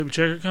Baby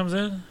Checker comes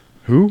in.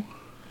 Who?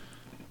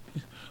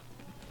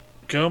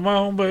 Come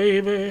on,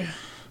 baby.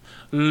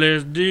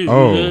 Let's do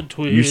Oh, the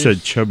twist. you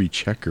said Chubby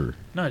Checker.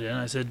 No, I didn't.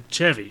 I said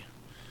Chevy.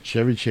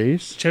 Chevy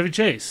Chase? Chevy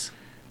Chase.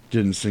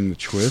 Didn't sing the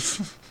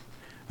twist.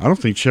 I don't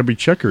think Chubby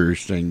Checker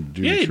sang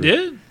Yeah, he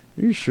did.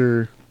 Are you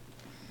sure?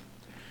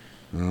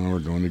 Oh, we're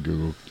going to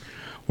Google.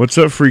 What's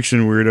up, freaks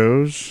and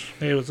weirdos?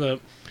 Hey, what's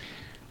up?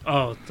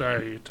 Oh,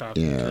 sorry, you're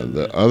talking Yeah, to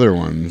the other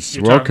ones.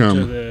 you're talking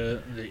Welcome.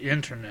 to the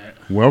internet.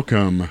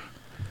 Welcome,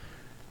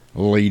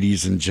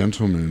 ladies and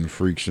gentlemen,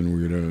 freaks and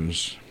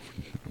weirdos.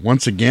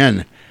 Once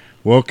again,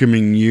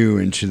 welcoming you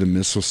into the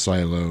missile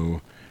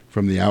silo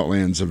from the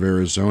outlands of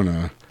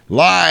Arizona.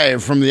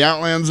 Live from the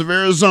outlands of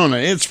Arizona.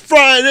 It's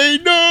Friday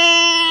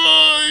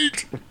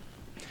night!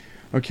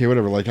 Okay,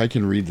 whatever. Like, I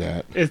can read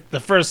that. It's the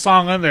first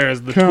song on there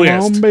is the Come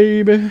twist. on,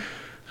 baby.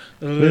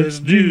 Let's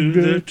do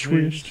the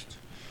twist.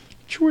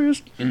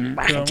 Twist. Come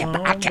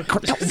on.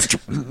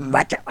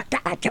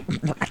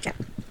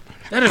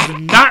 That is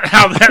not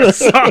how that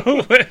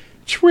song went.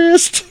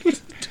 Twist.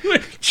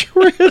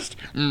 Twist.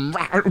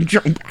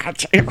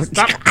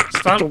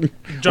 Stop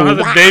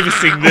Jonathan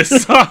Davising this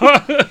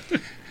song.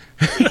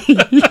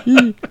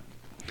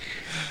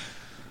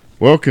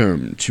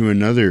 Welcome to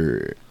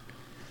another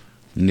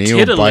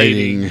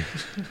nail-biting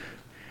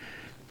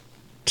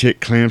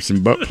tit clamps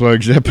and butt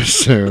plugs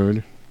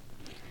episode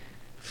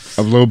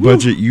of Low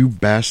Budget You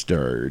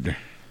Bastard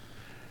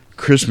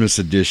Christmas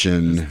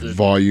Edition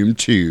Volume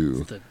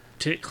 2. The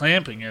tit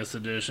clamping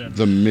edition.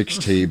 The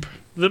mixtape.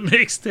 The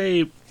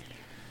mixtape.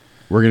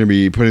 We're going to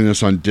be putting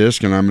this on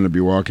disc, and I'm going to be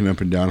walking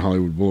up and down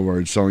Hollywood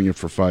Boulevard selling it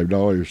for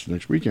 $5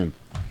 next weekend.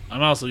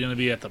 I'm also going to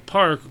be at the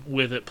park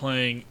with it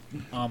playing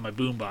on my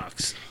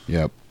boombox.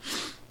 Yep.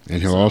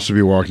 And he'll also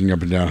be walking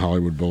up and down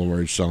Hollywood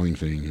Boulevard selling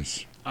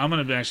things. I'm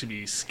going to actually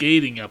be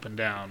skating up and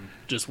down,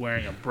 just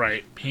wearing a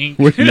bright pink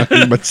With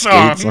nothing but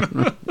skates song.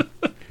 on.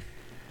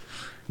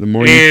 The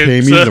more you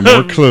pay me, the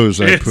more clothes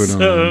I put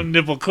on.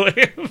 Nipple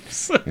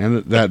clamps.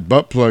 And that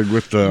butt plug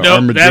with the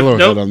Nope, armadillo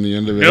nope, head on the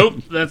end of it.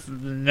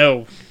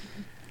 Nope,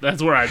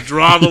 that's where I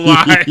draw the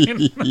line.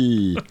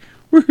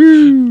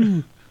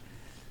 Woohoo!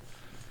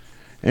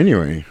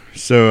 Anyway,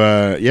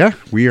 so yeah,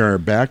 we are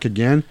back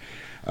again.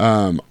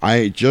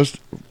 I just,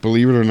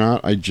 believe it or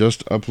not, I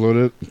just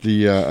uploaded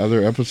the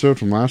other episode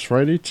from last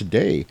Friday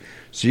today.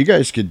 So you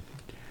guys could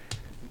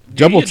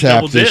double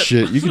tap this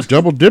shit. You could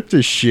double dip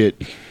this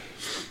shit.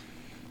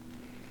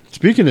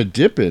 Speaking of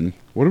dipping,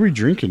 what are we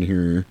drinking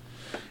here?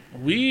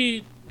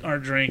 We are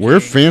drinking. We're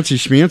fancy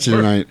schmancy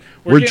tonight.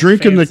 We're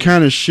drinking the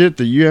kind of shit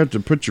that you have to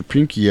put your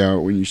pinky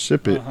out when you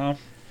sip it.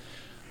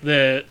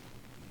 That,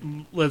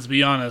 let's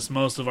be honest,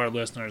 most of our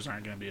listeners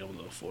aren't going to be able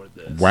to afford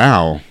this.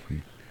 Wow.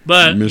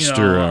 But,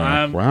 Mr.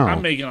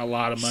 I'm making a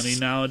lot of money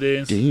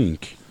nowadays.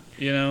 Stink.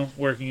 You know,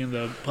 working in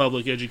the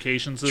public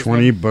education system.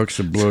 $20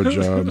 a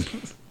blowjob.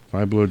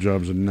 5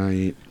 blowjobs a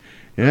night.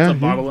 Yeah. That's a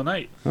bottle a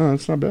night. Oh,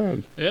 that's not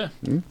bad. Yeah.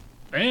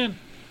 And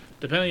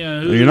depending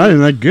on who... You're not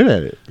even that good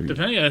at it.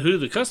 Depending on who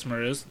the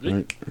customer is,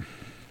 Right.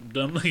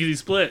 dumb lickety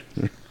split.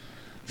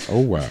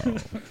 Oh, wow.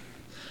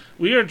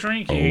 We are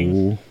drinking...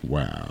 Oh,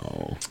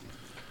 wow.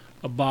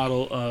 a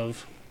bottle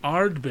of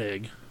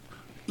Ardbeg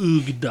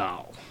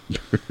Ugdal.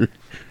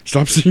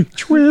 Stop saying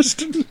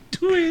twist.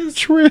 Twist.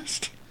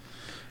 Twist.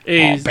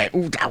 A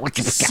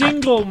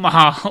single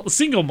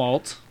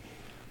malt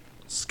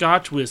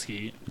Scotch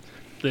whiskey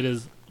that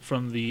is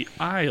from the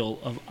Isle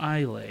of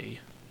Islay.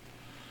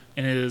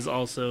 And it is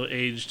also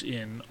aged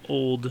in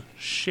old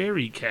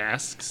sherry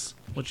casks,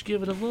 which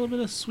give it a little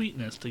bit of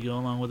sweetness to go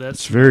along with that.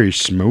 It's very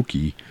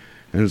smoky.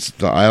 And it's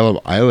the Isle of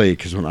Islay,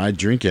 because when I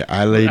drink it,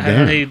 I lay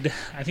down.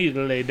 I need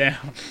to lay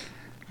down.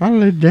 I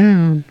lay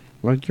down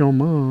like your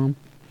mom.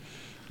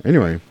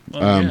 Anyway,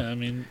 Well, yeah, I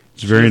mean,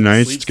 it's very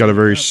nice. It's got a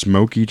very up.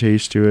 smoky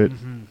taste to it.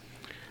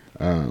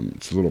 Mm-hmm.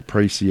 It's a little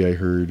pricey, I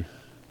heard.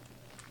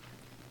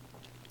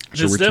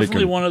 So It's we're definitely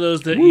taking, one of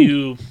those that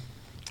you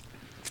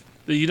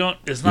don't.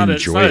 It's not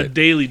a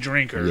daily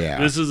drinker. Yeah.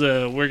 This is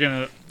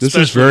This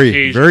is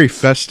very very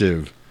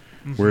festive.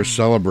 Mm-hmm. We're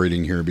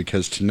celebrating here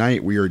because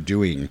tonight we are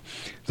doing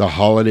the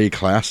holiday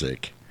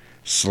classic,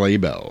 Sleigh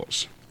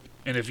Bells.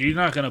 And if you're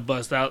not going to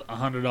bust out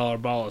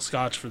 $100 bottle of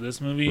scotch for this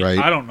movie, Right.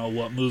 I don't know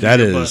what movie That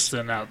you're is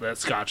busting out that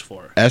scotch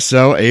for.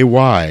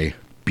 SLAYBELLES,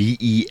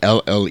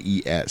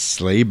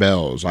 Sleigh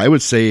Bells. I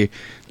would say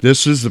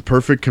this is the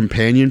perfect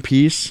companion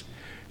piece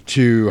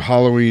to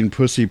Halloween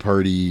Pussy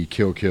Party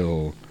Kill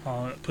Kill.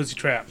 Pussy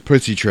Trap.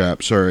 Pussy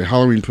Trap, sorry.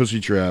 Halloween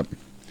Pussy Trap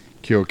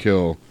Kill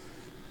Kill.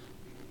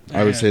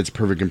 I would say it's a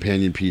perfect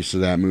companion piece to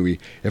that movie.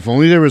 If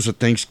only there was a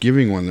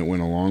Thanksgiving one that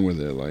went along with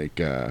it,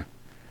 like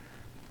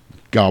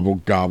Gobble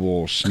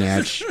Gobble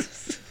Snatch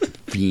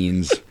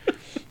Fiends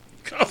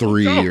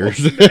 3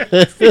 years.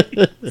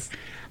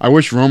 I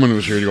wish Roman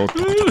was here to go.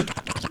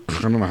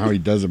 I don't know how he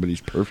does it, but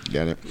he's perfect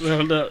at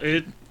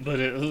it.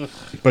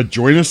 But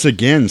join us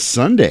again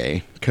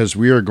Sunday, because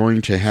we are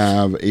going to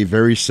have a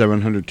very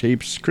 700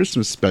 Tapes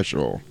Christmas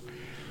special.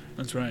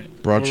 That's right.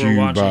 Brought to you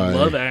by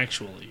Love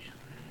Actually.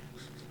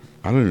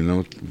 I don't even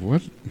know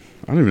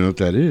what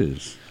that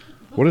is.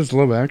 What is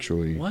Love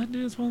Actually? What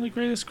is one of the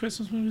greatest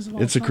Christmas movies of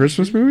all It's a time,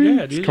 Christmas dude? movie?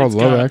 Yeah, dude. It's called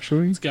Love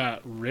Actually? It's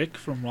got Rick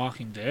from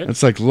Walking Dead.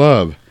 It's like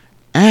Love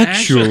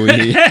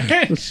Actually.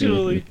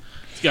 Actually.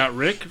 It's got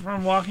Rick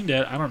from Walking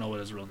Dead. I don't know what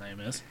his real name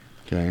is.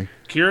 Okay.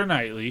 Keira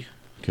Knightley.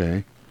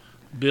 Okay.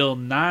 Bill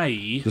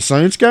Nighy. The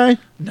science guy?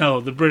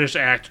 No, the British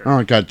actor.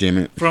 Oh, god damn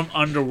it. From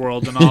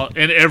Underworld and all,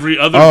 and every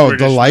other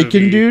British the Lycan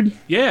movie. dude?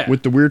 Yeah.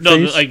 With the weird no,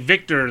 face? like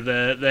Victor,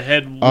 the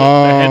head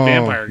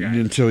vampire guy.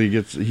 Until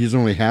he's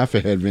only half a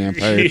head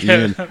vampire at the Yeah.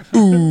 end.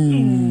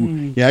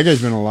 Ooh. Yeah, that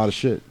guy's been in a lot of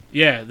shit.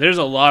 Yeah, there's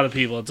a lot of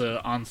people. It's an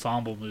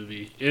ensemble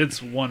movie.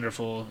 It's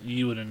wonderful.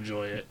 You would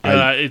enjoy it.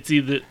 It's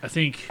either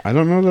I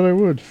don't know that I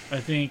would.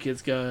 think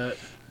it's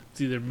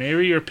either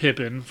Merry or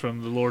Pippin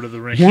from the Lord of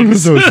the Rings. One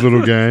of those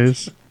little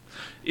guys.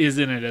 Is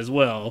in it as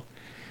well.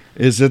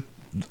 Is it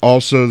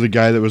also the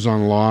guy that was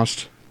on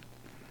Lost?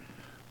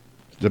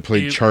 That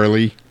played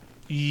Charlie?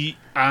 Is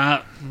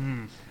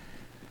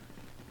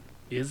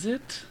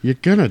it? You're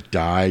gonna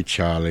die,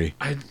 Charlie.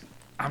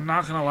 I'm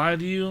not gonna lie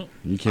to you.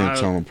 You can't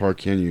tell them apart,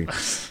 can you?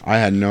 I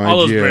had no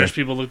all idea those British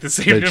people look the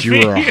same that to you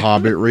me. were a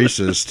Hobbit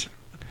racist.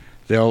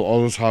 All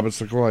those hobbits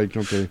look alike,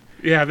 don't they?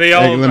 Yeah, they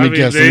all. Let me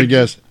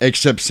guess.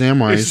 Except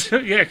Samwise.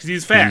 Yeah, because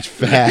he's fat. He's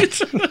fat.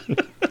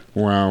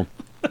 Wow.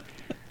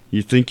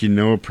 You think you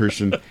know a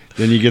person,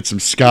 then you get some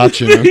scotch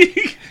in them,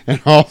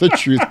 and all the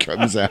truth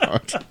comes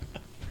out.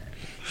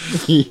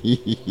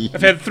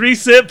 I've had 3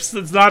 sips.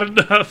 That's not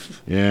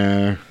enough.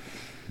 Yeah.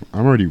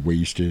 I'm already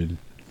wasted.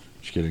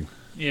 Just kidding.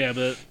 Yeah,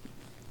 but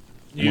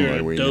I'm you're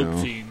lightweight a dope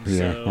now. fiend.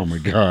 Yeah. So. Oh my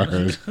god.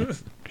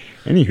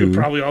 Anywho. You're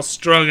probably all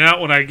strung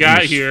out when I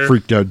got here.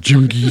 Freaked out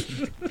junkie.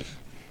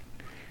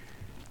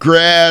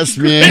 Grass,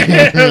 man.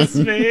 Yes,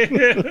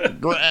 man.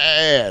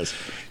 Grass.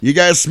 You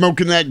guys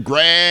smoking that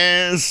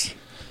grass?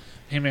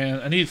 Hey, man,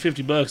 I need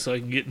 $50 so I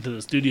can get into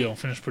the studio and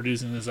finish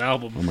producing this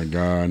album. Oh my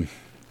god.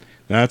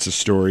 That's a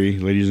story,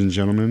 ladies and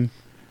gentlemen,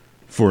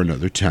 for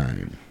another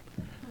time.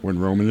 When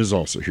Roman is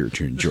also here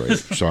to enjoy it,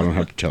 so I don't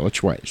have to tell it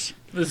twice.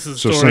 This is a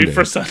So story Sunday.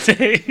 for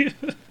Sunday.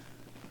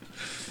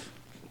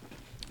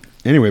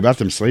 Anyway, about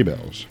them sleigh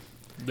bells.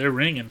 They're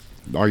ringing.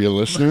 Are you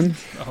listening?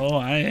 Oh,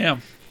 I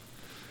am.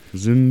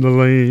 'Cause in the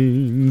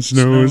lane,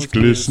 snow is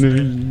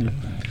glistening.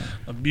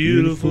 A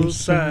beautiful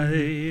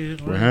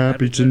sight. We're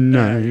happy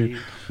tonight.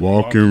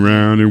 Walking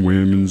around in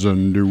women's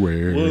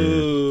underwear.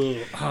 Whoa.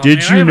 Oh, Did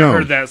man, you I haven't know-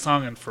 heard that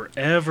song in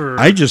forever.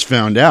 I just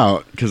found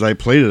out, because I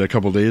played it a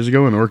couple days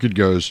ago, and Orchid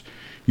goes,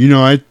 you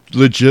know, I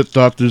legit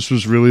thought this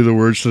was really the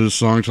words to the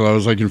song till I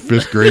was like in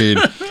 5th grade.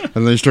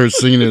 And they started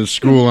singing it at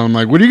school, and I'm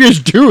like, what are you guys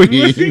doing?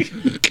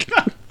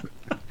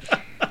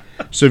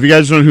 So if you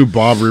guys don't know who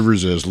Bob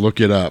Rivers is,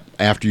 look it up.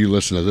 After you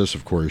listen to this,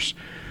 of course.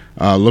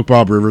 Look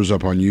Bob Rivers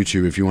up on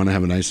YouTube if you want to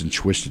have a nice and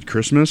twisted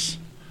Christmas.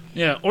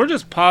 Yeah, or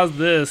just pause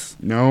this,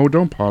 No,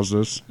 don't pause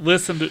this.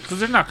 listen to, because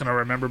they're not going to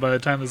remember by the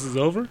time this is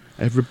over.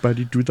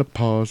 Everybody do the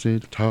pause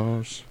and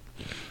toss.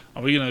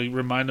 Are we going to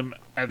remind them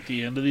at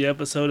the end of the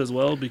episode as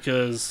well?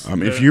 Because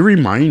If you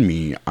remind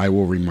me, I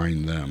will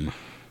remind them.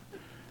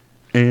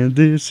 And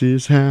this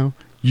is how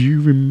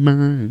you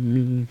remind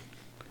me.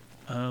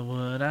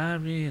 what I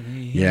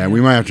really Yeah, am.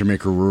 we might have to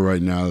make a rule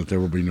right now that there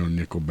will be no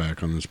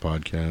Nickelback on this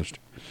podcast.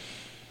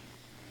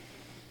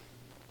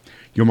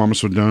 Your mama's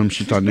so dumb,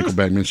 she thought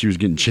Nickelback meant she was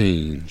getting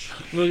changed.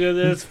 Look at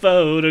this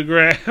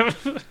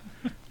photograph.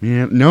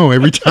 Yeah, no,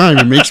 every time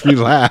it makes me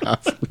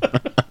laugh.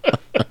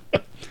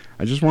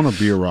 I just want to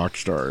be a rock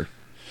star.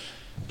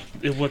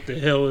 And what the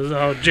hell is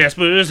on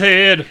Jasper's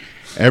head?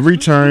 Every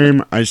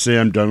time I say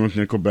I'm done with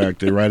Nickelback,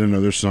 they write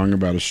another song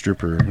about a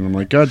stripper. And I'm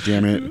like, God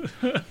damn it.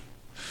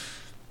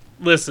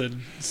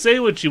 Listen, say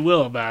what you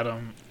will about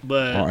them,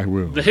 but Oh, I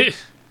will. they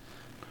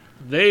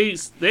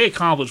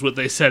accomplished what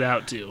they set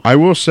out to. I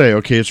will say,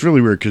 okay, it's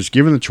really weird because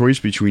given the choice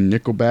between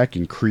Nickelback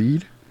and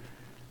Creed,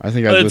 I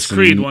think I'd It's listen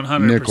Creed, to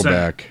 100%.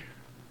 Nickelback.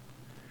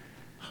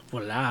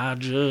 Well, I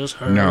just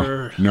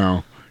heard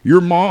No. Your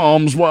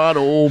mom's wide the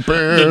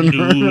open.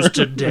 news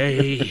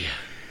today.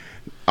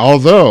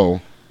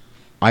 Although,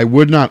 I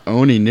would not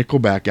own a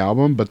Nickelback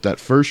album, but that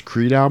first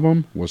Creed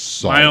album was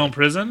solid. My Own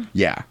Prison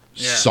Yeah,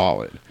 Yeah.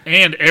 solid.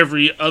 and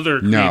every other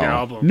Creed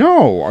album.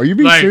 No, are you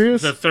being Like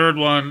serious? the 3rd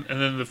one and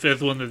then the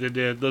 5th one that they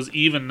did. Those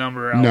even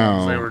number albums,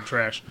 No. they were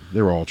trash.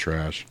 They were all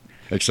trash,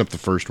 except the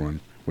first one,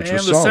 which And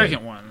was the solid.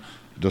 2nd one,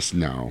 Just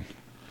no.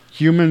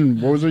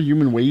 What was it?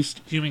 Human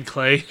waste? Human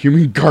Clay.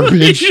 Human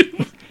garbage?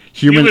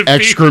 Human Human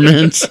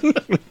excrement?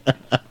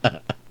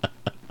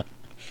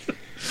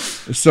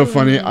 It's so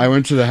funny. I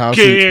went to the house.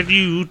 Can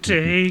you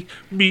take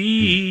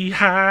me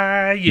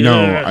higher?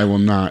 No, I will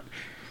not.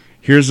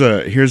 Here's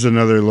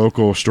another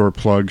local store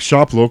plug.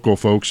 Shop local,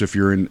 folks. If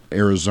you're in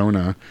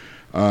Arizona,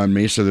 in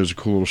Mesa, there's a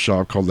cool little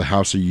shop called the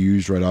House of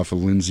Used right off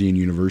of Lindsay and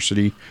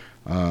University,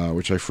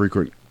 which I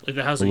frequent. Like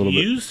the House a of little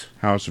bit. Used?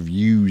 House of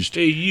Used.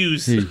 Hey,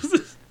 Used. Hey,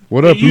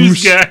 what up,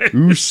 Used Oos? guy.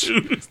 Oos.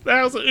 The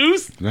House of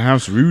Used? The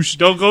House of Oos.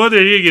 Don't go in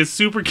there, you get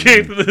super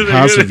caked.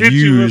 House of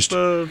Used.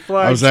 I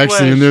I was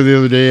actually in there the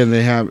other day, and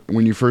they have,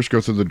 when you first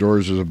go through the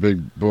doors, there's a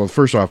big, well,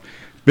 first off,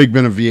 big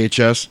bin of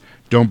VHS,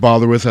 Don't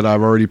bother with it.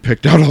 I've already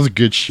picked out all the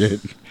good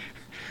shit.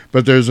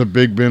 But there's a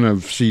big bin of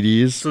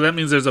CDs. So that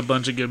means there's a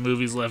bunch of good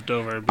movies left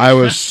over. I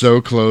was so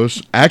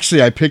close.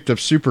 Actually, I picked up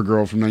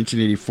Supergirl from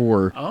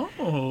 1984. Oh.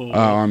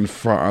 On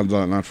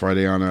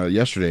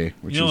yesterday.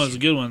 Which you know, it was a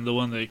good one. The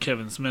one that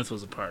Kevin Smith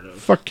was a part of.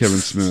 Fuck Kevin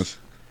Smith.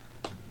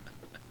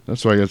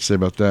 That's what I got to say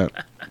about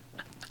that.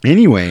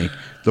 Anyway,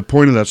 the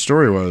point of that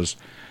story was,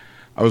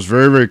 I was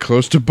very, very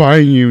close to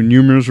buying you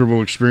New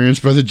Miserable Experience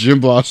by the Gin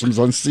Blossoms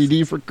on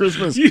CD for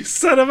Christmas. You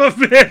son of a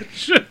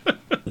bitch.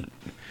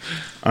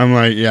 I'm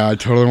like, yeah, I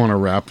totally want to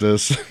wrap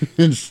this.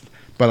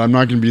 But I'm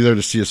not going to be there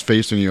to see his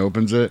face when he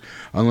opens it.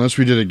 Unless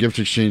we did a gift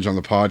exchange on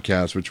the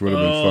podcast, which would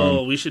have been fun.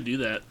 Oh, we should do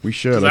that. We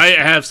should. I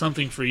have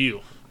something for you.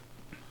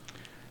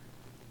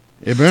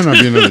 It better not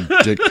be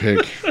another dick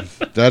pic.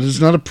 That is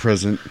not a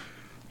present.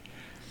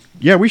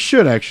 Yeah, we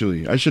should,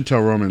 actually. I should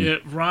tell Roman.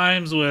 It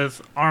rhymes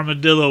with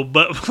armadillo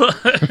butt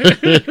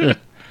plug.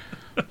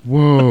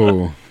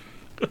 Whoa.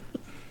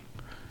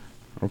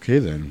 Okay,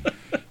 then.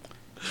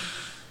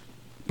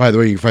 By the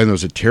way, you can find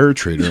those at Terror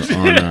Trader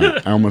on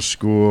Alma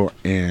School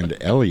and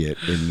Elliott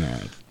in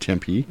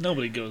Tempe.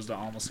 Nobody goes to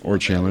Alma School. Or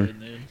Chandler.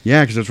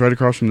 Yeah, because it's right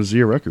across from the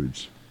Zia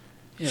Records.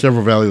 Yeah,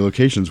 Several Valley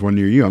locations, one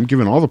near you. I'm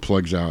giving all the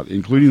plugs out,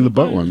 including the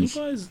butt ones.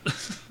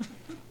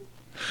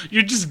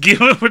 You're just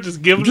giving them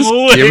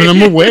away. Giving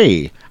them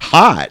away.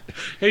 Hot.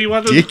 Hey, you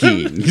want those?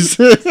 Dickings.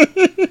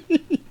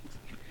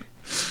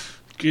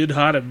 Good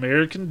hot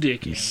American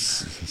Dickings.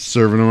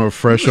 Serving them up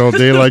fresh all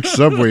day like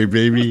Subway,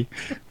 baby.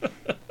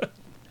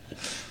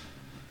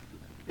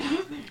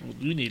 What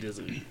we need is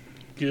a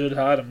good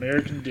hot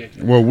American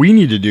Dickens. What we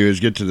need to do is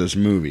get to this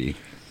movie.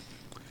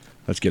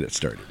 Let's get it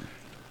started.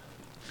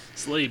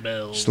 Sleigh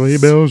bells. Sleigh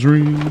bells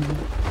ring.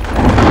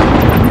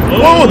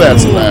 Oh,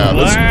 that's loud.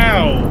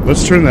 Wow.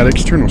 Let's turn that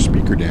external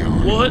speaker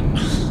down. What?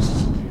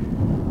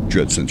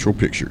 Dread Central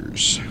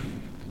Pictures.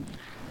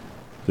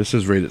 This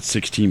is rated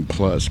 16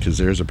 plus because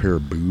there's a pair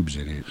of boobs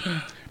in it.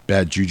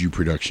 Bad Juju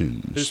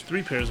Productions. There's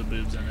 3 pairs of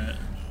boobs in it.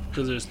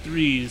 Because there's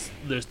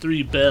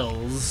 3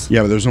 bells.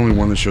 Yeah, but there's only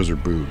one that shows her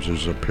boobs.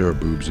 There's a pair of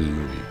boobs in the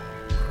movie.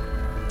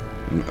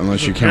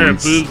 Unless you count. Pair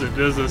of boobs that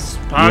does this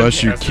podcast.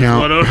 Unless you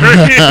count.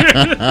 Over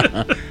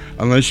here.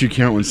 Unless you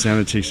count when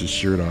Santa takes his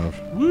shirt off.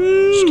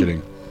 Woo! Just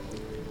kidding.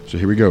 So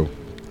here we go.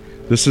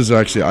 This is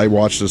actually, I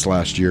watched this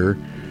last year.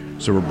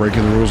 So we're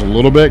breaking the rules a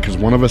little bit because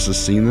one of us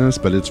has seen this,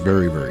 but it's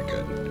very, very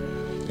good.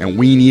 And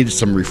we need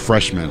some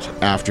refreshment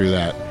after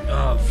that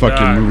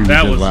fucking movie we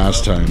did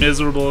last time.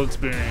 Miserable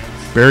experience.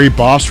 Barry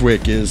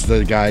Bostwick is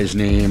the guy's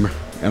name,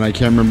 and I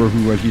can't remember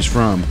what he's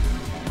from.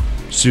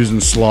 Susan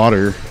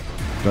Slaughter,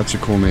 that's a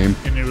cool name.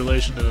 Any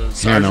relation to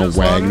Hannah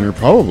Wagner,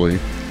 probably.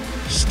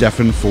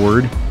 Stephen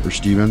Ford, or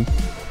Steven.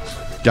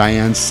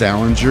 Diane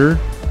Salinger,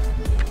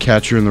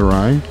 Catcher in the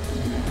Rye.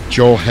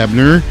 Joel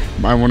Hebner,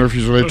 I wonder if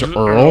he's related to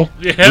Earl.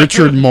 Yeah.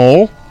 Richard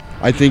Mole,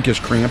 I think is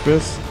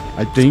Krampus,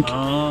 I think.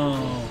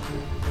 Oh.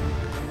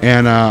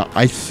 And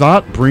I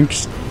thought Brink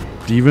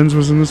Stevens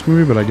was in this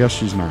movie, but I guess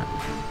she's not.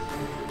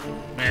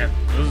 Man,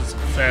 those are some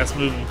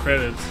fast-moving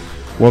credits.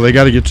 Well, they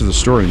got to get to the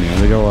story,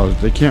 man.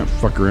 They can't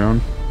fuck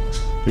around.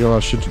 They got a lot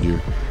of shit to do.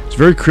 It's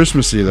very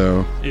Christmassy,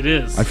 though. It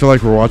is. I feel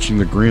like we're watching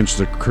The Grinch.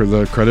 The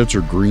credits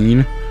are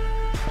green,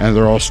 and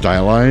they're all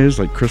stylized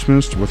like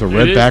Christmas with a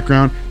red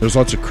background. There's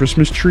lots of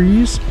Christmas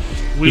trees.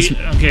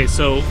 Okay,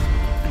 so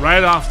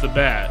right off the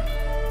bat,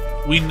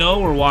 we know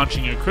we're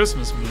watching a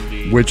Christmas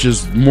movie, which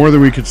is more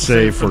than we could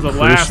say for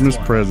Christmas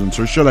presents,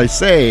 or should I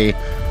say,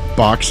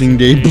 Boxing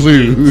Day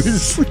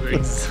blues.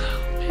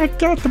 I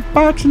got the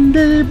Boxing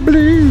Day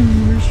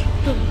blues.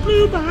 The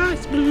Blue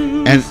Box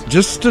Blues. And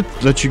just to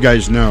let you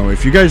guys know,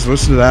 if you guys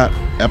listen to that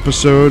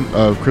episode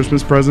of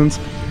Christmas Presents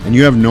and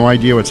you have no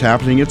idea what's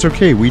happening, it's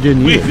okay. We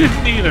didn't either. We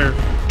didn't either.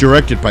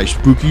 Directed by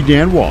Spooky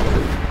Dan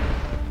Walker.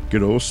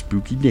 Good old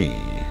Spooky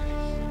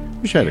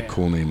Dan. Wish I had a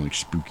cool name like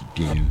Spooky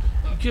Dan.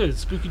 Good,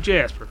 Spooky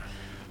Jasper.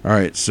 All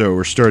right, so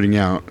we're starting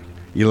out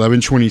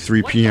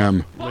 11:23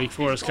 p.m. Lake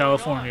Forest,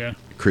 California.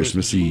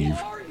 Christmas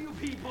Eve.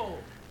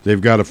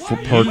 They've got a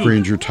park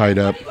ranger tied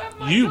up.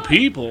 You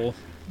people.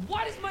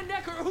 What is my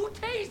neck or who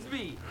tased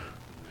me?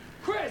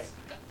 Chris,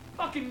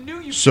 fucking knew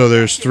you. So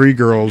there's 3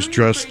 girls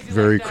dressed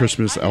very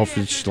Christmas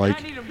outfits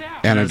like,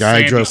 and a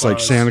guy dressed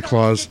like Santa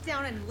Claus.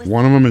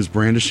 One of them is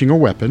brandishing a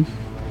weapon.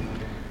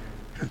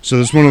 So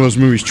this is one of those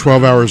movies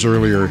 12 hours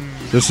earlier.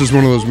 This is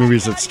one of those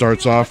movies that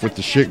starts off with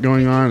the shit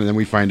going on, and then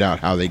we find out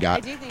how they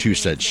got to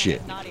said shit.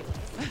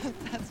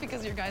 That's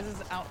because your guys'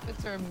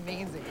 outfits are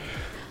amazing.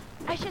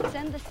 I should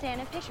send the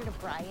Santa picture to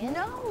Brian.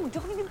 No,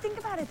 don't even think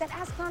about it. That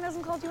ass clown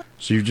hasn't called you.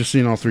 So you've just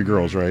seen all 3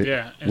 girls, right?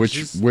 Yeah.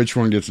 Which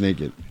one gets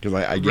naked? Because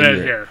I get red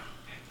it. hair.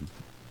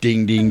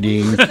 Ding, ding,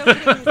 ding.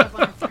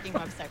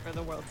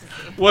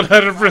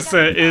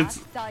 100%. It's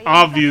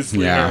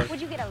obviously yeah.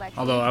 her.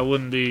 Although I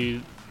wouldn't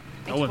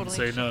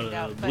say no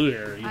to blue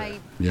hair either.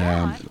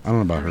 Yeah, I don't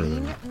know about her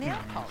though.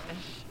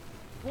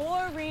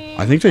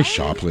 I think they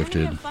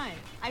shoplifted.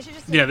 I should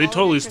just Yeah, take they all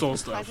totally their stole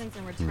Christmas stuff. presents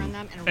and return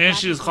them and And wrap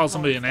she it just in called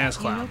somebody an foil ass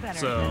stuff. You know clown. better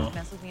So than to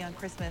mess with me on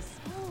Christmas.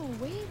 Oh,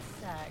 wait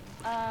a sec.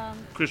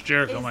 Chris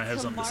Jericho might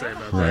have something to say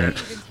about Right. that.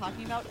 You've been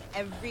talking about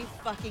every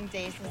fucking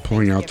day since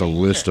Pulling out the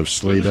Thanksgiving. list of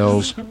sleigh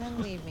bells. And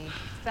then leave me.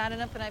 It's bad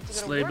enough that I have to go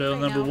to Sleigh work bell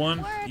right number now.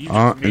 one. You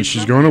And just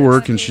she's made going to something.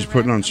 work and she's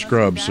putting on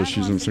scrubs, so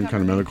she's in some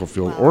kind of medical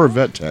field or a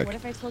vet tech. What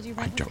if I told you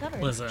I rent was don't.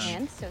 covered? Listen,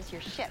 And so's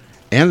your ship.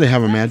 And they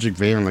have a magic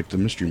van like the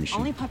Mystery Only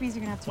Machine. puppies are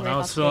gonna have to when worry I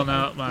about was filling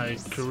sleeping. out my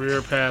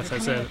career path, I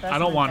said, I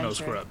don't want no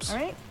scrubs. All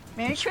right?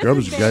 Merry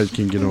Scrubs, you Christmas, guys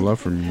can't get no love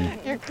from me.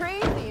 You're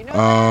crazy. You know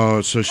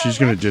Oh, so she's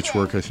going to ditch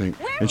work, I think.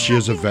 And she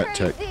is a vet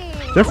tech.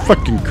 crazy. They're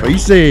fucking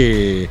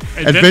crazy.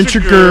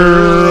 Adventure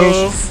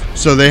Girls.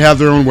 So they have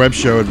their own web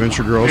show,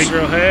 Adventure Girls. Hey,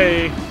 girl,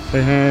 hey.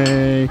 Hey,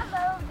 hey.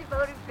 Hello,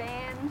 devoted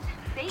fans.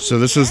 Baby So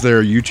this is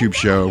their YouTube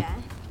show.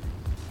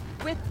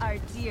 with our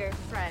dear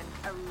friend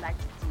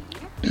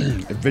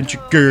Alexi. Adventure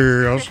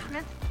Girls.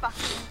 Christmas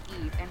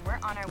fucking Eve, and we're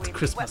on our way to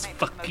Christmas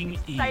what might be the fucking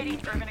most exciting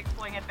Eve. urban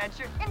exploring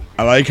adventure in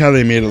I like how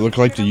they made it look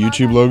like the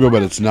YouTube logo,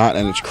 but it's not,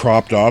 and it's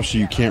cropped off so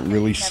you can't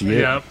really see it.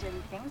 Yep.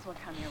 things will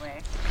come your way.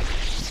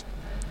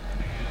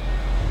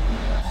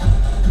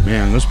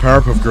 Man, those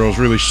Powerpuff Girls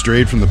really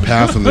strayed from the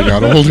path when they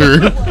got older.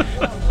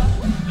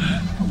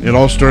 It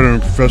all started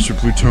when Professor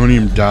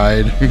Plutonium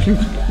died.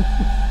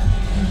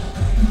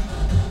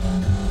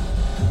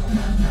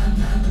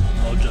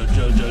 Mojo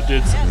Jojo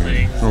did some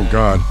things. Oh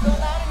God.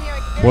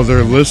 Well,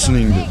 they're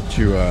listening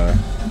to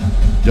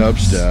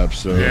dubstep,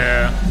 so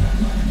Yeah.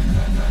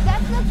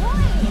 That's the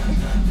point.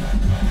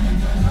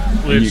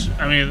 Which,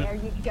 I mean, There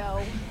you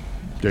go.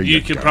 there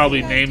you could go.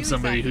 probably name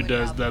somebody who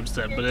does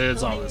dubstep, but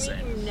it's all the same.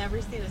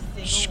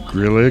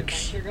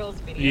 Skrillex.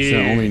 It's the Yeah.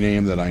 only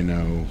name that I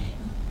know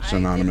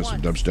synonymous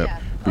with dubstep,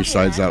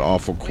 besides that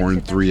awful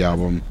Corn 3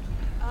 album.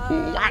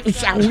 That was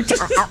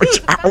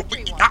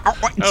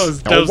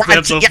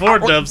dubstep before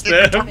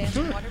dubstep.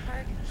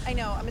 I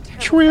know, I'm a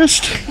terrible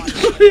Twist.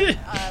 What do you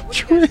guys do?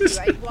 Twist.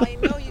 Well, I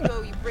know you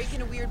break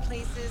into weird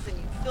places and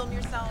you film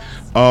yourselves.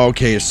 Oh,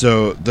 okay,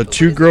 so the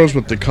two girls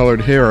with the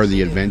colored hair are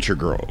the Adventure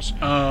Girls.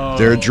 Oh,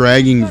 They're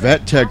dragging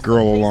Vet Tech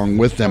Girl along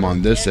with them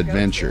on this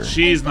adventure.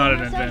 she's not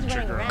an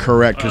adventure girl.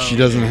 Correct, because she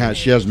doesn't have.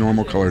 She has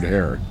normal colored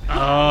hair.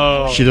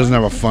 Oh, She doesn't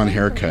have a fun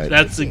haircut.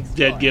 that's a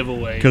dead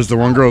giveaway. Because the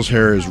one girl's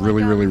hair is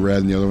really, really red,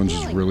 and the other one's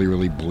is really,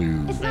 really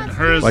blue. And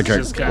hers Like is a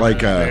just kind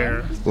like of a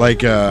there.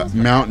 like a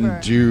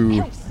Mountain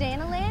Dew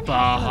Santa Land?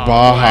 Baja.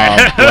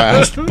 Baja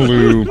Blast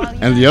blue,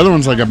 and the other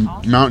one's like a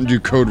Mountain Dew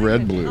Code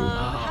Red blue.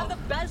 Have the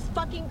best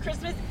fucking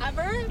Christmas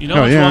ever. You know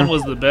Oh, which yeah. one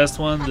was the best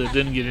one that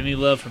didn't get any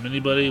love from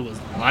anybody? Was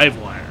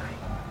Livewire.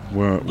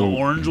 Well, The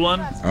orange one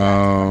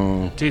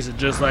oh, tasted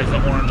just like the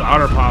orange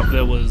Otter Pop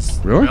that was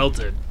Really?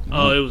 melted.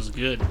 Oh, it was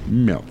good.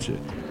 melted.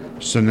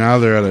 So now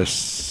they're at a.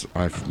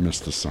 I've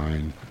missed the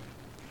sign,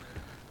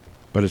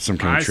 but it's some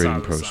kind I of saw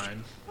trading the post.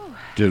 sign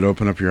Did it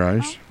open up your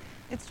eyes?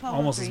 It's 12:03.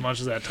 almost as much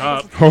as that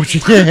top. Oh,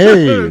 yeah,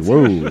 hey,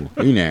 whoa,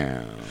 hey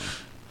now.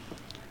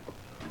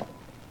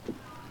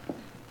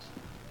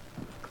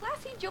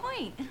 Classy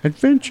joint.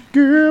 Adventure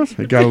Girls.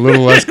 It got a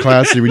little less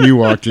classy when you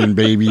walked in,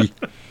 baby.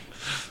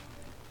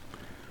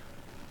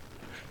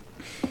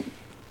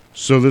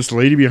 So this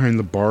lady behind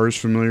the bar is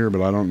familiar,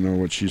 but I don't know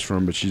what she's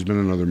from, but she's been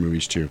in other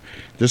movies too.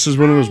 This is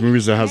one of those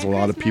movies that has a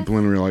lot of people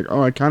in it where you're like,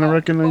 oh, I kind of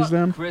recognize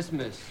them.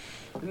 Christmas.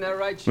 Isn't that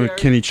right, Like Sherry?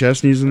 Kenny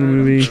Chesney's in the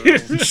movie.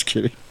 Just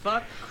kidding.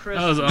 Fuck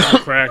That was Christmas. Uncle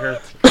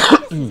Cracker.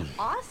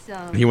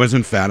 Awesome. He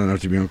wasn't fat enough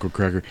to be Uncle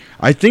Cracker.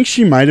 I think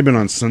she might have been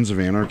on Sons of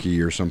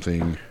Anarchy or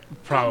something.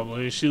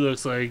 Probably. She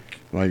looks like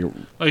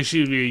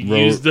she'd be Road-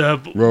 used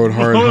up. Road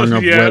hard, hung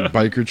up, Yeah. wet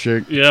biker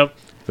chick Yep.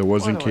 that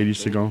wasn't Katie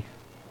Seagal.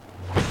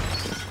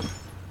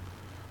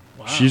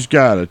 Wow. She's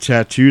got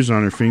tattoos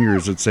on her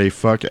fingers that say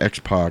 "fuck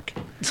X-Pac."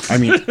 I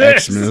mean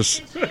Xmas.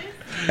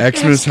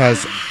 Xmas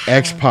has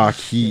X-Pac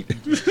heat.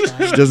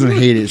 She doesn't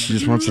hate it. She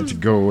just wants it to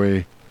go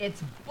away.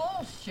 It's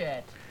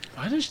bullshit.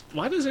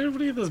 Why does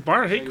everybody at this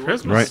bar hate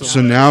Christmas? Right.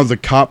 So much? now the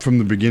cop from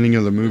the beginning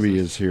of the movie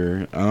is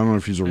here. I don't know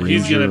if he's a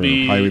He's ranger gonna or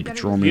be. a highway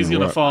patrolman He's or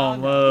gonna what. fall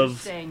in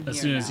love as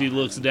soon as he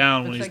looks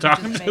down when he's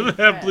talking to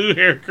that blue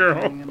hair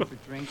girl.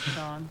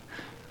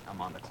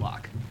 I'm on the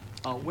clock.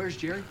 Oh, where's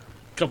Jerry?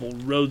 Couple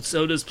road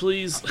sodas,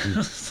 please.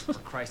 For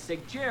Christ's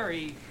sake,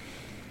 Jerry.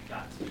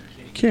 God, are you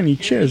kidding me? Kenny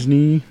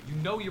Chesney. You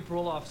know your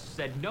parole officer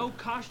said no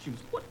costumes.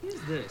 What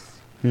is this?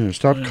 Yeah,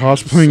 stop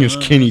cosplaying as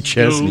Kenny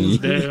Chesney.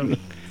 Goes down.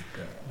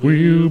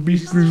 We'll be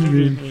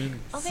grooving.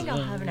 I think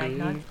I'll have an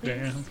eggnog, please.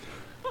 Down.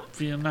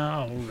 Feeling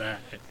alright.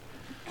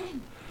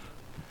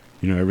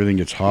 You know, everything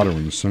gets hotter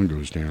when the sun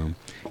goes down.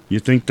 You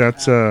think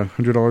that's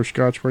 $100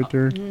 scotch right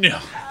there? No,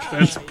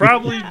 that's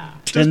probably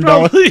 $10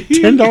 probably-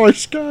 $10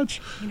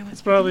 scotch.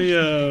 It's probably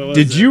what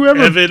Did is you it?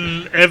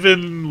 ever-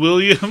 Evan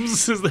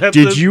Williams? Is that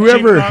Did the you chick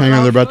ever? on Hang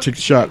on, they're about Ralph? to take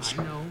shots.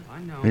 I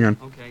know. Hang on.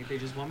 Okay, they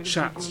just want me to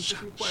Shots,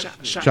 take you on shot,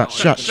 some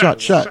shot,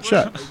 questions.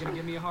 Shot. Are you gonna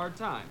give me a hard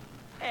time?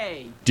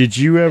 Hey. Did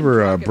you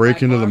ever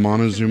break into the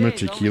Montezuma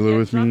tequila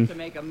with me? To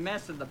make a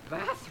mess of the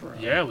bathroom.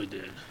 Yeah, we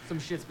did. Some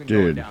shit's been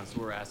Dude. going down,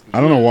 so we're asking.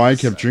 I don't know why I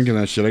kept drinking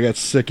that shit. I got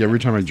sick every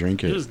time I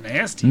drank It it. was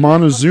nasty.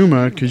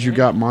 Montezuma, because you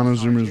got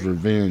Montezuma's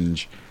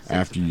revenge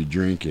after you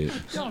drink it.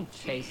 Don't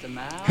chase him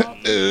out.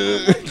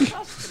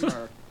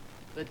 Customer.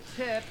 The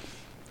tips.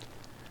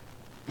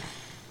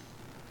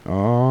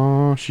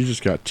 Oh, she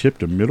just got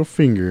tipped a middle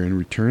finger and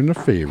returned the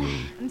favor.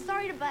 I'm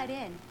sorry to butt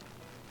in.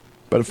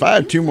 But if I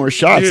had 2 more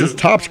shots, this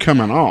top's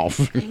coming off.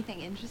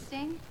 Anything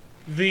interesting?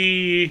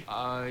 The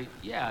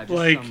Yeah. Just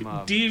like some,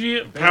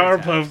 deviant bear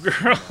Powerpuff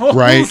tabs. Girl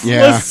Right,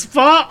 yeah. was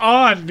spot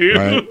on, dude.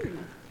 Right.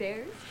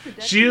 Bears?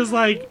 She's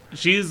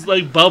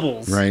like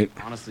Bubbles. Right.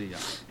 Honestly,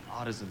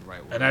 odd isn't the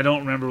right word. And I don't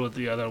remember what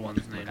the other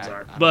ones' names I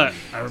are, don't but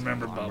mean I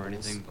remember harm or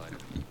Bubbles. anything, but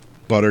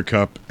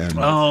Buttercup and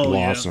Oh,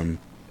 yeah. Blossom.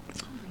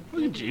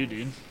 Look at you,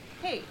 dude.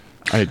 Hey,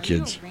 I had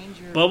kids.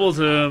 Bubbles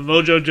and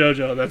Mojo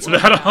Jojo. That's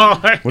about all.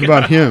 What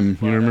about him?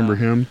 You remember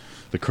him?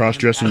 The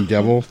cross-dressing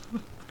devil?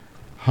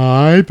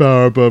 Hi,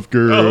 Powerpuff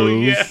Girls. Oh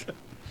yeah.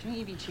 shouldn't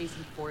you be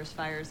chasing forest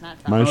fires,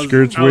 not My was-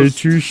 skirt's I way was-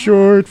 too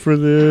short for I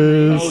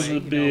this. was a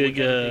big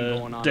with everything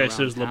going on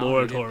Dexter's around town,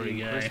 Laboratory it being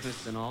guy.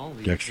 Christmas and all,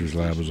 the Dexter's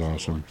Lab was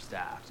stations awesome. were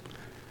overstaffed.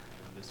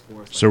 This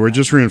forest So like we're that,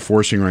 just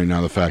reinforcing right now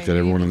the fact that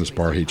everyone in this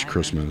bar hates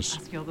Christmas.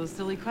 Ask you all those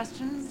silly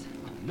questions.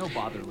 no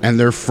bother. And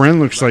their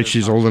friend looks like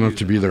she's old enough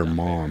to be their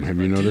mom. Have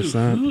you noticed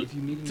that? Who If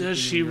you meet does anything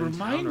she in your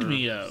remind encounter,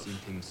 me of? seem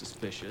things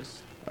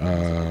suspicious. I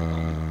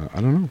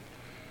don't know.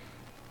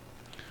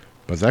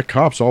 But that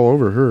cop's all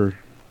over her.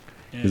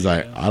 He's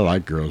like, I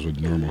like girls with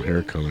normal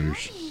hair colors.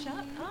 Shut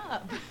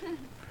up.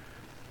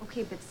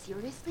 Okay, but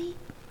seriously?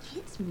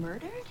 Kids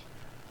murdered?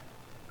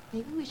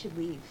 Maybe we should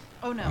leave.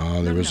 Oh no.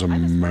 Oh, there no, was no, a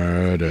I'm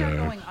murder. We are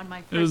going on my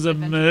It was first a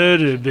adventure.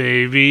 murder,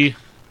 baby.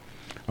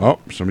 Oh,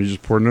 somebody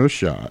just poured another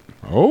shot.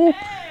 Oh,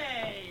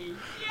 Hey!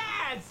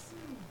 Yes!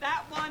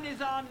 That one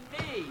is on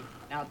me.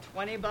 Now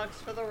 $20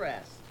 for the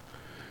rest.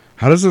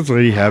 how does this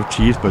lady have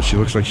teeth, but she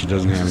looks like she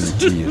doesn't have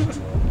any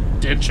teeth?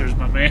 Dentures,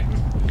 my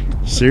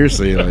man.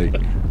 Seriously, like,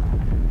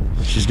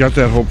 she's got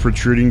that whole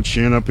protruding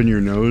chin up in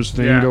your nose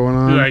thing going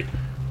on, Like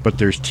but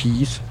there's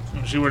teeth.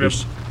 she would have.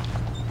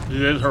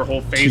 Her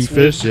whole face.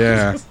 Teethus,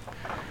 yeah.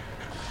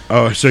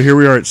 Oh, so here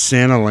we are at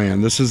Santa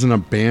Land. This is an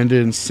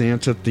abandoned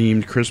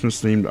Santa-themed,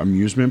 Christmas-themed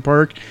amusement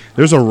park.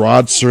 There's a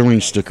Rod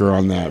Serling sticker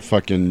on that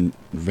fucking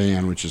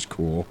van, which is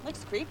cool.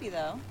 Looks creepy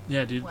though.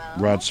 Yeah, dude.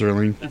 Rod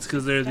Serling. It's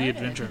because they're the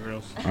Adventure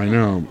Girls. I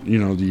know. You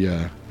know,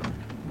 the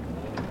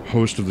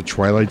host of the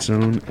Twilight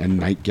Zone and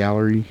Night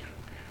Gallery,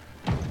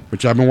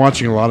 which I've been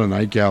watching a lot of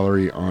Night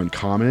Gallery on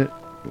Comet,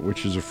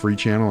 which is a free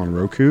channel on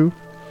Roku.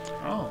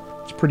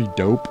 Oh. It's pretty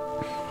dope.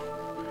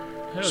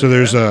 hell So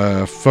there's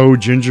yeah. a faux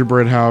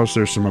gingerbread house.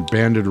 There's some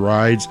abandoned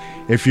rides.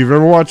 If you've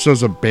ever watched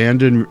those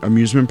abandoned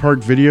amusement park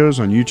videos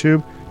on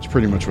YouTube, it's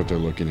pretty much what they're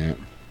looking at.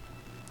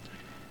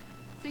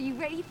 So you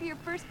ready for your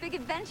first big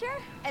adventure?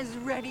 As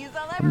ready as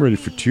I'll ever I'm ready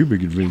for be. 2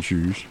 big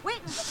adventures. Wait,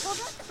 hold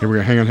on. Here we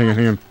go. Hang on.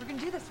 We're gonna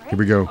do this, right? Here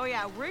we go. Oh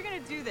yeah, we're gonna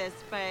do this,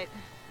 but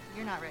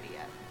you're not ready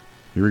yet.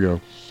 Here we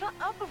go. Shut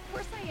up, of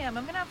course I am.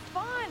 I'm gonna have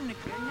fun. You're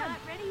Come on. not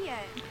ready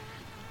yet.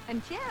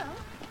 Until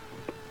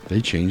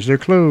They changed their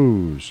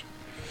clothes.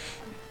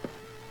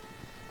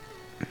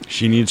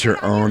 She needs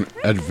her own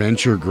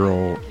adventure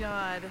girl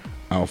God.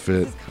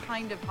 outfit. This is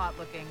kind of hot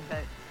looking,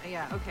 but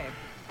yeah, okay.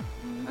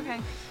 Okay.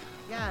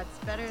 Yeah, it's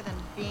better than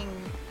being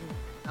an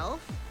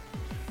elf.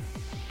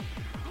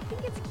 I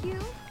think it's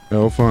cute.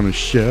 Elf on a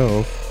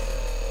Shelf.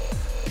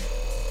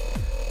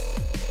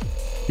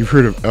 You've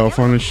heard of Elf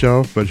on a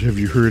Shelf, but have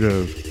you heard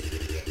of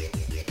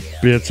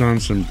Bits on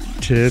Some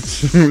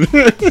Tits? Wait,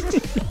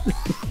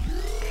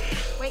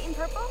 in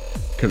purple?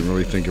 Couldn't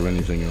really think of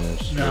anything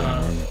else.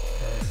 No.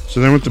 So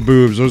then with the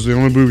boobs, those are the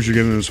only boobs you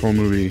get in this whole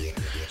movie.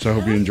 So I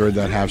hope you enjoyed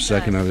that half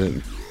second of it.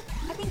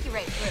 I think you're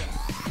right too.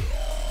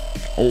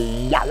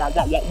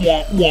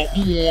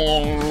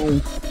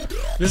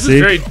 This See?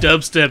 is very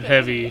dubstep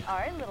heavy.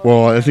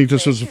 Well, I think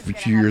this was a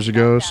few years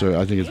ago, so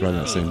I think it's about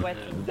that same. And what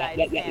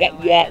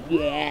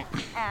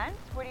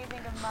do you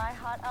think of my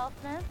hot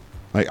elfness?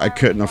 Like, I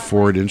couldn't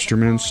afford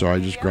instruments, so I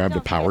just grabbed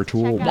a power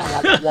tool. And I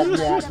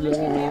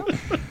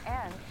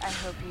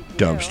hope you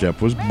do.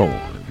 Dubstep was born.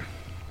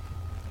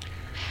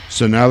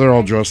 So now they're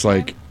all dressed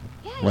like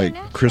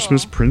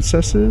Christmas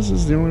princesses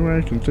is the only way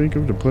I can think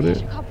of to put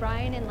it.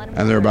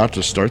 And they're about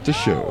to start the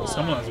show.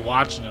 Someone was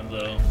watching him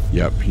though.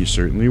 Yep, he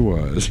certainly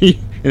was.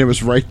 And it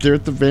was right there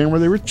at the van where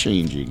they were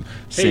changing.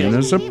 Hey.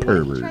 Santa's a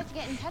pervert.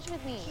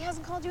 He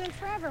hasn't called you in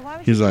forever. Why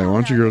would He's you like, call why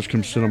don't you her? girls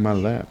come sit on my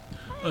lap?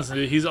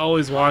 Listen, he's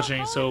always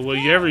watching. So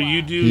whatever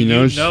you do, He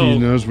knows. you know, He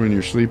knows when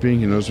you're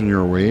sleeping. He knows when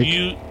you're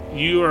awake.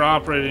 you are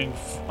operating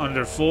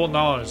under full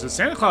knowledge that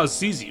Santa Claus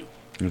sees you.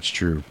 That's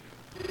true.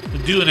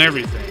 You're doing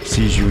everything.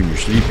 Sees you when you're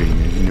sleeping,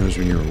 and he knows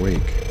when you're awake.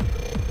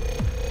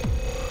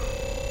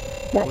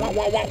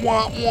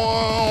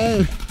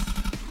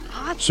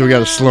 So we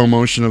got a slow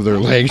motion of their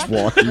legs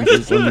walking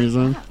for some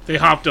reason. They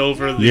hopped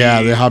over the.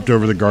 Yeah, they hopped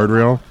over the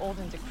guardrail. Old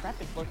and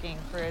decrepit looking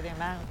for the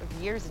amount of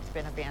years it's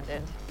been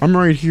abandoned. I'm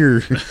right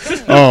here.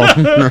 Oh.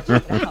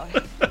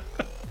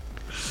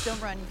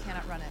 Don't run, you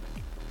cannot run it.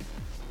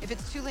 If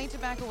it's too late to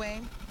back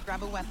away,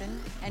 grab a weapon,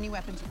 any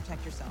weapon to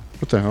protect yourself.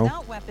 What the hell?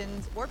 Without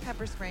weapons or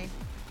pepper spray,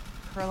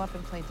 curl up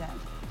and play dead.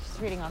 She's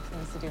reading off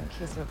things to do in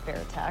case of a bear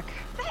attack.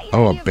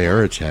 Oh, a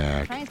bear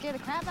attack. Try and scare the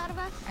crap out of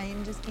us? I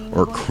am just being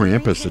Or a boy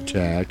Krampus very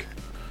attack.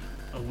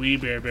 A wee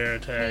bear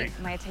attack.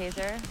 My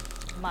taser.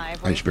 My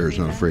voice Ice Bear's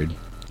not reason. afraid.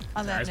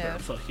 On that Ice bear will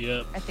note, fuck you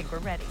up. I think we're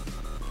ready.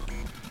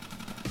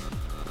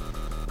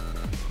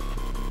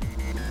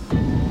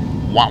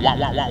 Wah, wah,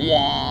 wah, wah,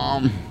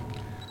 wah.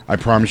 I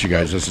promise you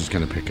guys, this is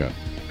going to pick up.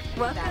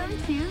 Welcome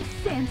to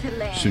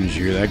Santaland. As soon as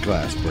you hear that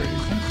glass break.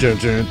 Dun,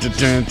 dun, dun,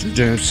 dun, dun,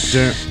 dun,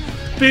 dun.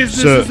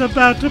 Business So- is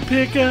about to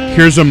pick up.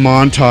 Here's a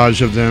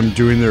montage of them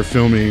doing their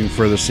filming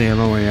for the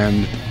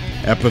Santaland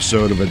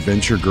episode of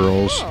Adventure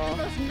Girls.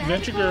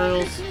 Adventure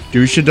Girls.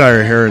 Dude, we should dye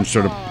our hair and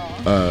start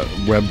a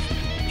web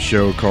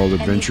show called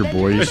Adventure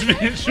Boys.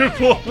 Adventure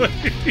Boys.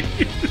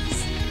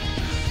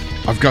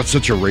 I've got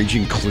such a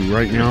raging clue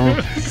right now.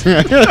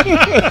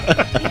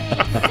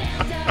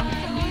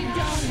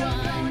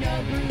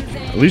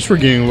 At least we're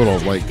getting a little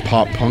like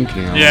pop punk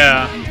now.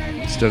 Yeah.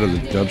 Instead of the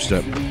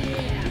dubstep.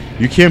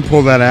 You can't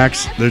pull that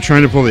axe. They're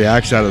trying to pull the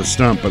axe out of the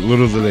stump, but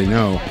little do they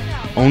know,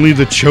 only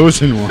the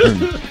chosen one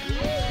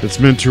that's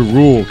meant to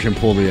rule can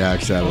pull the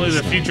axe out Only of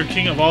the the stump. future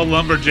king of all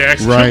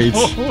lumberjacks. Right.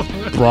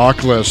 Brock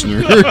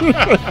Lesnar.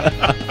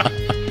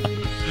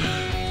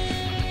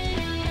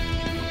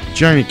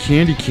 Giant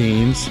candy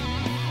canes.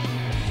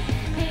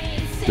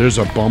 There's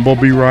a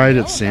bumblebee ride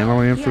at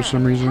Santaland for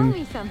some Tell reason.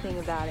 me something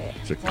about it.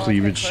 It's a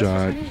cleavage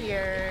shot.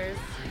 Years.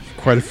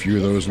 Quite a few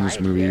of those in this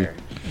movie.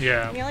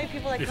 Yeah. The only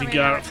people that If come you in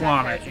got are it,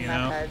 flaunt crackheads it, you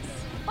and know? meth heads.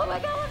 Oh my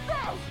god, what's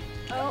that?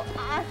 Oh,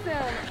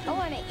 awesome. I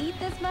want to eat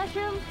this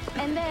mushroom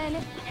and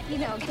then,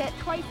 get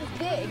twice as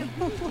big.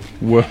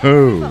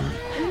 Whoa.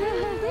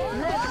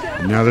 Let's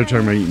go. Now they're talking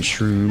about eating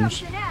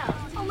shrooms.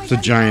 It's a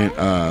giant,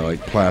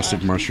 like,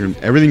 plastic mushroom.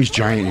 Everything's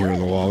giant here.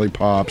 The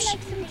lollipops,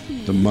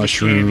 the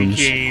mushrooms,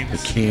 canes. the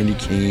candy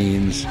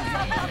canes,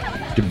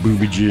 the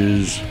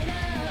boobages.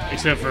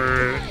 Except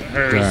for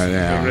hers,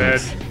 Yeah, the red.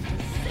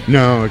 it's-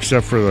 No,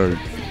 except for the...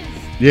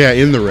 Yeah,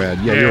 in the red.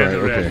 Yeah, you're right.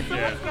 the red, Okay.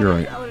 yeah. You're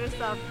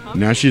right.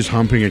 Now she's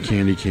humping a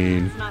candy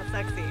cane. Not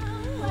sexy.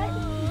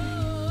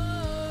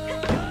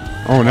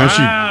 Oh, now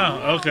she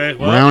Wow. Okay.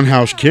 Well,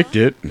 roundhouse kicked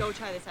it. Go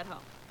try this at home.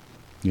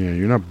 Yeah,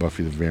 you're not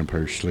Buffy the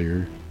Vampire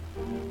Slayer.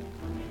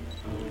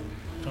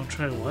 don't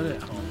try what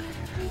at home?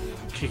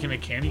 Kicking a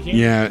candy cane?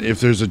 Yeah, if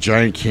there's a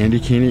giant candy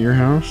cane at your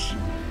house.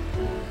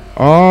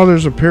 Oh,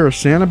 there's a pair of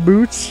Santa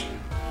boots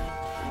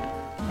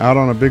out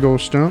on a big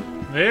old stump.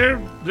 They're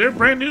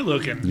brand new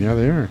looking. Yeah,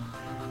 they are.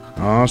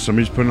 Oh,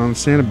 somebody's putting on the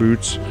Santa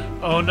boots.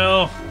 Oh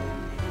no.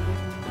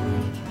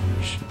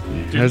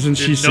 Hasn't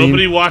she Did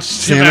nobody seen watch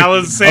Tim Santa?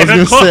 Allen's I was Santa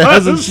gonna Claus? say,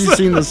 hasn't she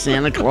seen the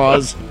Santa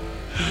Claus?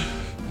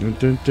 Dun,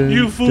 dun, dun,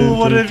 You fool, dun,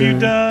 what dun, have you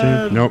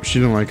done? Nope, she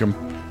didn't like them.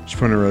 She's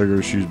putting her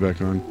regular shoes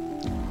back on.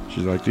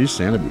 She's like, these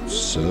Santa boots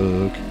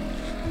suck.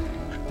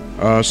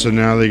 So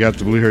now they got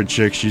the blue-haired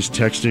chick. She's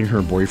texting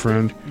her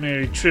boyfriend,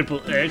 Mary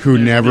Triple X. who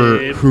Miss never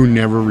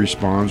Babe.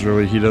 responds.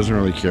 Really, he doesn't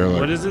really care.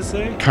 What Like, does it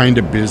say? kind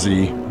of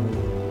busy.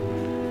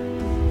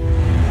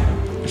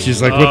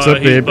 She's like, "What's up,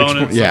 he's babe?"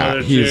 boning some Yeah,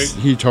 other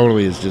he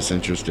totally is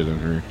disinterested in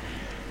her.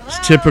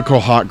 It's typical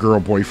hot girl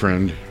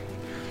boyfriend.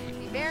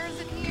 Bears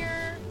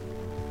appear.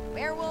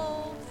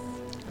 Werewolves.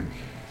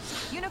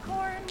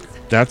 Unicorns.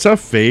 That's a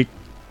fake,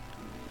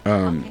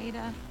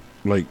 Al-Qaeda.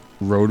 like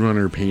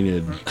Roadrunner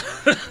painted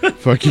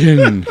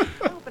fucking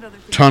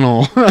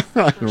tunnel. I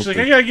don't She's like, think-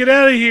 I gotta get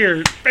out of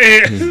here.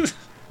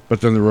 But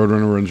then the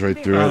Roadrunner runs right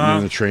through it, and Uh-huh.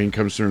 then the train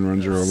comes through and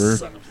runs her over.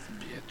 Son of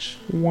a bitch.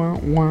 Wah,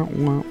 wah,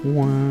 wah,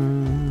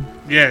 wah.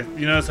 Yeah,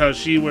 you notice how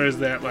she wears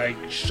that like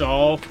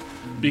shawl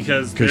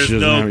because 'Cause there's she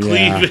no doesn't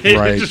have- cleavage yeah,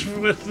 right.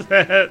 with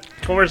that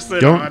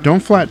corset on. Don't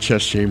flat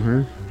chest shame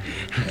her.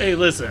 Hey,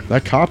 listen,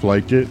 That cop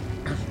liked it.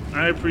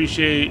 I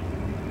appreciate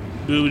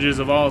boobages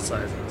of all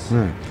sizes.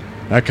 Yeah.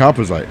 That cop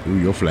was like, "Ooh,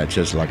 your flat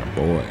chest is like a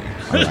boy.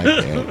 I like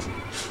that."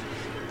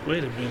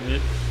 Wait a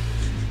minute.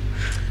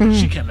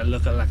 She kind of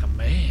looking like a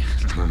man.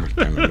 Kind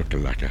of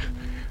looking like a.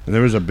 And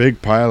there was a big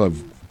pile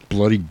of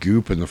bloody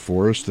goop in the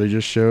forest they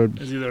just showed.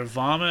 It's either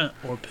vomit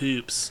or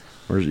poops.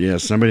 Or yeah,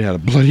 somebody had a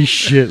bloody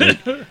shit. Like,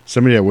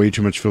 somebody had way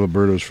too much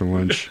Filibertos for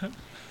lunch.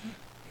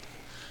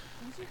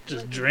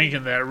 Just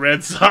drinking that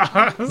red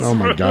sauce. Oh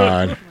my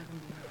god.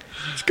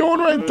 It's going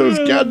right those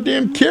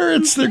goddamn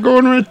carrots. They're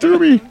going right through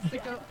me.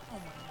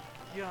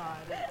 God.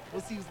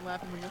 We'll see who's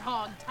laughing when you're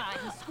hog tied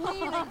and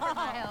squealing for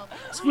my help.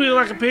 Squeal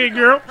like a pig,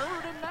 girl.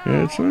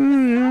 Yeah,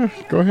 yeah,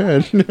 go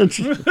ahead.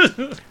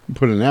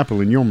 Put an apple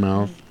in your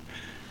mouth.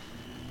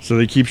 So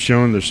they keep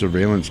showing their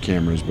surveillance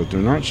cameras, but they're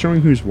not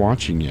showing who's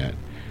watching yet.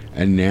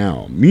 And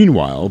now,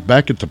 meanwhile,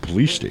 back at the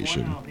police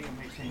station.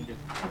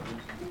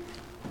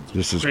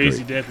 This is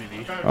Crazy great.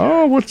 deputy.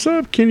 Oh, what's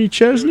up, Kenny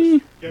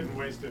Chesney? Getting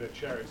wasted at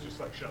Cherries, just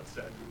like Shut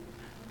said.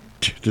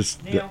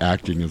 The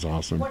acting is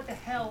awesome. What the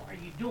hell are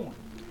you doing?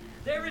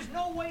 There is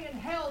no way in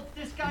hell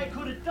this guy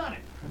could have done it.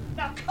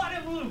 Now cut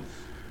him loose.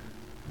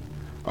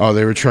 Oh,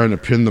 they were trying to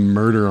pin the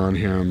murder on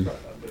him.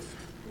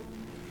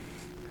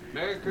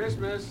 Merry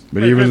Christmas. But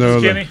Merry even though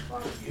Christmas,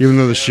 Even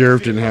though the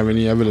sheriff didn't have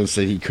any evidence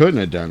that he couldn't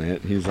have done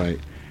it, he's like,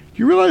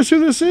 "You realize who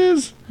this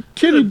is?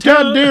 Kenny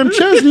goddamn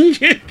Chesney.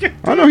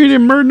 I know he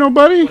didn't murder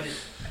nobody.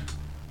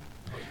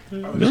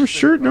 No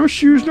shirt, no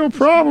shoes, no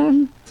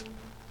problem."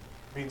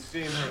 I mean,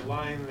 seeing her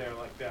lying there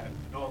like that,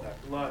 and all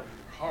that blood, and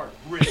her heart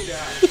ripped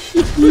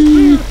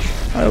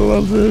out. I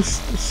love this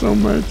so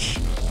much.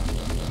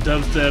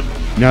 Dubstep.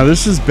 Now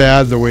this is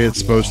bad the way it's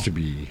supposed to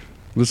be.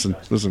 Listen.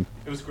 It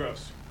was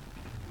gross.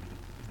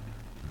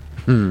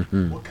 Hmm.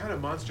 What kind of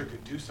monster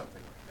could do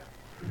something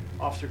like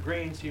that? Officer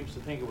Green seems to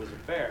think it was a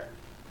bear.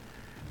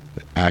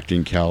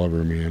 Acting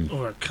caliber, man.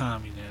 Or a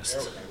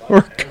communist.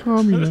 Or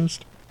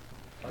communist.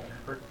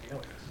 Hurt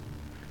feelings.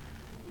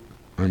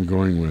 I'm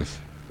going with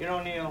You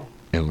know, Neil.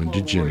 Ellen I'm a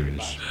little worried DeGeneres.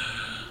 about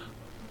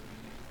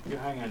you. You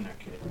hang in there,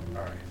 kid.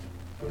 All right.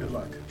 Good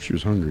luck. She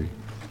was hungry.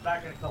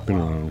 Back in a couple Been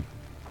a hours. while.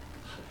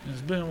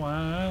 It's been a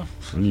while.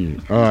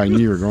 I knew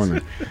you were going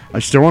there. I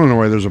still want to know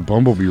why there's a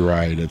Bumblebee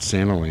ride at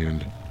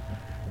Santaland.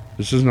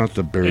 This is not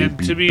the Barry And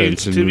B. to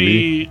Benson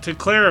movie.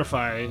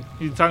 clarify,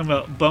 he's talking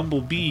about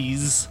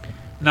bumblebees,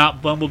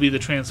 not Bumblebee the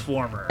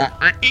Transformer.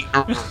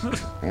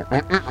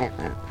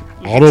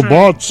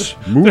 Autobots,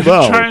 move They're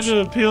out. trying to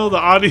appeal to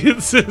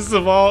audiences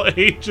of all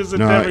ages and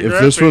No, demographics. if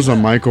this was a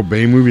Michael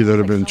Bay movie, there'd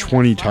have been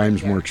 20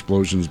 times more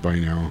explosions by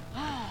now.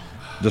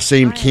 The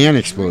same can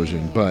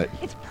explosion, but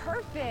It's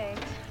perfect.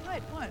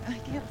 What? I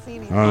can't see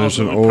anything. there's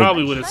an we old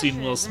probably would have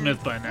seen Will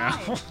Smith by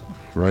now.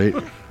 right.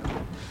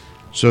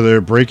 So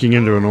they're breaking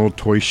into an old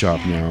toy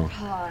shop now,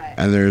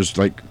 and there's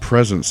like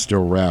presents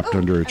still wrapped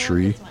under a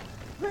tree.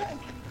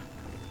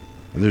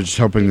 And they're just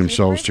helping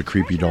themselves to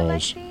creepy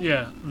dolls.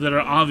 Yeah, that are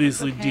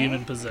obviously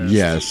demon possessed.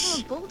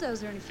 Yes.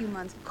 Bulldozer in a few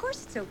months. Of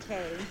course it's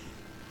okay.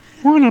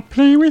 Wanna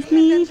play with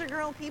me? Adventure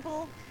Girl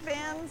people,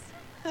 fans.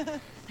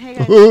 Hey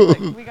guys, look,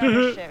 we got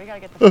our shit. We gotta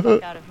get the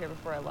fuck out of here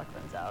before our luck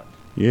runs out.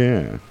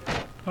 Yeah.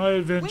 Hi,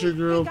 Adventure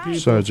Girl people.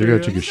 Besides, I gotta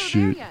take a We're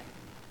still there shit. yet.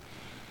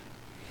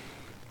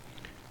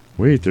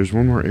 Wait, there's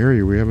one more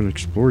area we haven't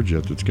explored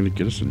yet that's gonna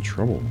get us in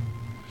trouble.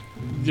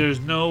 There's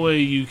no way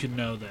you can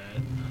know that.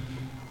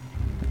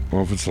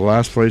 Well, if it's the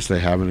last place they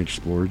haven't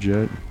explored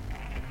yet,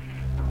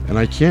 and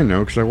I can know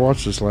because I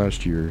watched this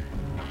last year.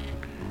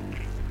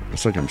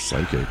 It's like I'm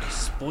psychic.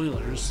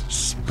 Spoilers.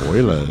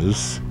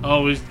 Spoilers.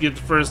 Oh, we get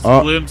the first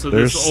Oh, glimpse of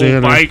there's this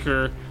Santa. old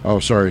biker Oh,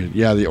 sorry.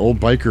 Yeah, the old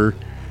biker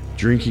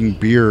drinking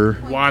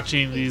beer.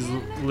 watching these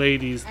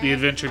ladies, the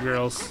Adventure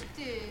Girls,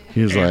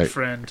 He's and like,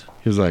 friend.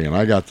 and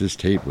I got this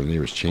tape when they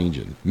was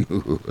changing.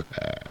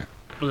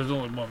 But there's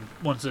only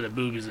one set of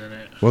boobies in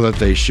it. Well, that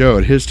they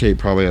showed. His tape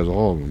probably has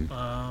all of them.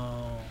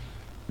 Oh,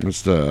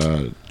 That's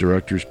the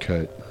director's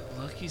cut.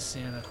 lucky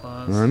Santa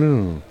Claus. I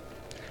know.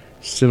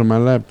 Sit on my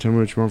lap, tell me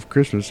what you want for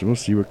Christmas, and we'll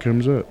see what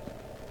comes up.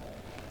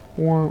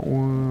 Wah,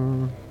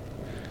 wah.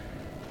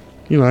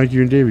 You know, like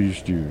you and David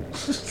used to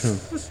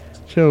do.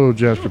 Tell old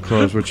Jasper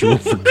Claus what you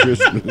want for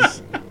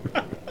Christmas.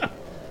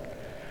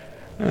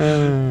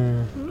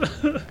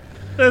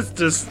 That's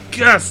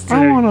disgusting.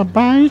 I want a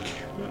bike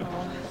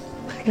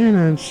and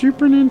a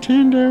Super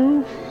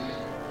Nintendo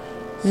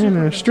and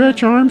a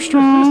Stretch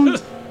Armstrong.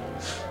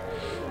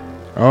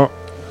 Oh,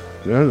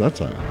 yeah,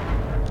 that's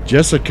a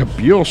Jessica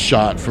Biel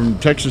shot from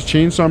Texas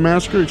Chainsaw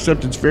Massacre,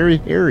 except it's very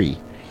hairy.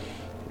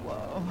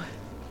 Whoa.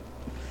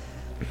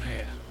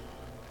 Man.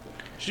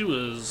 She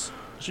was.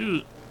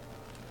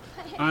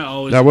 I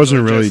always. That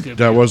wasn't enjoyed really Jessica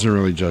that Biel. wasn't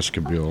really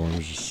Jessica Biel. I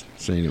was just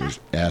saying it was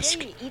esque.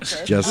 Maybe eat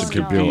this. Jessica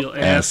Oh, no. Biel esque.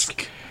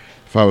 Biel-esque.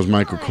 If I was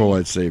Michael Cole,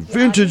 I'd say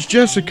vintage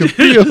Jessica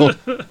Biel.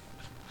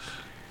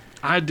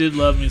 I did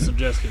love me some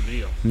Jessica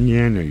Biel.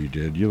 Yeah, I know you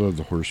did. You love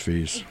the horse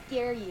face. I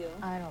dare you.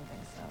 I don't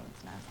think so.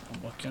 It's nasty.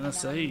 What can I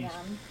say?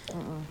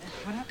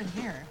 What happened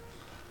here?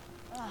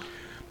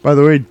 By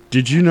the way,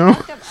 did you know?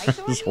 Pick up ice This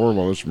is already?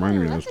 horrible. This reminded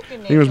me of That's this. a good I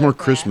think it was name more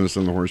for a Christmas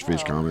than the horse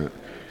face comment.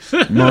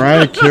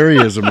 Mariah Carey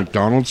is a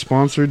McDonald's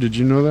sponsor. Did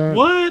you know that?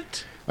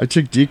 What? I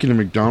took Deacon to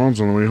McDonald's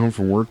on the way home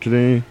from work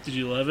today. Did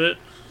you love it?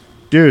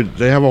 Dude,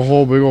 they have a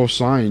whole big old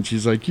sign.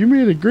 She's like, "You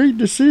made a great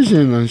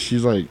decision." And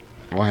she's like,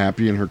 all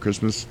happy in her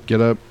Christmas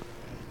get up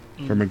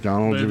for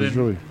McDonald's. But It was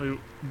then- really...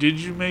 Did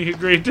you make a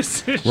great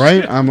decision?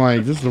 Right? I'm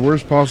like, this is the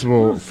worst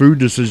possible food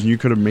decision you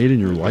could have made in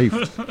your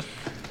life.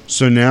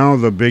 So now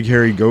the big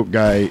hairy goat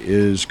guy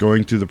is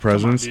going through the Come on,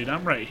 presents. dude,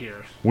 I'm right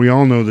here. We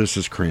all know this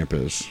is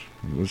Krampus.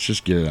 Let's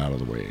just get it out of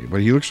the way.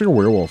 But he looks like a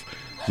werewolf.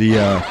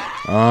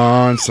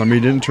 And somebody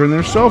didn't turn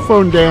their cell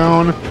phone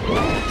down.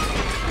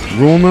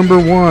 Rule number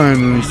one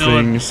in these You know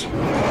what? things.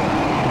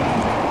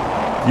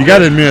 You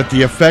gotta admit,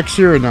 the effects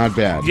here are not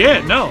bad.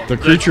 Yeah, no. The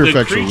creature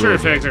effects are The creature really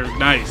effects are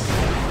nice.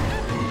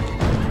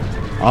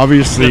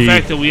 Obviously, The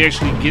fact that we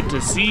actually get to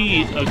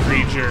see a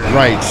creature.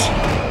 right.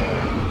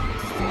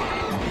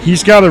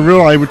 He's got a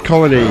real, I would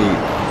call it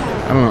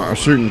I don't know, a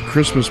certain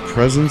Christmas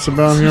presence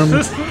about him.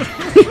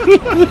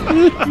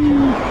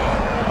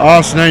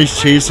 Oh, so now he's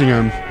chasing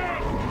him.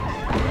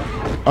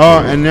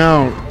 Oh, and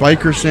now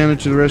Biker Santa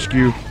to the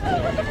rescue.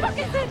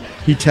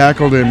 He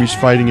tackled him. He's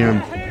fighting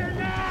him.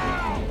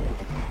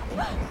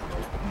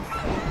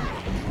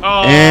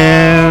 Oh,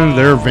 And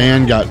their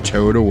van got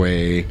towed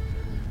away.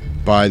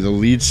 by the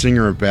lead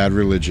singer of Bad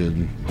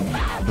Religion.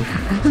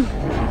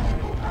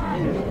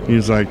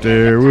 He's like,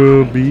 there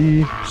will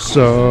be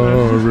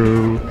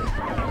sorrow.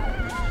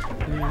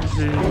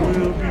 There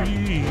will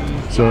be.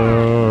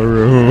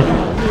 Sorrow.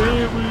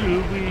 There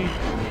will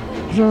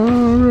be.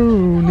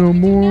 Sorrow. No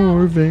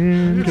more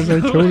van, because I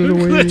towed it I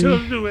away.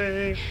 towed it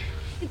away.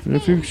 And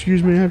if you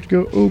excuse me, I have to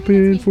go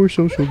open for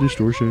social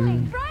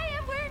distortion.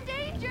 Brian, we're in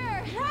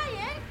danger.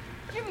 Brian,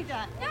 give me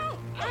that.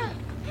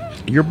 No.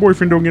 Your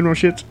boyfriend don't give no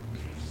shits.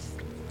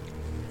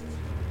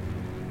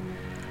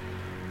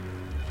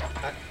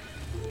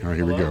 Alright,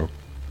 here we go.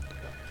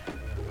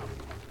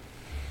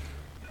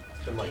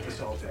 It's been like this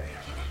all day.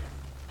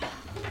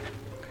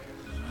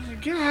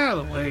 Get out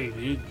of the way,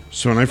 dude.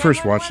 So when I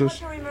first watched this,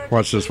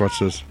 watch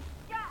this.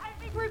 Yeah, I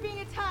think we're being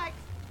attacked.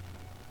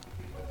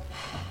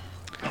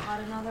 Got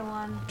another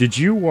one. Did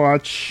you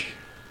watch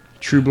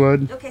True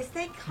Blood? Okay,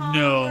 stay calm.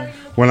 No. Where are you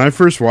looking? When I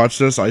first watched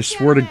this, I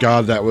swear to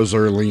God that was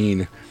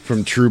Arlene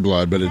from True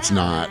Blood, but it's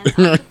not.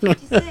 Yeah,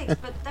 56,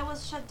 but that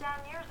was shut down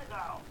years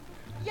ago.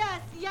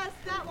 Yes,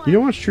 that one. You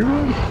don't watch True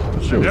Blood?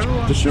 This show never was,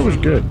 watched this show was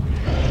True good.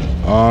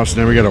 Oh,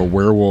 so now we got a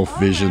werewolf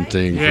vision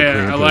thing for Yeah,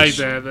 Krampus. I like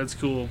that. That's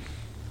cool.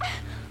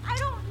 I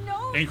don't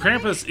know. And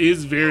Krampus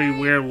is very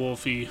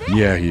werewolfy.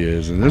 Yeah, he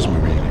is in this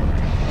movie.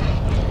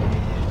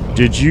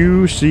 Did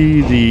you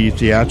see the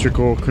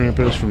theatrical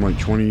Krampus from like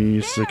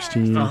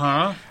 2016? Uh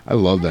huh. I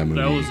love that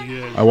movie. That was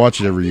good. I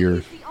watch it every year.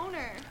 He's the owner.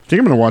 I think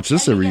I'm gonna watch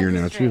this every year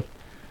now too.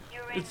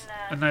 It's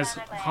a nice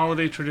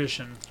holiday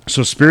tradition.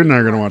 So Spirit and I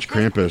are gonna watch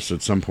Krampus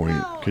at some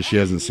point because she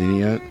hasn't seen it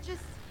yet. We were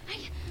just-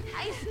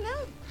 I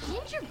smell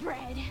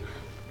gingerbread.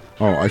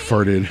 Oh, I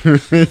farted.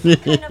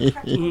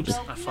 Oops,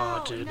 I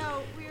farted.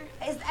 No,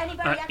 we're. Is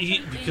anybody I actually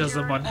eat because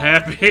injured I'm or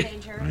unhappy. in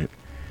danger? Right.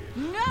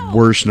 No.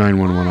 Worst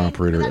 911 Fine,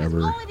 operator but that's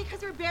ever. Only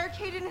because we're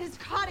barricaded in his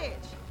cottage.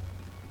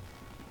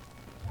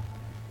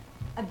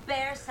 A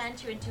bear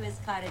sent you into his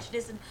cottage.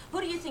 Listen,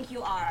 who do you think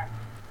you are?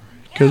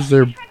 Because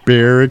they're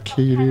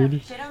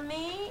barricaded. Shit on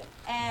me,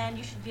 and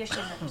you should be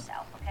ashamed of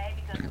yourself, okay?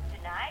 Because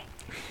tonight,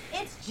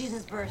 it's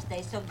Jesus'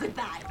 birthday, so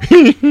goodbye.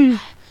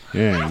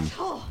 Yeah, and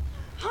Oh,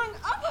 hung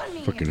up on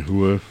me. fucking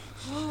Hua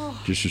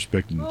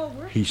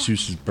disrespecting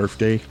Jesus'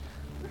 birthday.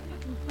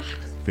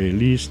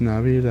 Feliz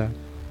Navidad.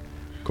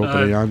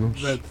 Cumpleaños.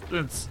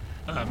 That's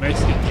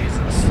Mexican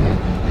Jesus.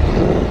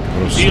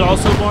 Is he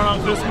also born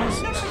on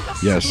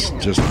Christmas? Yes,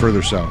 just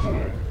further south.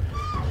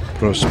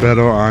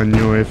 Prospero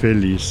año y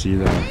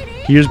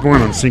felicidad. He was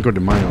born on Cinco de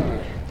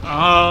Mayo.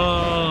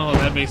 Oh,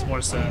 that makes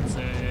more sense.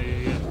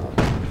 Yeah.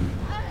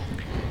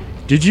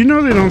 Did you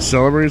know they don't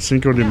celebrate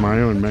Cinco de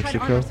Mayo in Try to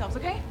arm Mexico? ourselves,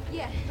 okay?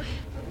 Yeah.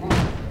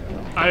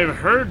 I've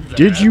heard that.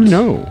 Did you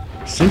know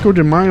Cinco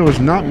de Mayo is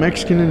not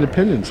Mexican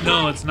independence Day?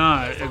 No, it's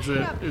not. It's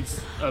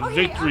a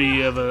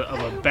victory of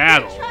a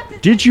battle.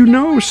 Did you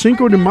know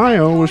Cinco de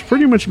Mayo was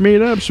pretty much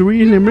made up so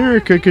we in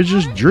America could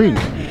just drink?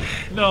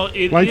 No,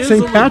 it Like is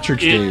St. a-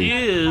 Patrick's It Day.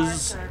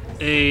 is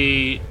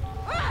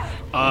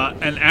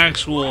an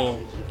actual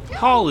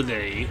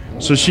holiday.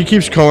 So she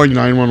keeps calling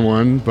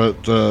 911,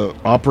 but the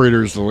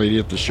operator is the lady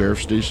at the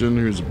sheriff's station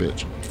who's a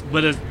bitch.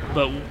 But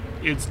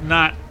it's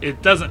not.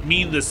 It doesn't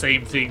mean the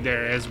same thing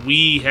there as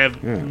we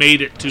have Yeah.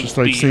 made it to Just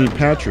like be. St.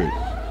 Patrick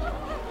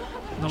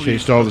Nobody-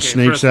 chased all the okay,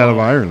 snakes first out of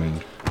all,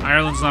 Ireland.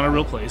 Ireland's not a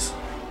real place.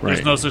 Right.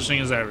 There's no such thing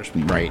as Irish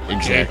people. Right,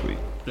 exactly.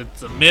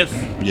 It's a myth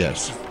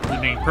Yes,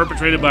 being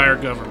perpetrated by our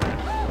government.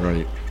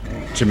 right.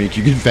 To make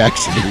you get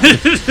vaccinated.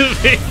 To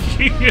make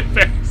you get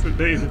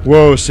vaccinated.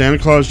 Whoa, Santa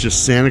Claus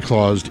just Santa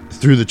Claused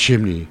through the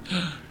chimney.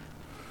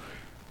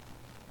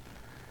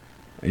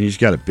 And he's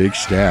got a big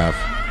staff.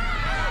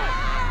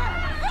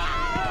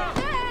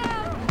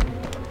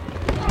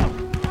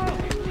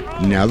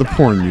 Now the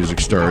porn music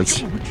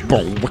starts. You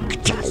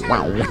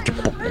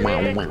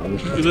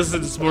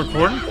listen to some more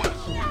corn?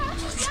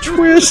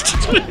 Twist.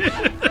 What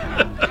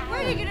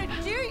are you gonna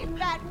do, you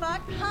fat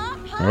fuck? Huh?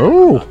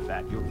 Oh.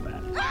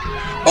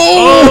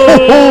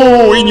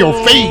 Oh, in your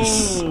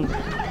face.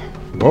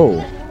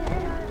 Whoa.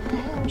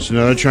 So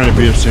now they're trying to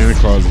beat up Santa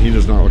Claus, and he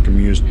does not look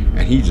amused.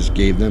 And he just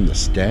gave them the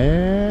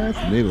staff,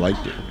 and they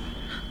liked it.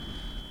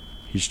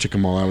 He just took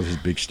them all out with his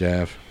big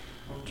staff.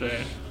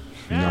 Okay.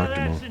 He knocked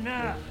them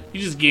all. You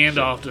just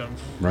Gandalfed him.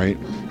 Right?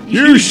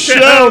 You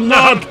shall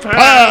not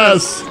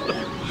pass!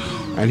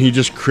 And he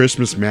just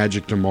Christmas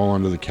magicked them all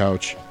onto the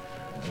couch.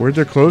 Where'd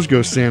their clothes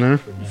go, Santa?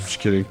 Just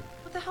kidding.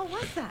 What the hell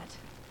was that?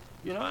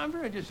 You know, I'm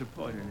very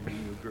disappointed in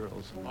you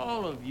girls.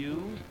 All of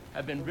you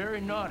have been very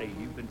naughty.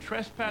 You've been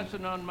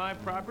trespassing on my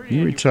property.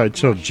 You and wait till I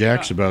fucking tell my shit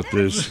Jax up. about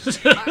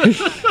this.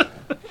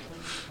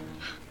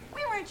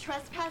 We weren't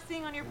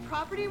trespassing on your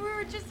property. We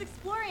were just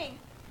exploring.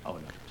 Oh, no,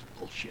 it's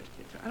bullshit.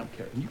 I don't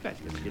care. You guys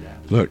gotta get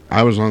out. Look,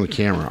 I was on the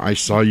camera. I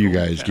saw you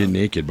guys get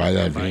naked by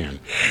that van.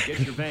 Get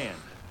your van.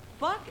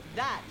 Fuck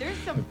that. There's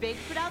some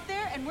Bigfoot out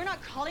there, and we're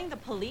not calling the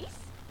police?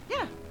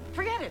 Yeah,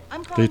 forget it.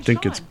 I'm They calling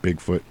think Sean. it's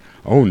Bigfoot.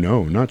 Oh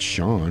no, not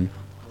Sean.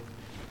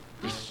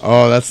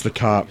 Oh, that's the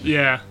cop.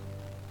 Yeah.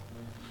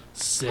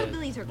 Send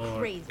Hillbillies are more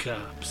crazy.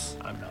 cops.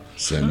 I'm not.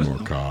 Send more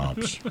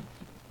cops.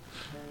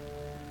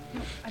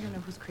 I don't know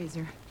who's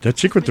crazier. That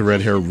chick with the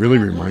red hair really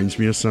reminds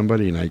me of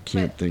somebody, and I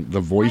can't think the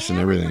voice and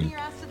everything.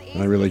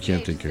 And I really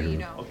can't think of who.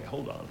 Okay,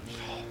 hold on.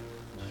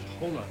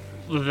 Hold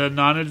on. The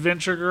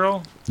non-adventure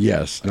girl.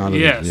 Yes, not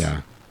Yes.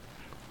 yeah.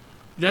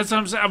 That's what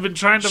I'm saying. I've been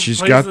trying to. She's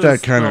place got this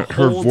that kind the of.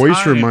 Her whole voice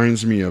time.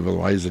 reminds me of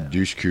Eliza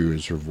Dushku.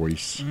 Is her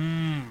voice,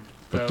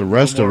 but That the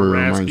rest of little her more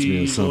reminds me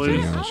raspy of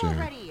something voice. else.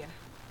 Yeah.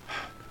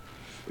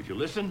 Would you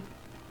listen?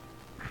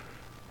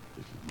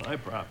 This is my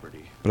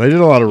property. But I did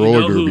a lot of You roller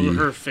know who derby.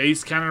 her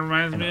face kind of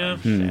reminds me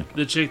of? Hmm.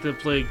 The chick that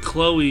played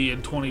Chloe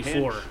in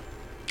 24.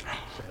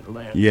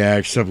 Yeah,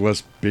 except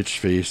less bitch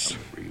face.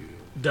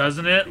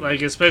 Doesn't it?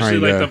 Like, especially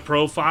Kinda. like the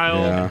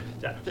profile. Yeah.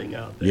 That thing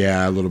out there.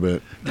 Yeah, a little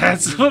bit.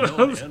 That's what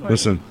I was like.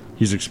 Listen,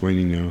 he's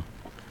explaining now.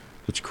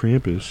 It's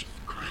Krampus.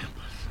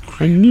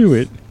 I knew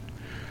it.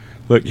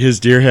 Look, his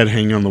deer head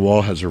hanging on the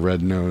wall has a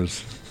red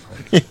nose.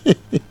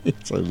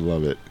 So I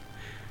love it.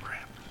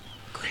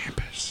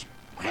 Krampus.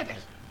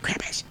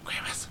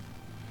 Krampus.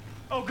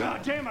 Oh,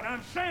 God damn it,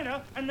 I'm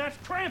Santa, and that's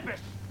Krampus,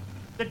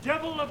 the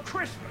devil of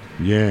Christmas.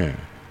 Yeah.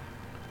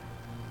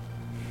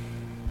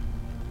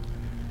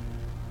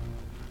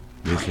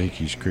 They think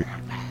he's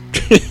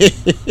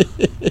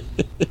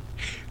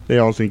They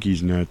all think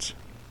he's nuts.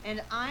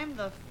 And I'm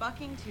the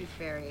fucking Tooth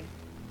Fairy.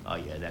 Oh,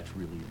 yeah, that's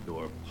really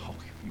adorable. Oh,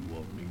 if you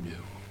only knew.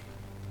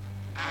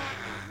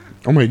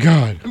 Oh my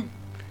god.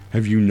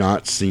 Have you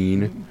not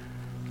seen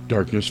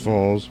Darkness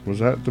Falls? Was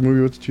that the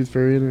movie with the Tooth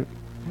Fairy in it?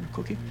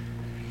 Cookie?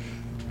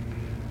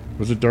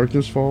 Was it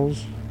Darkness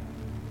Falls?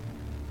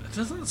 It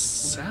doesn't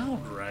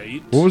sound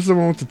right. What was the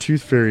one with the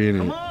Tooth Fairy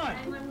in it?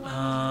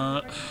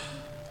 Uh,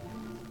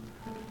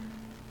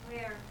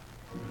 Where?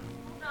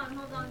 Hold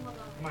on.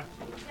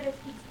 You gotta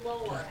speak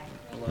slower.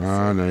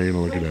 Ah, now you're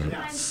gonna look it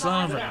up.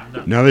 son of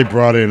a... Now they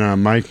brought in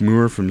Mike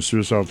Moore from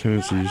Suicidal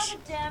Tendencies.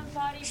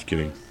 Just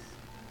kidding.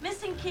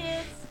 Missing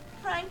kids,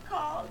 prank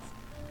calls.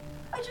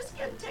 I just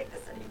can't take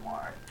this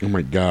anymore. Oh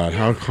my god,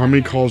 how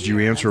many calls do you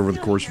answer over the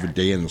course of a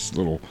day in this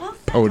little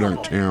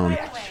podunk town?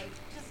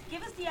 Just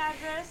give us the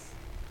address.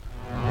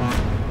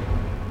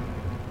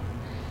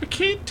 I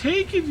can't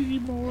take it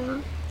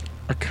anymore.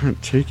 I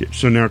can't take it.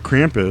 So now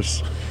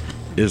Krampus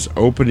is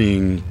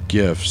opening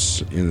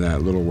gifts in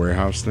that little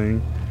warehouse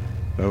thing,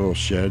 that little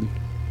shed.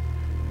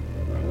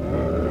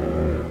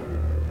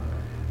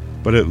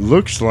 But it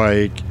looks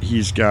like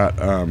he's got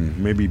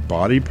maybe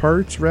body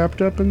parts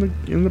wrapped up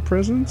in the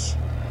presents.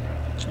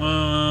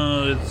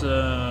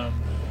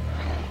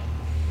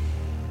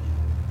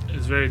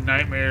 It's very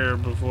Nightmare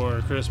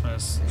Before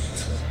Christmas.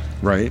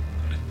 Right.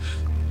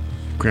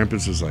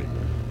 Krampus is like,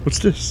 what's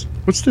this?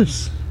 What's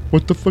this?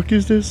 What the fuck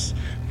is this?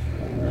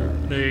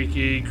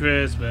 Making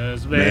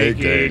Christmas,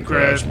 Making making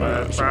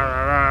Christmas. Christmas.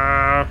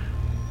 Ba,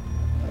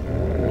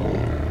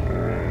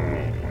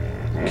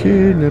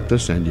 Kidnap the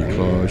Sandy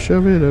Claus,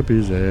 shove it up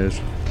his ass.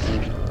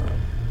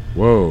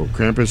 Whoa,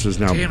 Krampus is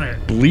now Damn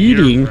it.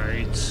 bleeding. You're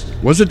right.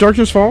 Was it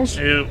Darkness Falls?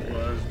 It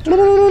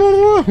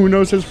was. Who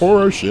knows his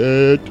horror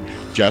shit?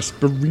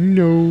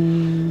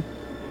 Jasperino.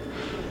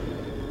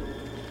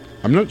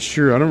 I'm not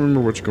sure. I don't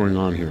remember what's going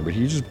on here, but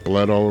he just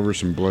bled all over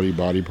some bloody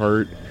body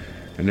part,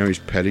 and now he's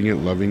petting it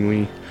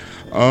lovingly.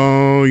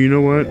 Oh, you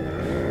know what?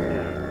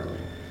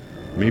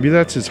 Maybe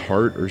that's his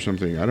heart or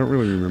something. I don't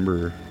really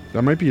remember.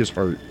 That might be his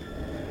heart.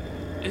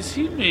 Is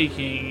he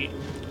making...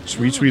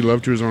 Sweet, sweet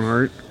love to his own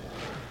heart.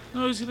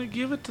 No, he's going to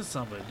give it to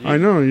somebody. I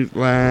know.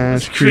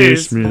 Last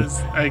Christmas,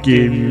 I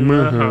gave you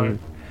my heart.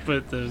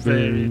 But the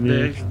very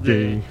next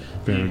day,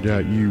 found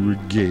out you were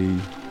gay.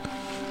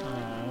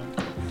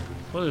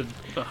 What a And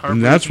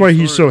heartbreaking that's why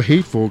he's so story.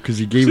 hateful, because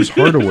he gave his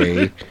heart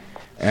away,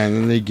 and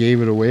then they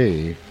gave it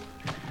away.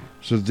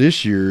 So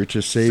this year,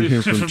 to save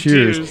him from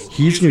tears,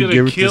 he's going to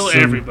give it to kill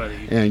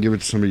everybody. and give it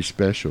to somebody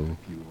special.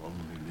 You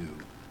only knew.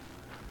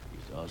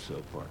 He's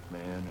also part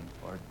man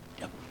and part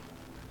devil.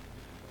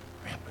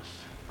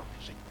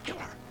 Krampus is a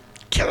killer.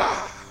 Killer.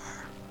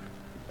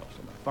 He's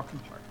also my fucking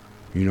partner.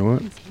 You know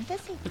what?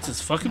 It's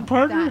his fucking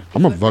partner?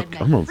 I'm a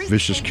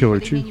vicious killer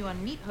They too. hang you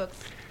on meat hooks.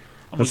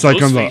 That's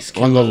like on Ghostface the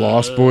killer.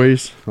 Lost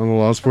Boys. On the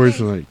Lost Boys,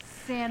 they're like,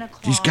 Santa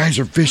Claus. these guys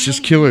are vicious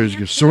killers. He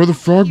goes, so are the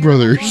Frog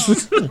Brothers.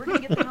 We're gonna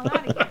get the hell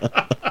out of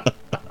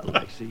here.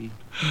 Alexi,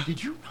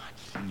 did you not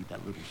see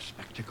that little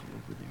spectacle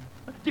over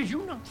there? Did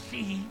you not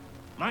see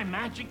my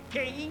magic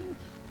cane?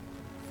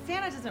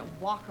 Santa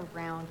doesn't walk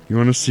around. You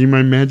want to see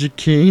my magic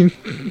cane?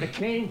 The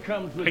cane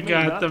comes with I me,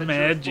 got not the church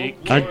magic.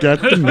 folk I lore.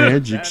 got the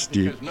magic That's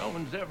stick because no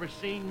one's ever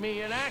seen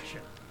me in action.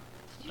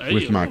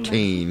 with my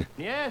cane.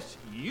 Yes,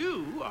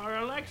 you are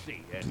Alexi,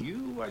 and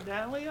you are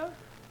Dahlia,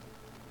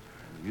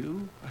 and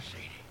you are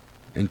Sadie.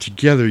 And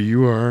together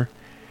you are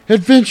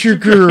Adventure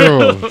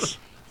Girls.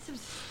 Some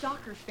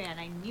stalker fan,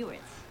 I knew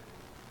it.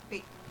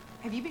 Wait,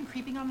 have you been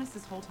creeping on us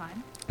this whole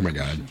time? Oh my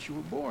god. Since you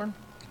were born.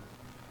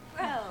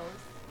 Gross.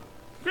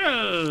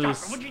 Gross.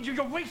 Stop it.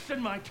 You're wasting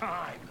my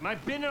time.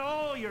 I've been in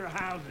all your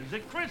houses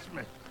at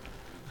Christmas.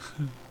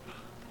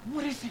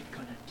 What is it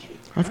gonna take?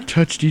 I've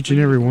touched each and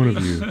every one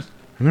of you.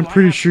 And I'm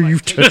pretty sure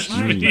you've touched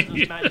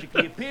me.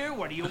 Magically appear.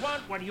 What do you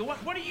want? What do you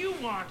want? What do you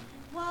want?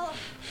 Well,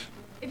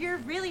 If you're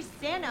really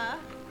Santa,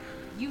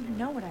 you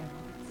know what I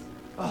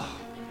want.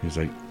 He's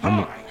like,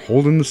 I'm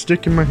holding the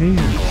stick in my hand.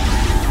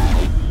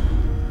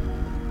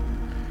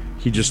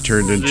 He just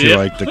turned into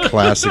like the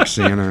classic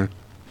Santa.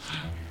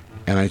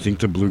 And I think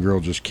the blue girl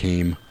just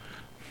came.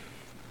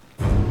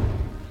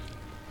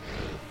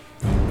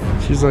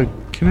 She's like,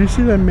 can I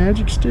see that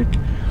magic stick?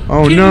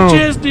 Oh Kenny no,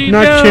 Chesney,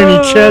 not no!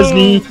 Kenny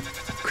Chesney.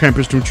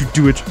 Krampus, don't you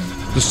do it.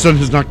 The sun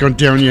has not gone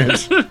down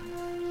yet.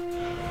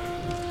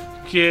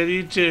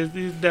 Kenny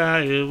Chesney's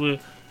dying when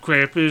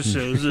Krampus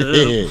shows up.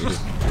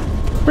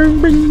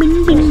 Bing, bing,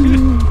 bing,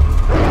 bing.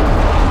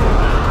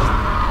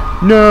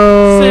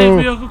 No. Save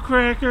me, Uncle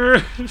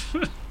Cracker.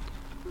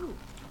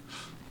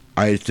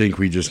 I think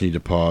we just need to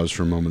pause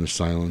for a moment of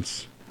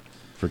silence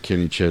for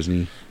Kenny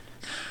Chesney.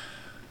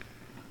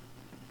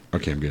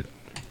 Okay, I'm good.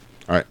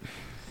 All right.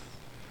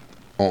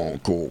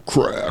 Uncle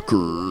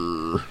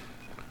Cracker.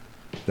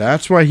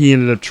 That's why he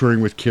ended up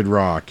touring with Kid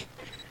Rock.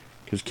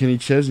 Because Kenny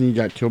Chesney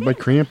got killed by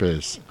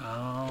Krampus.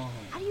 How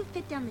do you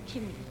fit down the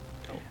chimney?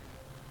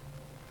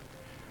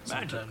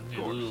 Sometimes you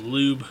need a little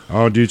lube.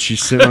 Oh, dude,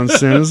 she's sitting on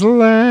Santa's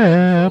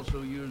lap.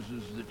 Also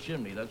uses the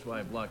chimney. That's why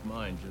I blocked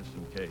mine just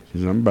in case.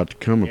 He's, I'm about to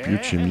come up your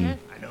chimney.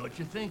 I know what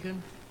you're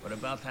thinking. What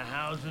about the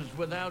houses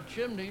without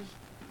chimneys?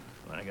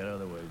 Well, I got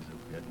other ways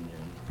of getting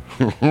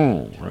in.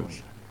 Oh,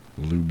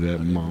 lube that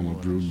mama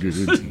real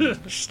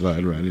good.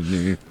 Slide right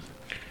in there.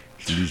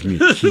 She leaves me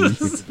a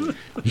key.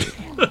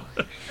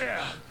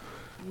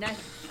 Nice.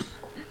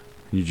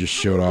 He just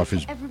showed off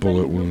his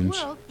bullet wounds.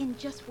 World in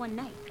just one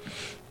night.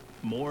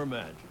 More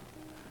magic.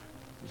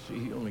 You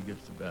see, he only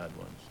gets the bad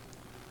ones.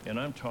 And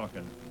I'm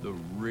talking the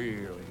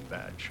really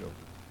bad children.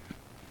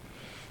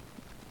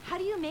 How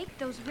do you make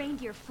those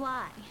reindeer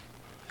fly?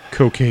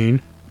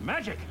 Cocaine.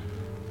 Magic!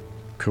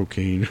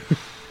 Cocaine.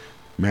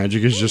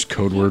 Magic is just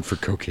code word for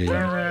cocaine.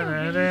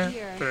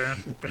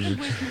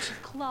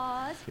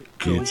 Claws.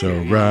 It's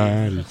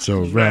alright, it's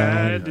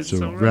alright, it's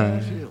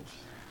alright.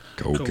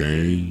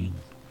 Cocaine.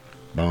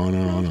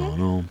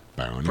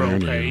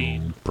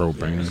 Propane.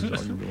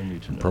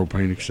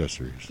 Propane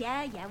accessories.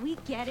 Yeah, we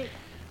get it.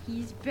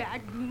 He's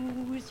bad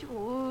news.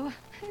 Oh.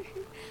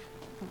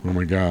 Oh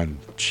my god.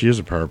 She is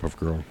a Powerpuff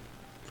Girl.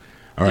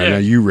 Alright, Yeah. now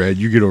you, Red.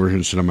 You get over here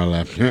and sit on my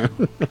lap.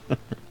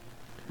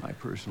 My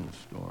personal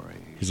story.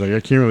 He's like, I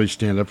can't really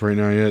stand up right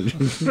now yet.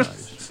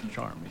 Nice,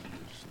 charming.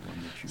 Is the one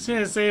that you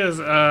Say it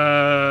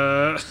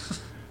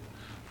was,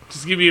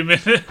 just give me a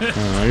minute. I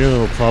got a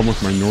little problem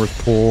with my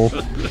North Pole.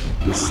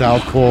 The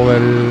South Pole,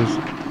 that is.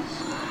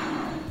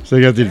 So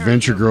they got the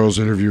Adventure Girls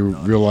interview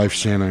real life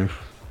Santa.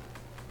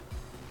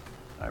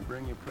 I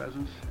bring you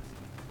presents.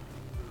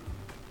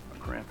 A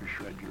Krampus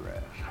shred your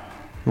ass.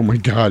 Oh my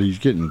god, he's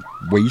getting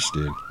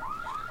wasted.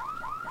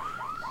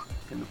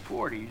 In the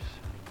 40s,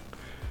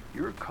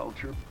 your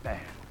culture banned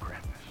Krampus.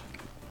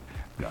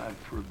 God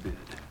forbid.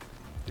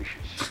 They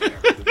should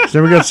scare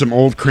So we got some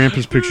old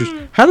Krampus pictures.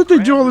 How did they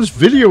do all this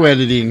video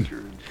editing?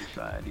 in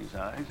society's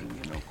eyes,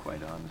 and you know,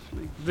 quite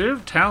honestly, They're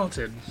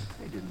talented.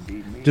 they didn't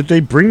need me. Did they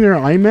bring their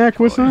iMac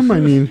with them? I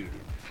mean,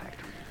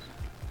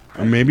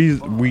 or maybe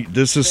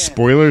this is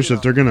spoilers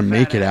that they're gonna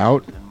make it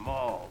out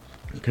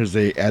because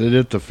they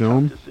edited the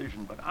film.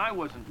 Decision, but I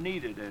wasn't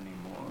needed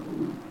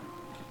anymore.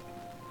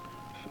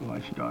 So I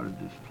started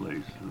this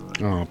place.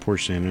 Oh, poor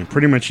Santa.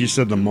 Pretty much, he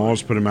said the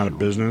malls put him out of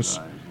business,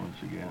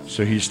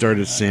 so he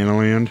started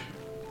Santaland.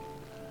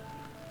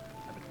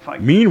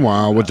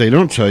 Meanwhile, what they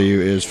don't tell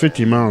you is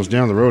 50 miles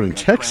down the road in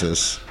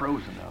Texas,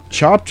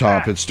 Chop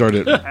Top had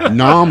started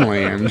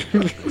Nomland,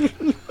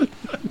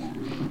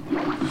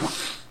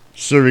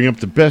 serving up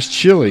the best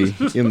chili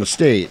in the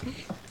state.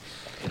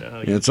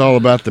 And it's all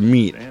about the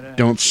meat.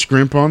 Don't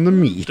scrimp on the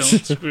meat.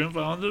 Don't scrimp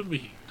on the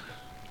meat.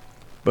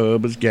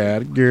 Bubba's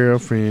got a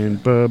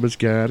girlfriend. Bubba's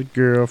got a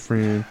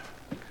girlfriend.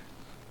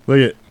 Look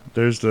at,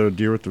 there's the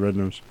deer with the red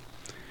nose.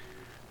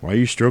 Why are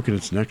you stroking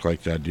its neck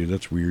like that, dude?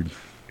 That's weird.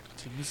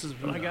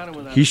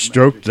 He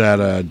stroked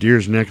that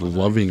deer's neck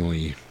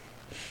lovingly.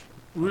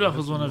 Rudolph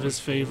was one of his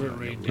favorite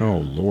reindeer. Oh,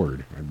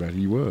 Lord. I bet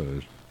he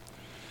was.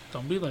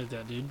 Don't be like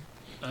that, dude.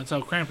 That's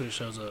how Krampus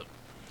shows up.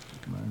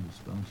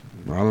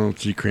 I don't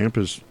see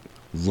Krampus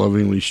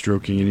lovingly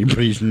stroking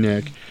anybody's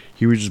neck.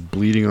 He was just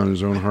bleeding on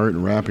his own heart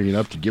and wrapping it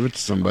up to give it to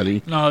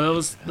somebody. No,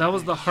 that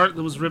was the heart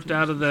that was ripped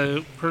out of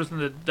the person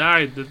that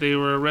died that they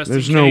were arresting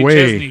There's Kenny no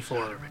way. Chesney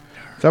for.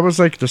 That was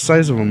like the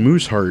size of a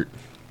moose heart.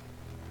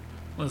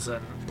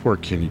 Listen, Poor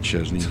Kenny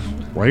Chesney.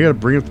 Why you gotta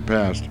bring up the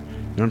past?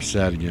 Now I'm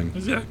sad again.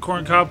 he's got a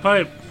corncob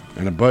pipe.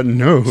 And a button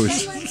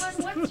nose.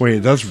 Wait,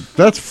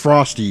 that's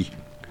Frosty.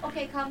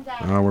 Okay, calm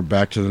down. Oh, we're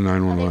back to the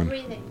 911.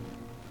 breathing.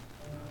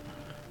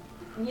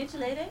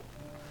 Mutilated?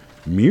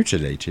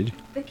 Mutilated?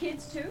 The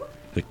kids too?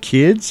 The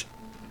kids?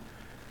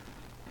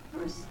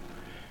 Bruce,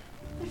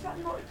 there's not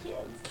more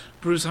kids.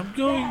 Bruce, I'm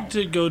going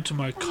to go to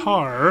my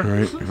car.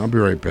 Alright, I'll be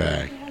right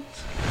back.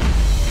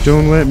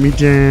 Don't let me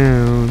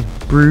down,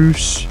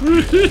 Bruce.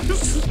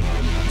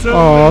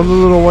 Oh, the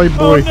little white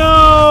boy.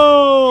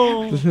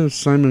 Oh, no! This is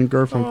Simon and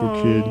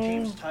Garfunkel kid.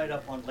 James tied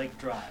up on Lake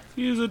Drive.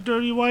 He's a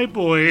dirty white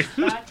boy.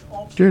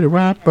 Dirty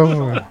white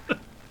boy.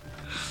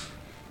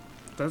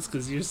 That's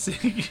because you're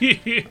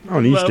singing.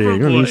 On Easter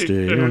egg, on Loverboy.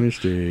 Easter egg, on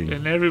Easter egg.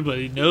 And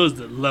everybody knows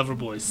that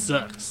Loverboy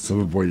sucks.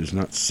 Loverboy does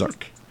not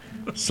suck.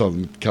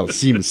 Southern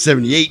Coliseum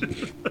 78. Come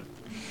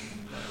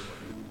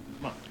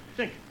on,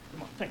 think.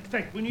 Come on,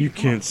 think. We need You to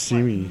come can't on. see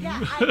me.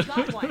 Yeah, I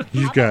got one.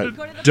 You've How about got we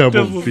go to the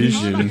double beach?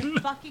 vision. Call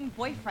my fucking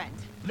boyfriend.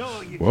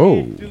 No, you Whoa,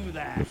 can't do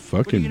that. the What are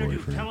fucking you gonna do,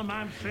 boyfriend. tell him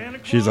I'm Santa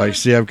Claus? She's like,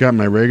 see, I've got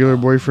my regular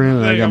boyfriend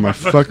and I got my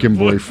fucking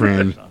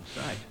boyfriend.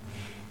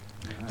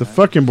 The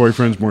fucking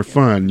boyfriend's more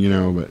fun, you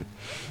know, but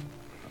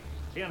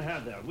Can't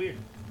have that. Weird.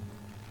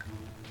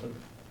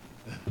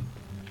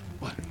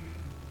 What?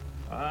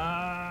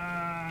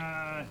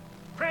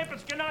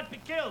 Krampus cannot be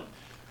killed.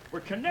 We're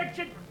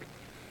connected.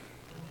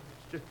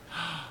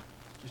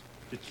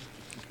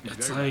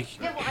 It's like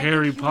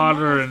Harry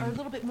Potter and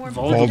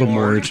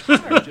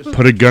Voldemort.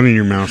 Put a gun in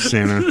your mouth,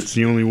 Santa. It's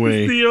the only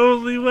way. the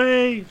only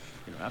way.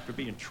 After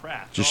being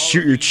trapped. Just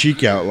shoot your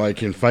cheek out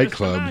like in Fight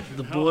Club.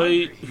 The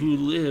boy who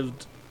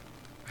lived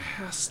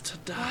has to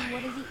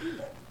die.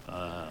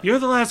 You're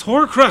the last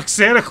Horcrux,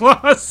 Santa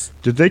Claus.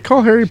 Did they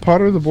call Harry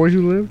Potter the boy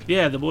who lived?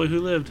 Yeah, the boy who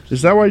lived.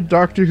 Is that why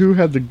Doctor Who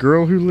had the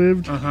girl who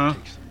lived? Uh-huh.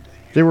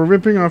 They were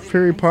ripping off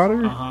Harry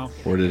Potter? Uh-huh.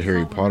 Or did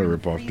Harry Potter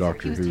rip off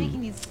Doctor Who?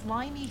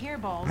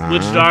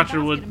 Which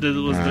doctor was the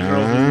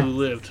girl who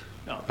lived?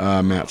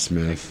 Matt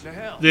Smith.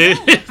 They-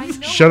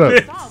 Shut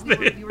up.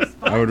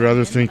 I would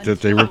rather think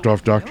that they ripped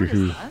off Doctor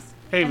Who.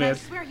 Hey man,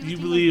 you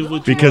believe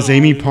what you Because want.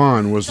 Amy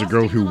Pond was the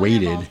girl who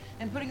waited.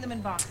 And putting them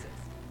in boxes.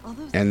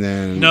 And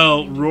then...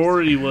 No,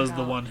 Rory was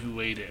the one who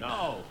waited.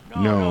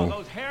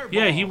 No.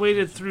 Yeah, he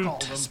waited through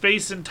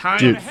space and time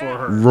Dude, for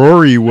her.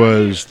 Rory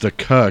was the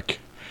cuck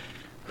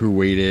who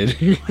waited.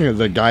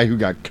 The guy who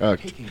got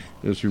cucked.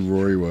 That's who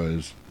Rory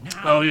was.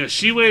 Oh yeah,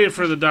 she waited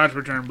for the doctor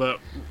return, but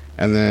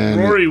And then...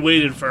 Rory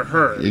waited for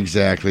her.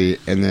 Exactly.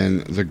 And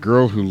then the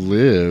girl who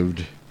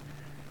lived...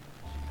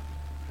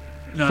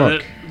 No,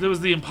 Fuck. that was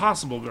the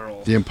Impossible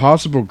Girl. The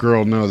Impossible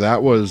Girl, no,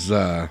 that was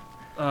Clara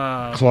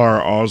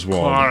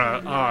Oswald.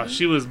 Clara,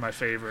 she was my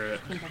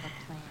favorite.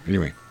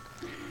 Anyway.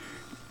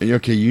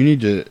 Okay, you need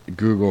to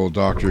Google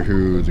Doctor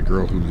Who, the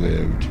girl who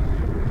lived.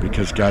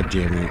 Because, god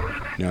damn it,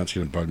 now it's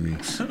going to bug me.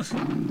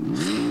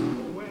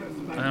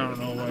 I don't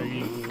know why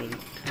you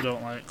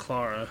don't like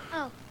Clara.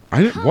 Oh,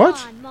 I didn't, come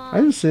what? on, Mom. I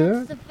didn't say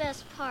That's that. the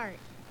best part.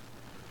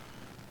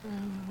 Oh,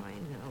 I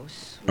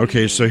know.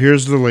 Okay, so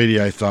here's the lady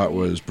I thought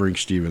was Brink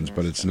Stevens,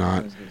 but it's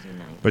not.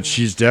 But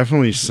she's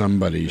definitely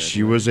somebody.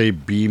 She was a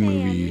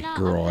B-movie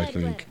girl, I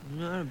think.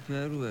 Not a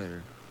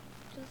bedwetter.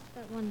 Just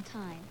that one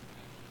time.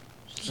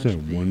 Just that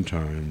one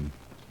time.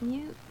 Can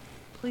you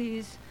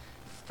please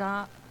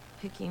stop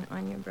picking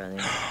on your brother?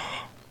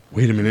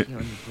 Wait a minute. On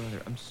your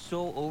brother. I'm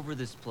so over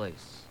this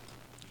place.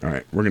 All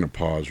right, we're going to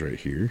pause right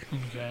here.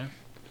 Okay.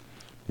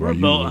 While We're you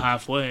about look.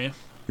 halfway.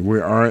 We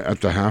are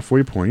at the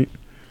halfway point.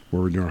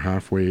 Where we're doing our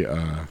halfway.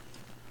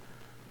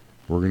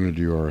 We're gonna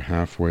do our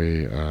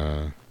halfway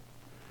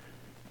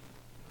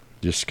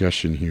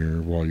discussion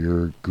here while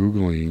you're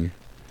googling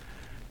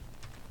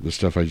the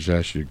stuff I just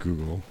asked you to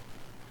Google.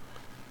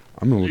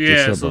 I'm gonna look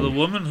this Yeah, up. so on- The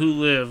Woman Who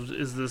Lived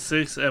is the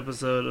 6th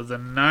episode of the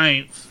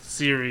 9th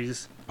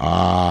series.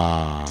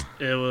 Ah,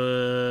 It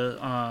was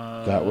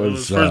That it was,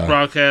 was first uh,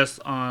 broadcast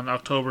on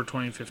October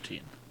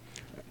 2015.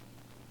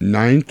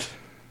 9th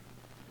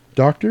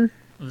Doctor.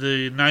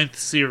 The 9th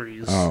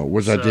series. Oh,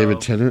 was that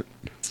David Tennant?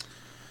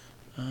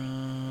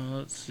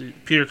 Let's see,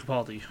 Peter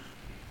Capaldi.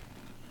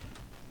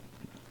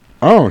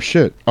 Oh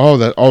shit! Oh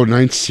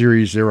 9th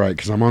series. You're right,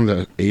 because I'm on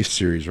the 8th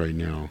series right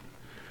now.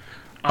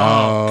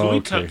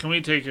 Okay. Can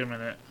we take a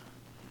minute?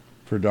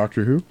 For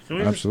Doctor Who? Can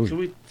we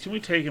Absolutely. Can we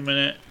take a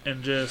minute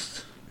and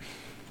just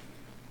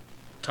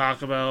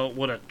talk about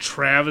what a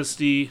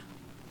travesty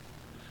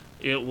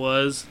it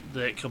was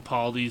that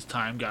Capaldi's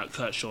time got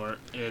cut short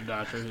in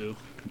Doctor Who?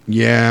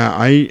 Yeah,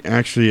 I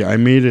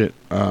made it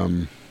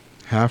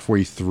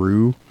halfway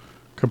through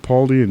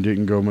Capaldi and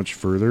didn't go much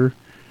further.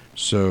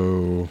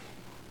 So,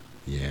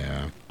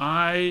 yeah.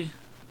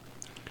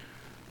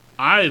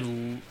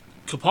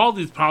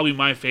 Capaldi's probably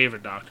my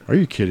favorite Doctor. Are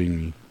you kidding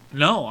me?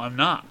 No, I'm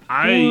not.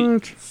 I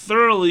What?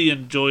 thoroughly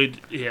enjoyed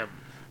him.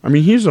 I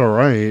mean, he's all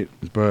right,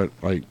 but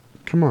like,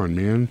 come on,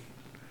 man.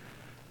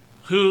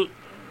 Who's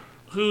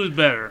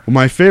better? Well,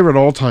 my favorite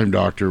all-time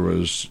Doctor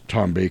was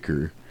Tom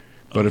Baker,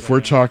 but if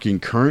we're talking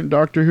current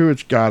Doctor Who,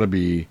 it's got to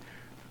be,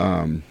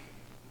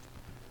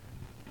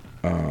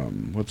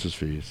 what's his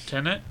face?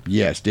 Tennant?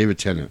 Yes, David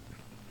Tennant.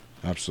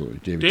 Absolutely,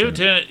 David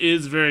Tennant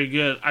is very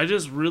good. I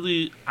just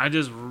really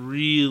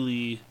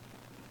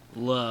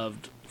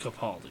loved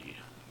Capaldi.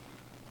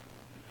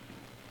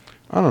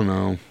 I don't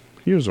know.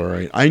 He was all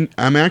right. I'm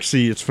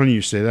actually. It's funny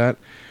you say that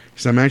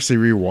because I'm actually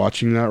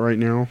rewatching that right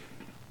now.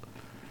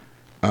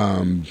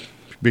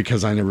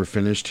 Because I never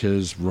finished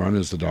his run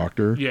as the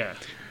Doctor. Yeah.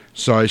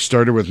 So I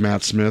started with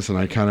Matt Smith, and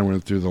I kind of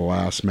went through the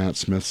last Matt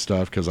Smith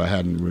stuff because I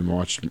hadn't been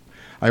watched.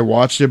 I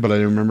watched it, but I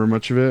didn't remember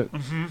much of it.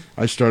 Mm-hmm.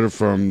 I started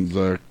from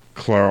the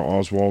Clara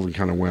Oswald and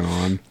kind of went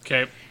on.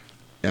 Okay.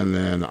 And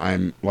then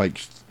I'm like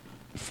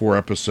 4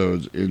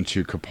 episodes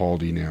into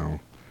Capaldi now.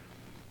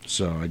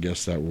 So I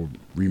guess that will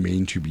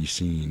remain to be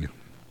seen.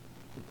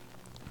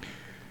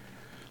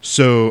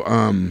 So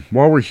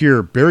while we're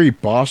here, Barry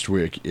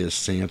Bostwick is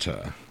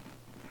Santa.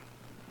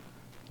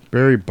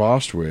 Barry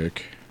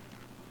Bostwick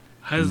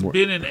has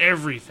been in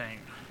everything.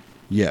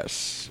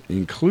 Yes,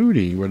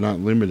 including but not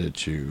limited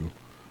to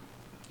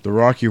the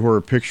Rocky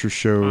Horror Picture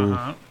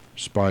Show,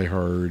 Spy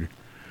Hard.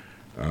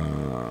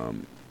 I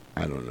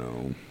don't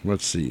know.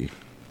 Let's see.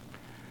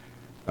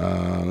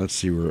 Let's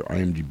see where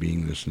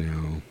IMDbing this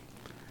now.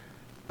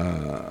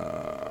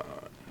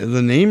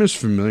 The name is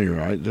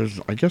familiar. I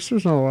guess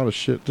there's not a lot of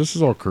shit. This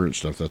is all current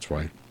stuff. That's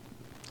why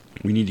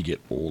we need to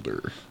get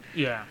older.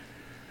 Yeah.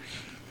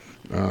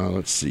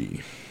 Let's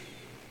see.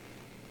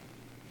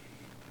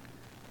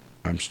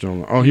 I'm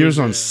still. Oh, he was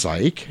on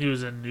Psych. He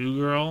was in New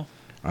Girl.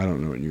 I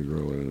don't know what New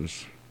Girl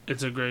is.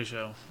 It's a great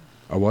show.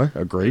 A what?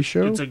 A gray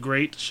show? It's a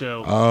great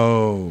show.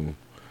 Oh,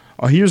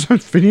 he was on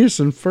Phineas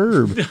and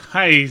Ferb.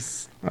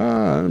 Nice.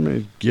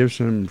 That gives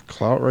him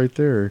clout right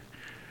there.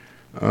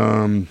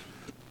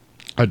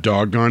 A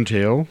Doggone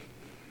Tale.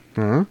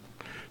 Huh?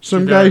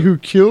 Some guy who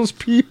kills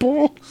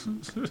people.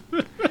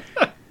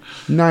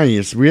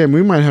 Nice. We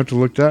might have to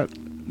look that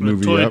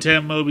movie Toy up.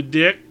 Tam Moby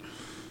Dick.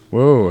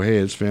 Whoa, hey,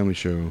 it's Family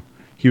Show.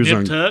 He was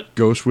on Tuck.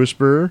 Ghost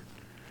Whisperer,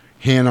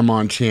 Hannah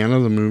Montana,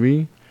 the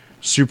movie,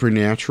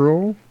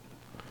 Supernatural,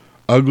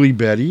 Ugly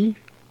Betty.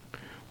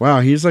 Wow,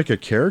 he's like a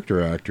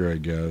character actor, I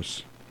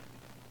guess.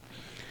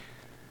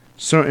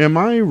 So am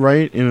I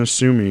right in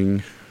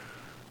assuming...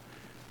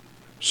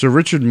 So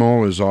Richard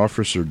Mole is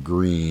Officer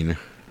Green.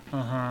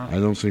 I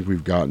don't think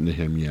we've gotten to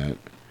him yet.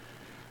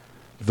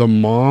 The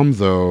mom,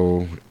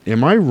 though,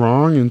 am I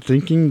wrong in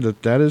thinking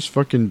that is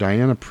fucking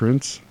Diana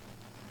Prince?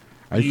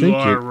 You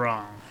are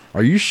wrong.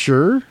 Are you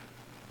sure?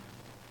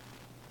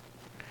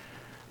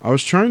 I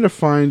was trying to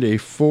find a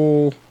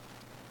full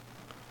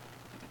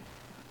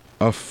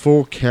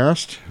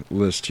cast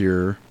list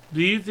here.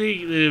 Do you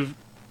think that if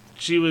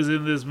she was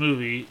in this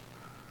movie,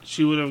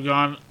 she would have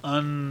gone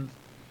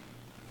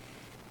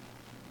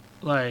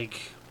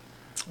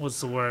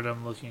what's the word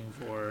I'm looking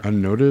for?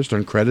 Unnoticed?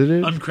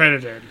 Uncredited?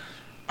 Uncredited.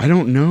 I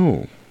don't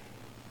know.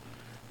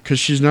 Because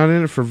she's not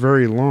in it for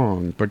very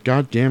long. But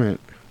god damn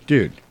it.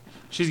 Dude.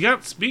 She's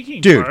got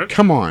speaking Dude, parts.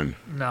 come on.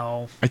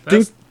 No. I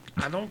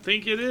don't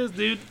think it is,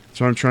 dude.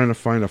 So I'm trying to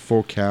find a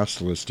full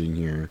cast listing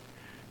here.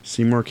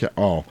 Seymour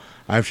Oh,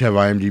 I have to have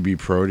IMDb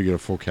Pro to get a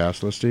full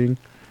cast listing?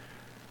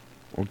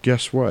 Well,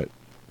 guess what?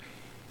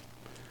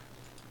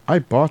 I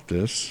bought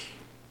this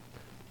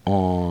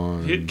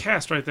on... Hit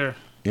cast right there.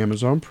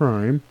 Amazon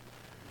Prime.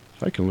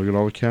 So I can look at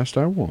all the cast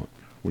I want.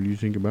 What do you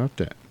think about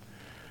that?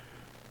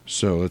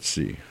 So, let's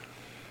see.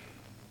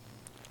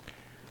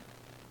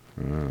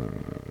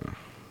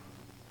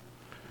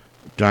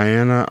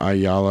 Diana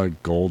Ayala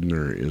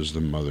Goldner is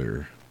the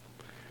mother.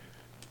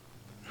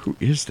 Who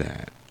is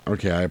that?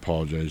 Okay, I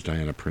apologize,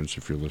 Diana Prince,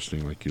 if you're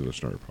listening, like you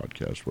listen to our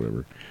podcast,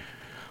 whatever.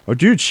 Oh,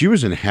 dude, she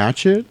was in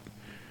Hatchet,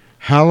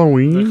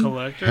 Halloween, The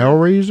Collector?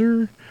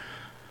 Hellraiser.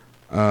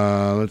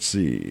 Let's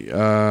see.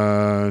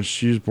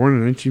 She was born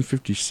in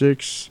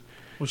 1956.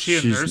 Was she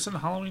a nurse in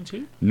Halloween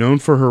 2? Known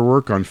for her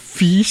work on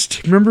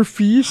Feast. Remember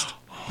Feast?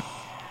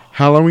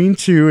 Halloween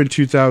 2 in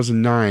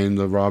 2009,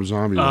 the Rob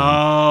Zombie one.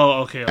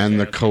 Oh, okay. And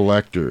The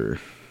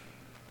Collector.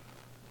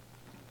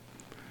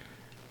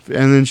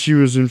 And then she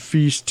was in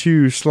Feast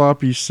 2,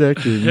 Sloppy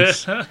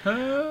Seconds.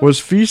 Was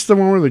Feast the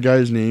one where the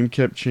guy's name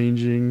kept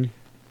changing?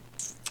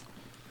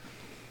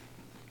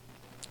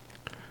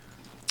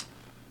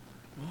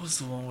 What was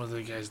the one where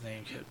the guy's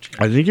name kept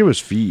changing? I think it was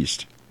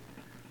Feast.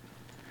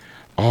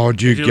 Oh,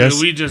 dude, guess...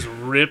 We just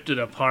ripped it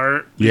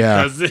apart.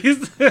 Yeah.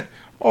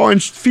 Oh,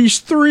 and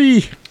Feast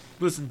 3.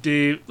 Listen,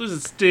 Dave. Listen,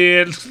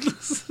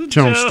 Stan.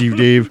 Tell him, Steve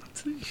Dave.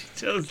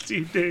 Tell him,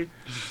 Steve Dave.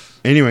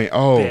 Anyway,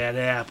 Bad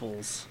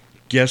apples.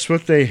 Guess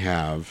what they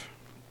have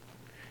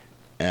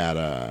at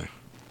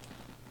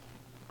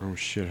oh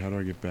shit, how do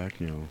I get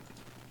back now?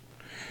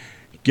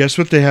 Guess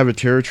what they have at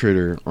Terror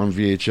Trader on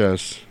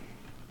VHS?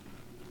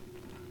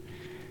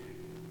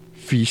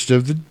 Feast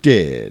of the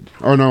Dead.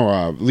 Oh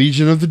no,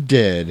 Legion of the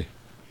Dead.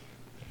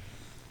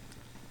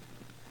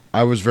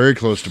 I was very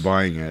close to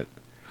buying it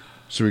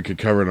so we could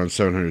cover it on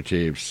 700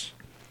 tapes.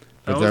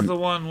 That was the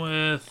one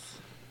with...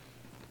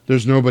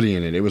 There's nobody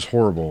in it. It was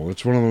horrible.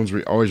 It's one of the ones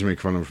we always make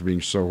fun of for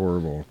being so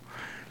horrible.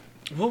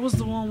 What was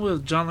the one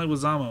with John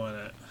Leguizamo in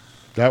it?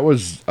 That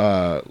was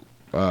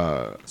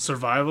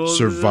Survival?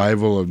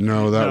 Survival of...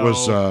 No, that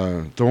was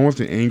the one with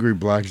the angry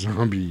black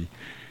zombie.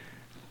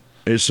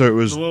 So it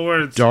was the one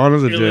where Dawn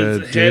of the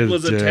Dead. His head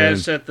was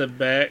attached at the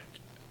back.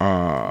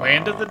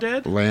 Land of the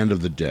Dead? Land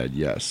of the Dead,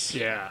 yes.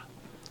 Yeah.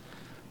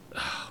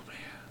 Oh, man.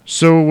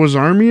 So was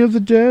Army of the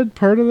Dead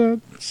part of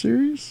that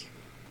series?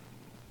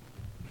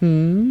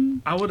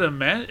 I would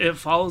imagine it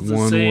follows the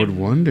One same would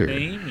wonder.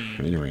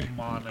 naming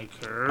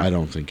moniker. I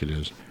don't think it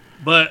is.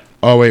 But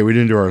oh wait, we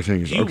didn't do our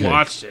things. You okay.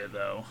 watched it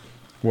though.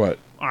 What?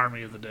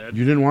 Army of the Dead.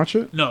 You didn't watch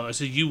it? No, I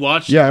said you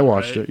watched it. Yeah, I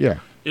watched right? it. Yeah.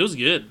 It was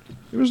good.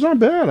 It was not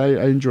bad.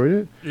 I enjoyed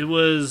it. It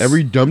was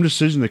every dumb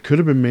decision that could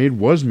have been made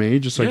was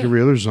made, just like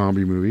every other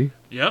zombie movie.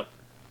 Yep.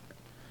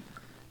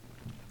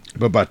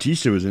 But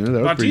Bautista was in it.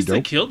 That was pretty Bautista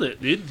dope. killed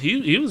it, dude.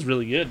 He was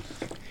really good.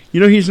 You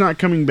know he's not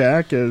coming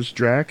back as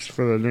Drax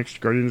for the next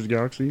Guardians of the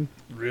Galaxy?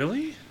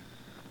 Really?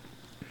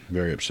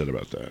 Very upset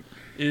about that.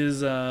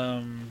 Is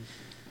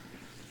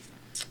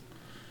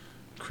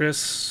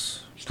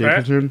Chris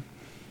Pratt? Stapleton?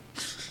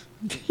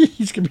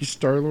 He's going to be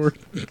Star-Lord.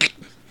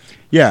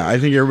 Yeah, I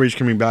think everybody's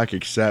coming back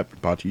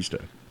except Bautista.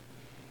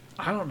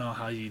 I don't know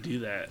how you do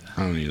that.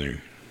 I don't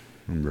either.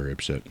 I'm very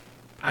upset.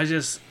 I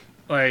just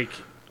like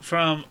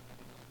from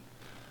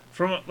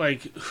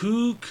like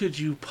who could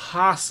you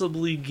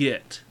possibly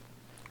get?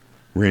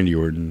 Randy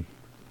Orton.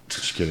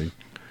 Just kidding.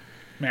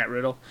 Matt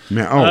Riddle.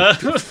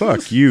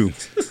 Fuck you.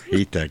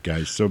 Hate that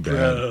guy so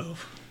bad.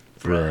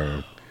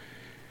 Bro.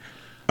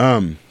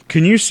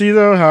 Can you see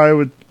though how I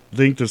would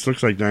think this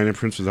looks like Diana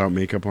Prince without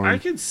makeup on? I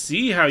can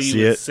see how you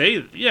See would it?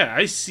 say. Yeah,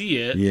 I see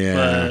it.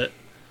 Yeah.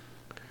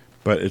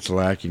 But it's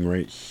lacking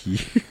right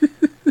here.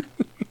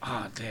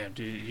 Oh damn,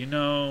 dude! You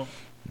know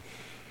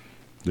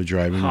The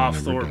driving will never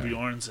Hafthor die.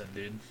 Bjornsson,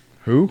 dude.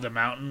 Who? The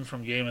Mountain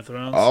from Game of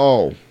Thrones.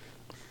 Oh,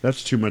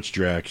 that's too much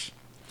Drax.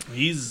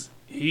 He is.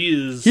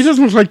 He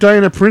doesn't look like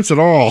Diana Prince at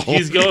all.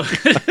 He's going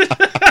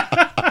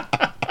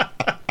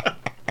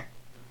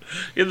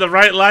in the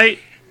right light.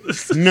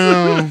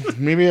 No,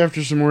 maybe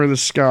after some more of the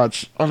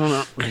scotch. I don't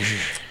know.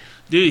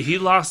 Dude, he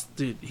lost.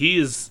 Dude, he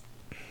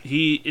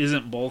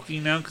isn't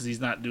bulking now because he's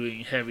not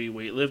doing heavy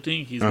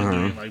weightlifting. He's been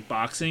doing like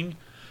boxing.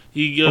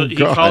 He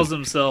calls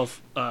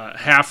himself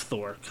half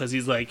Thor because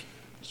he's like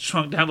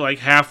shrunk down to like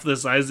half the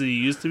size that he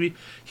used to be.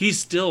 He's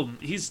still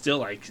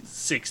like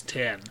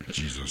 6'10".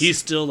 Jesus. He's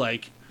still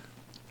like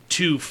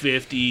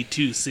 250,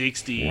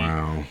 260.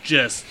 Wow.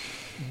 Just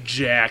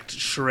jacked,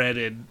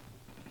 shredded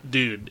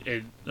dude.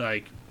 And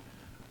like,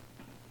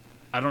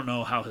 I don't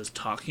know how his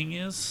talking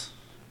is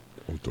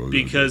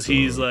because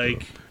he's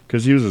like.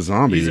 Because he was a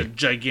zombie. He's a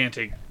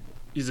gigantic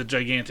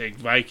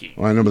Viking.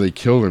 Well, I know, but they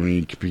killed him and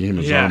he became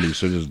a Yeah. zombie,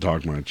 so he doesn't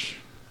talk much.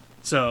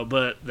 So,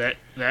 but that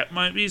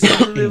might be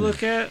something they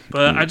look at.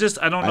 But I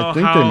don't know. I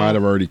think how, they might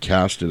have already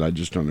cast it. I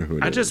just don't know who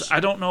it is. I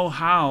don't know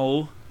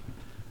how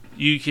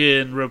you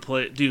can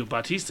replace. Dude,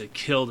 Bautista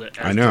killed it.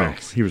 As I know.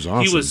 Drax. He was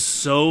awesome. He was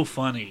so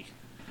funny,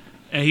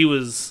 and he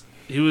was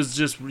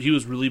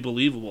really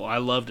believable. I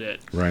loved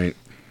it. Right.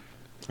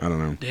 I don't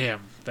know.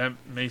 Damn, that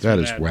makes That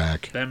me is mad.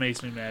 whack. That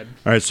makes me mad.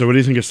 All right, so what do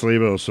you think of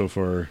Slaybo so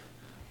far?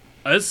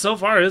 So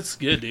far, it's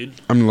good, dude.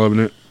 I'm loving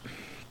it.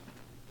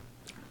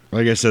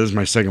 Like I said, it's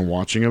my second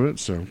watching of it,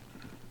 so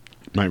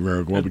might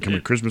very well become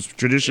a Christmas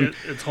tradition.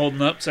 It's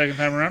holding up second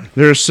time around.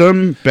 There are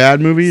some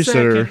bad movies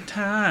Second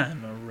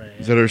time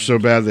around. that are so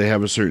bad they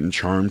have a certain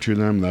charm to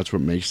them. That's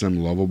what makes them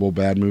lovable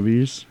bad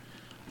movies.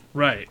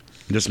 Right.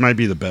 This might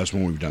be the best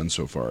one we've done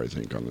so far, I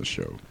think, on this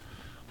show.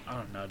 I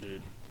don't know,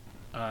 dude.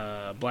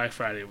 Black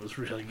Friday was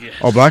really good.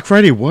 Oh, Black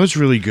Friday was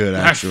really good,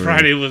 Black actually.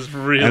 Friday was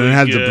really And it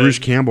had good. the Bruce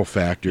Campbell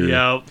factor.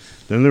 Yep.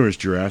 Then there was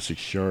Jurassic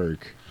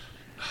Shark.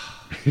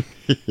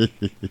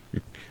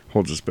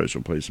 Holds a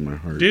special place in my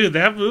heart. Dude,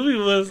 that movie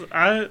was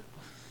I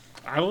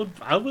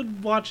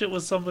would watch it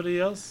with somebody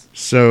else.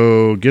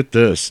 So, get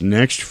this.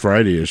 Next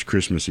Friday is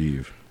Christmas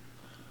Eve.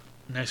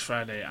 Next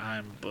Friday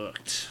I'm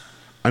booked.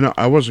 I know,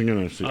 I wasn't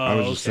going to say. I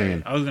was just okay.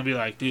 saying. I was going to be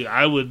like, dude,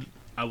 I would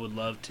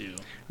love to.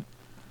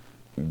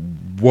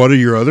 What do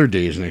your other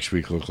days next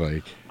week look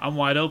like? I'm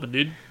wide open,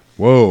 dude.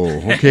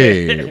 Whoa,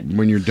 okay.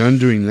 When you're done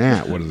doing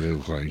that, what do they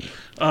look like?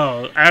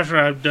 Oh, after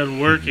I'm done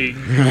working.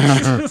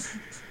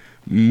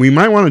 We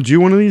might want to do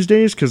one of these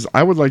days, because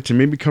I would like to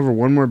maybe cover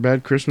one more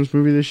bad Christmas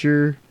movie this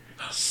year.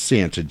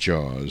 Santa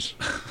Jaws.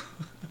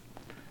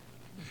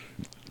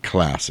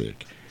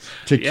 Classic.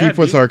 To keep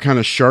with our kind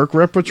of shark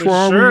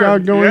repertoire we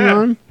got going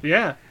on.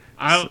 Yeah.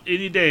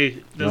 Any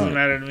day. Doesn't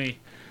matter to me.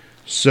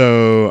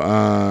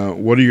 So,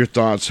 what are your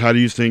thoughts? How do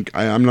you think...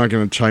 I'm not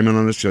going to chime in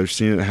on this because I've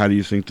seen it. How do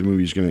you think the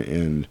movie's going to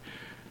end?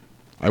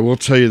 I will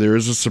tell you, there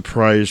is a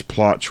surprise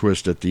plot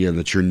twist at the end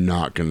that you're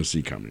not going to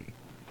see coming.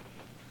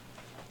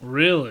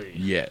 Really?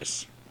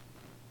 Yes.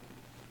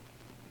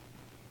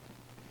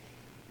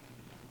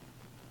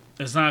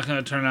 It's not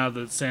going to turn out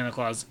that Santa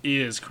Claus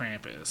is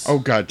Krampus. Oh,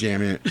 God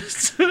damn it.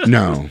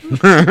 No.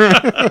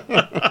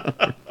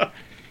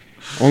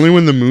 Only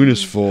when the moon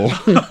is full.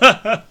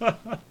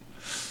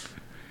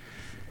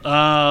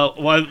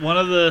 One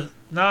of the...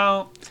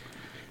 No.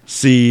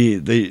 See,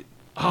 they...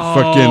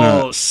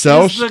 fucking...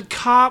 Cell... Is the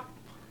cop...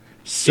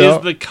 Is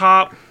the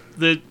cop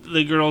that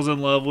the girl's in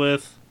love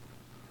with...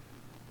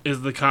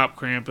 Is the cop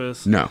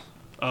Krampus? No.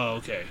 Oh,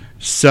 okay.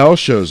 Cell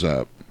shows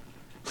up,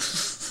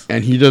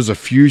 and he does a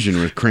fusion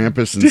with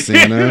Krampus and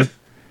Santa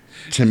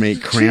to make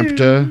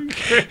Krampta,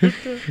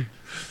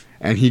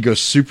 and he goes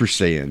Super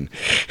Saiyan.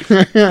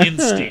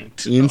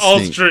 Instinct.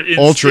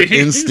 Ultra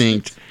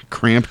Instinct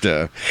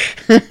Krampta.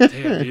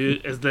 Damn,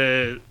 dude.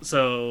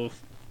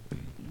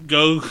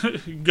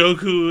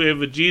 Goku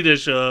and Vegeta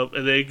show up,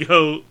 and they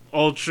go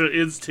Ultra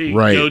Instinct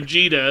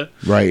Gogeta.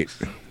 Right.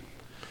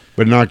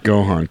 But not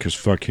Gohan, because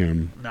fuck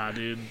him. Nah,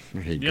 dude. I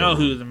hate you know Gohan.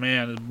 who the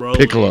man is, Broly.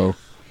 Piccolo.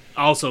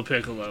 Also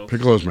Piccolo.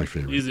 Piccolo's my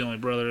favorite. He's the only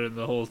brother in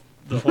the whole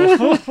the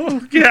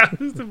whole yeah,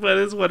 but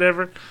it's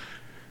whatever.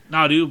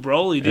 No, dude,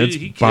 Broly, dude, It's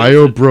he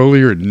Bio killed it.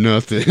 Broly or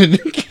nothing.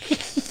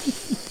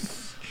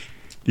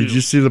 Did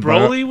you see the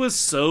Broly was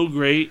so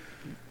great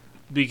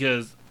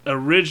because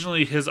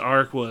originally his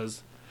arc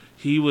was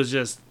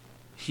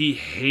he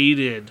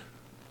hated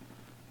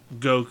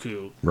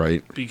Goku,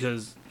 right?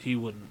 Because he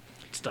wouldn't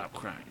stop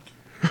crying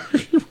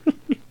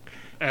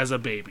as a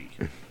baby.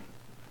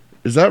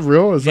 Is that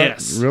real? Is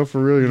Yes. that real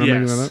for real? You're not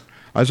making Yes. that up?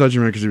 I thought you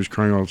meant because he was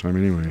crying all the time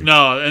anyway.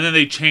 No, and then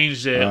they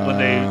changed it when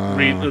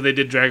they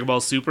did Dragon Ball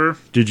Super.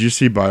 Did you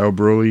see Bio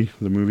Broly,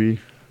 the movie?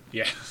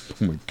 Yeah.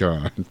 Oh my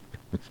god.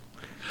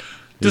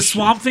 Does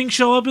Swamp Thing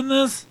show up in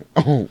this?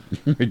 Oh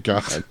my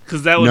god.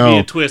 Because that would be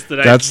a twist that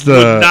I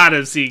would not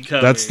have seen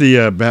coming. That's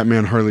the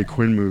Batman Harley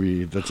Quinn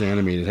movie that's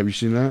animated. Have you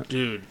seen that?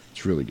 Dude.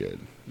 It's really good.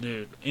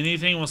 Dude,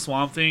 anything with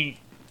Swamp Thing,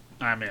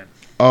 I'm in.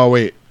 Oh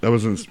wait, that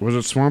was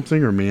it Swamp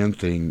Thing or Man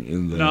Thing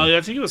in the? No,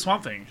 I think it was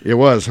Swamp Thing. It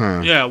was,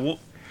 huh? Yeah.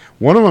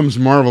 One of them's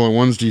Marvel and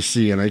one's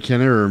DC, and I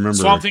can't ever remember.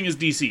 Swamp Thing is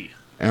DC.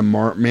 And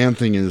Man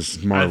Thing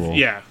is Marvel.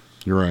 Yeah.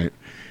 You're right.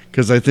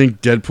 Because I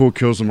think Deadpool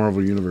kills the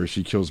Marvel Universe.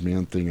 He kills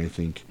Man Thing, I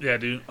think. Yeah,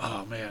 dude.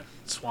 Oh, man.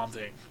 Swamp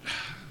Thing.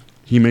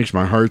 He makes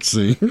my heart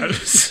sing. I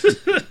still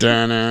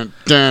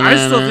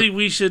think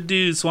we should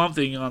do Swamp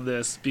Thing on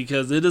this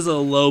because it is a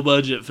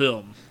low-budget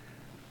film.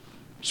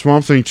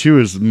 Swamp Thing 2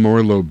 is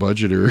more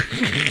low-budgeter.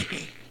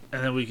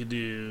 And then we could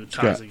do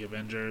Toxic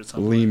Avenger or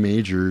something. Lee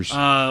Majors.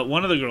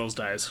 One of the girls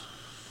dies.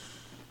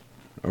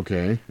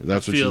 Okay,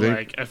 that's what you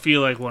think? I feel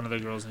like one of the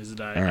girls needs to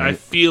die. All right. I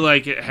feel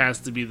like it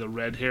has to be the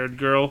red-haired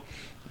girl.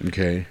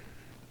 Okay.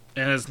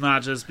 And it's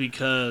not just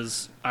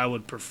because I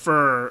would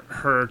prefer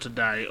her to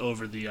die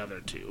over the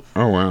other two.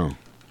 Oh, wow.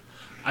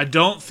 I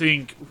don't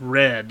think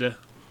Red,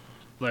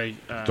 like...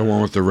 the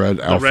one with the red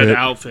outfit? The red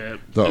outfit.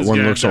 The is one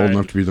gonna looks die. old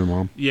enough to be their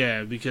mom?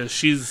 Yeah, because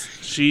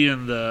she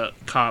and the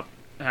cop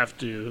have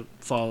to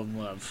fall in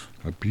love.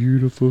 A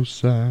beautiful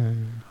sight.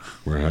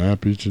 We're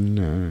happy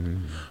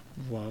tonight.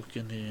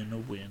 Walking in a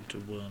winter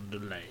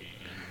wonderland.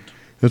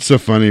 That's so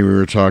funny. We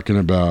were talking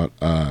about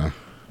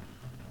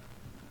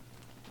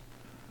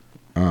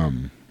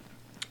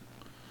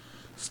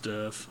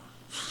stuff.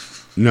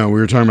 No, we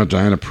were talking about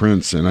Diana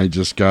Prince, and I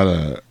just got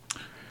a.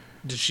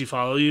 Did she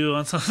follow you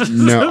on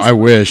something? No, I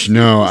wish.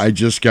 No, I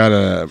just got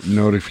a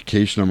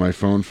notification on my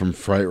phone from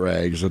Fright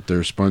Rags that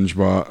their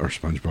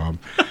SpongeBob,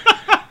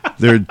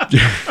 their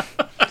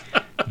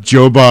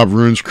Joe Bob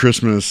Ruins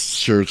Christmas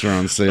shirts are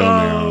on sale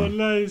now. Oh,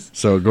 nice.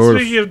 So go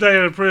Speaking of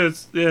Diana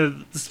Prince, yeah,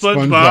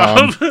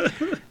 SpongeBob.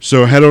 SpongeBob.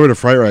 So head over to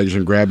Fright Rags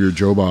and grab your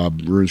Joe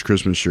Bob Ruins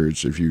Christmas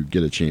shirts if you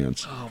get a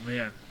chance. Oh,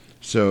 man.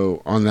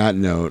 So on that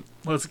note,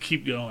 Let's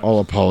keep going. all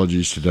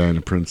apologies to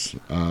Diana Prince.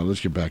 Let's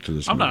get back to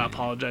this. I'm movie. not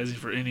apologizing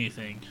for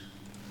anything.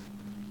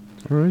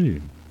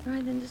 Alrighty. All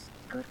right, then just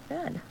go to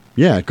bed.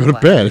 Yeah, go to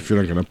What? bed if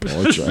you're not going to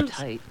apologize.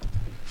 Tight.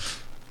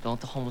 Don't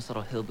the homeless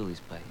little hillbillies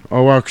bite.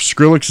 Oh wow,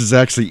 Skrillex is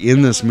actually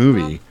in this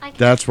movie.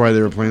 That's why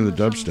they were playing the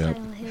dubstep.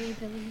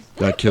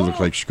 That kid looked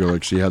like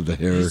Skrillex. He had the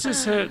hair You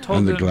just told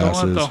and the them don't let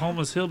glasses. the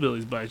homeless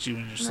hillbillies bite you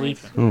when you're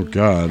sleeping. Oh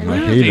God, Why I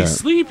are hate they that.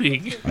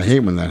 sleeping? I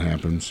hate when that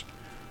happens.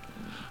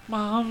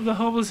 Mom, the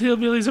homeless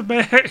hillbillies are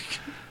back.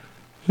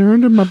 They're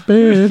under my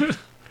bed.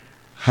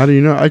 How do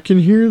you know? I can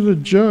hear the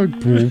jug.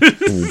 Boom,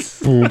 boom,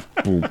 boom,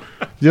 boom.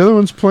 The other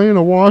one's playing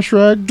a wash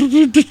rag.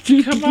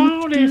 Come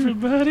on,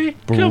 everybody.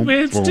 Boom,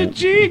 Commence to boom.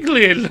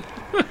 jiggling.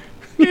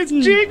 It's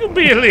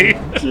Jiggle-Billy.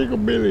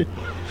 Jiggle-Billy.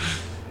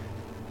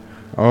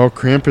 Oh,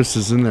 Krampus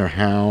is in their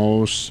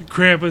house.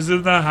 Krampus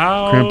in the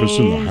house. Krampus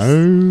in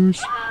the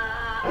house.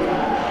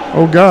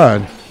 Oh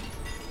God.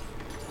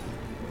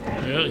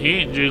 Well, he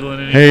ain't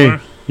jiggling anymore. Hey,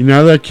 you know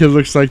how that kid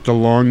looks like the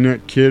long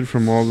neck kid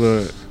from all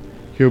the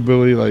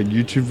hillbilly like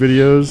YouTube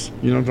videos?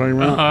 You know what I'm talking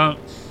about? Uh-huh.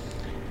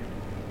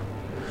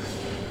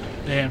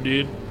 Damn,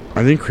 dude.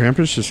 I think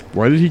Krampus just.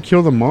 Why did he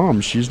kill the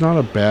mom? She's not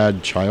a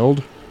bad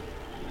child.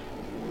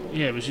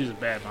 Yeah, but she's a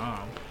bad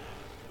mom.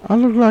 I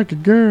look like a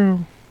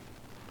girl.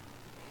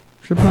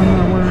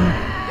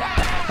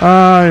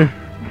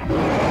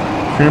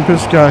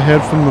 Krampus got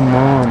head from the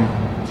mom.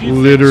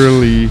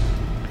 Literally.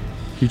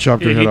 He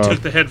chopped her Yeah, head he off.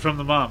 took the head from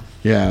the mom.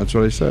 Yeah, that's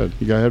what I said.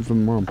 He got head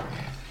from the mom.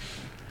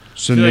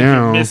 So I feel like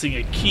now. you're missing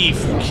a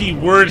key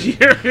word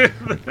here.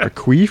 A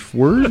queef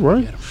word?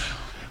 What?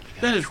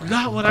 That is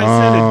not what I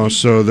said. Oh,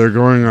 so they're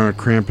going on a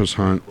Krampus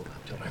hunt.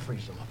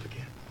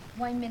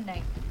 Why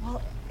midnight?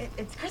 Well,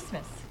 it's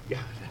Christmas. Yeah,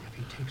 then if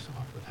he takes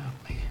off without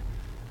me,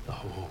 the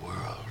whole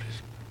world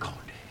is going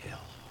to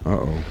hell.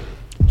 Uh-oh.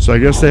 So I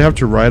guess they have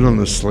to ride on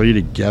the sleigh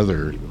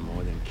together.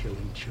 More than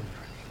killing children,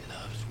 he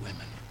loves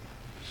women,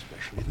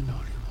 especially the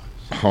naughty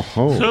ones.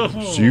 Oh,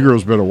 so you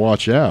girls better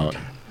watch out.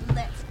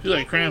 I feel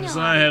like Krampus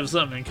and I have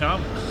something in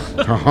common.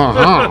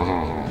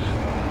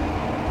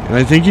 And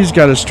I think he's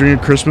got a string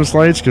of Christmas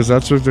lights because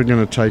that's what they're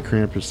going to tie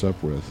Krampus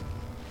up with.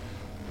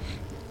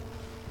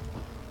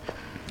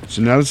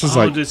 So now this is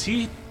like... does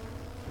he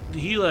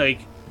like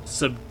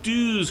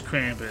subdues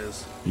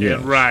Krampus Yes.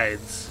 and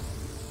rides?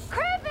 I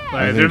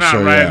Like they're think not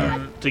so, riding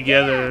yeah.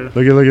 together.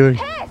 Look at.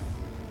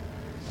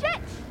 Shit!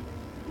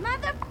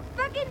 Motherfucker!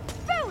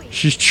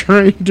 She's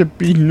trying to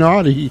be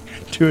naughty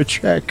to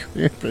attract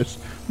Krampus.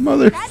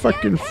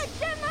 Motherfucking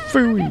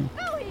phooey.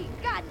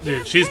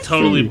 Dude, she's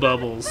totally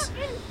Bubbles.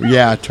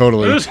 Yeah,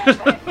 totally.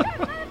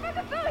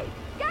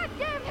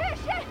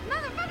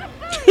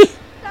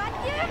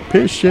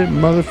 Piss shit,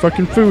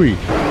 motherfucking phooey.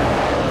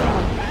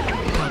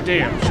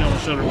 Damn, she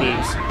almost showed her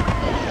boobs.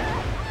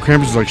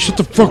 Krampus is like, shut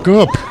the fuck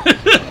up.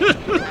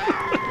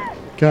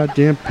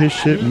 Goddamn piss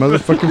shit,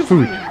 motherfucking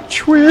phooey.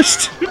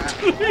 Twist.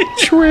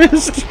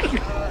 Twist.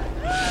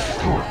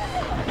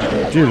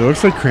 Dude, it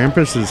looks like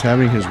Krampus is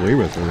having his way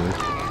with her.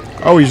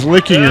 Oh, he's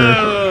licking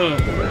her.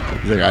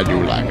 He's like, I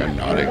do like a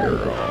naughty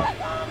girl.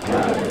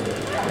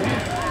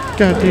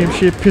 Goddamn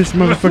shit, pissed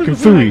motherfucking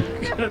phooey.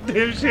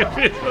 Goddamn shit,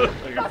 pissed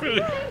motherfucking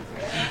phooey.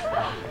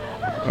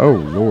 Oh,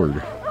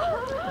 Lord.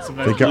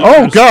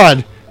 Oh,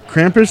 God!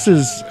 Krampus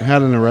has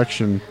had an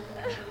erection.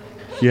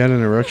 He had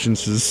an erection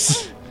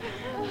since...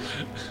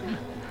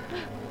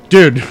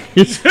 Dude,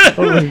 he's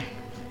totally...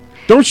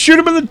 Don't shoot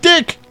him in the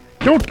dick!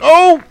 Don't...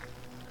 Oh!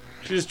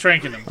 She's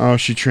tranking him. Oh,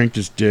 she tranked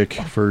his dick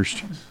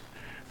first.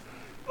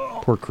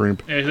 Poor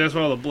Crimp. Yeah, that's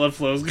where all the blood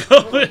flows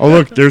going. Oh,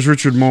 look, there's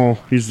Richard Mole.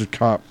 He's the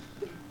cop.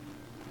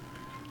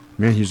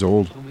 Man, he's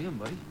old.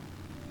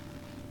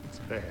 It's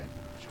bad.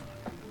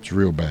 It's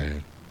real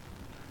bad.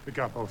 They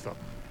got both of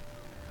them.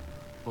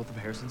 Both of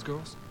Harrison's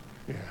girls?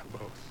 Yeah,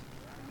 both.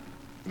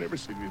 Never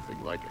seen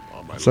anything like it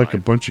all my It's like a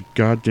life. bunch of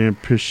goddamn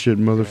piss shit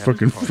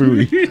motherfucking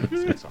phooey.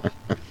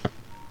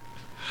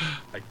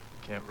 I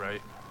can't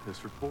write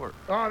this report.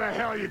 Oh, the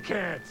hell you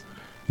can't!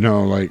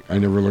 No, like, I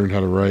never learned how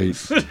to write.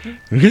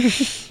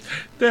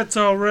 That's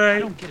alright. I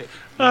don't get it.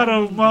 I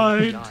don't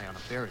mind. Die on a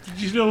baritone.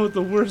 You know what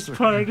the worst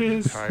part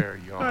is? Entire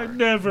I yard.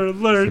 never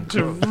learned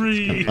to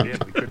read.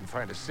 We couldn't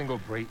find a single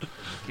grate in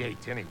the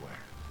gate anywhere.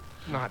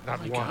 Not Oh my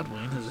one. God,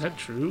 Wayne, is that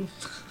true?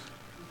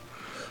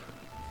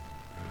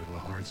 The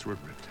little hearts were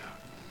ripped out.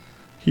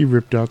 He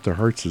ripped out the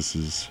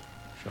heartses.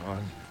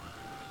 Sean,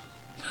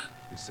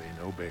 you say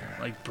no bear.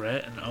 Like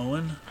Brett and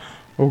Owen?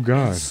 Oh,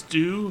 God. And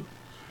Stu?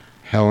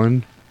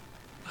 Helen.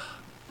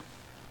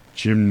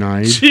 Jim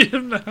Knight.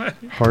 Jim Knight.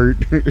 Hart.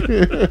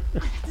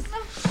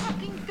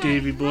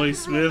 Davy Boy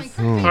Smith.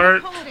 Oh.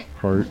 Hart.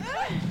 Hart.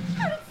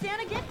 How did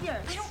Santa get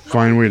there?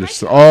 Fine way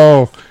to...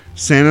 Oh,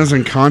 Santa's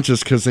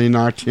unconscious because they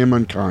knocked him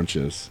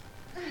unconscious.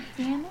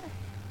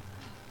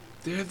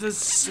 They're the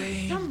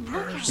same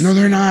person. No,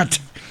 they're not.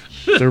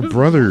 They're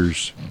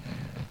brothers.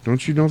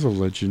 Don't you know the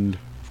legend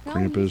of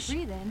Krampus?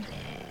 Free then.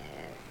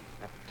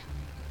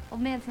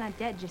 Old man's not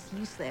dead, just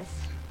useless.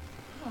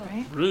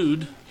 Alright.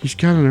 Rude. He's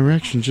got an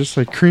erection just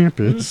like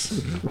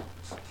Krampus.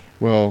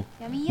 Well,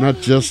 Yummy, not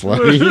yummy. just like.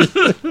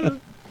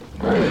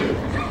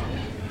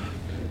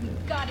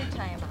 Gotta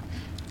tie him up.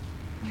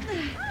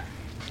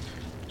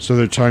 So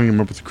they're tying him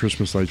up with the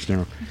Christmas lights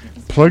now.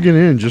 Plug it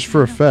in just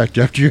for effect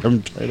after you have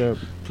him tied up.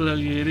 Plug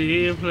it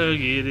in, plug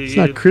it in. It's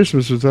not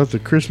Christmas without the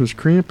Christmas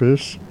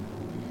Krampus.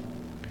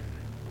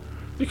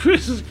 The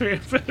Christmas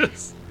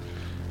Krampus.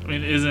 I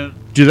mean,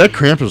 isn't... Dude, that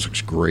Krampus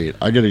looks great.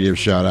 I gotta give a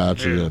shout out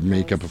to the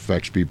makeup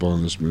effects people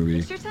in this movie.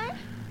 It's your time?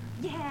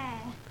 Yeah.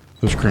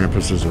 Those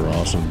Krampuses are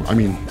awesome. I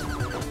mean,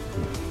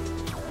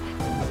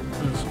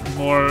 There's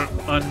more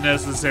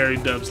unnecessary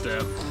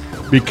dubstep.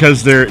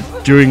 because they're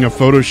doing a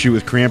photo shoot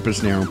with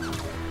Krampus now.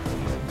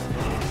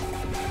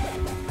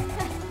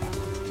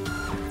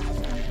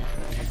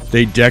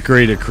 They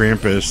decorated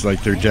Krampus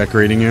like they're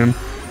decorating him.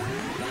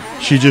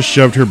 She just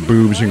shoved her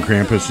boobs in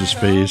Krampus's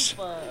face.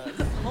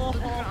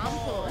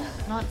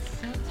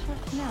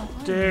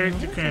 Take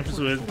the Krampus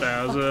with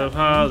boughs of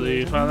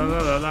holly. Fa la la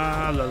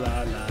la la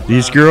la la.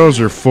 These girls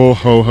are full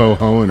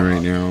ho-ho-hoing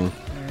right now.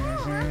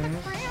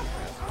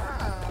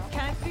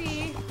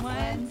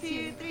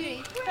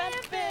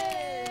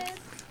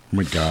 Oh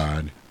my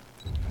god.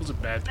 Those are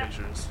bad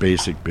pictures.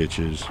 Basic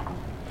bitches.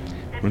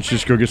 Why don't you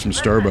just go get some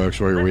Starbucks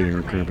while you're waiting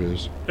on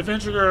Krampus?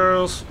 Adventure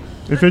Girls.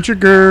 Adventure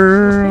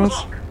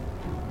Girls!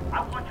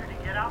 I want you to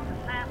get out to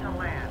Santa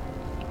Land.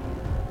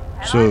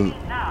 So,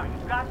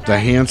 the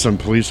handsome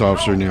police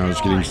officer now is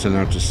getting sent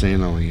out to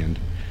Santa Land.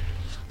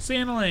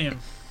 Santa Land.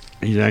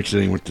 He's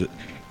actually went to...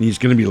 He's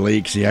going to be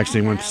late because he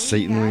actually went to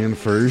Satan Land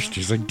first.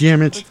 He's like,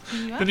 damn it.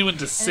 Then he went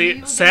to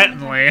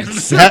Satin Land.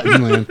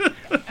 Satin Land.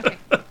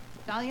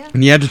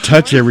 And he had to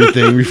touch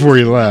everything before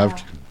he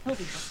left.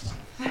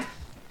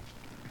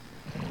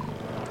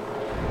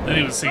 Then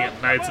he was singing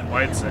Nights in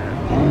White Sand.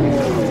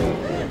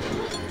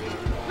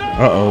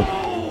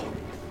 Uh-oh.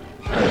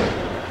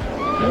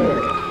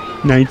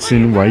 Knights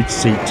in White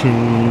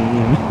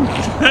Satan.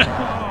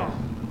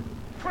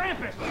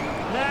 Krampus!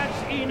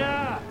 That's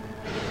enough!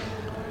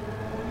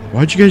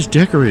 Why'd you guys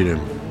decorate him?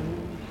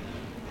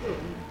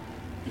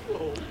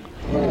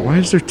 Why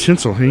is there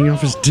tinsel hanging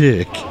off his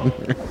dick?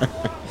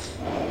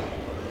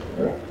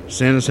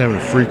 Santa's having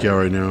a freak out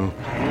right now.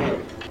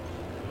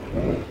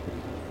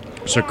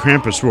 So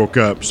Krampus woke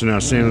up, so now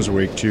Santa's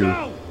awake too.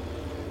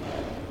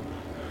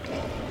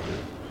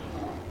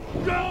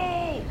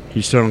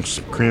 He's telling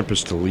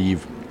Krampus to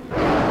leave.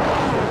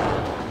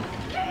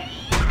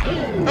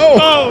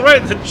 Oh,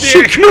 right in the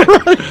She dick.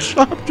 karate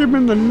chopped him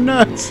in the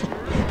nuts.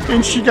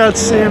 And she got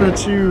Santa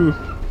too.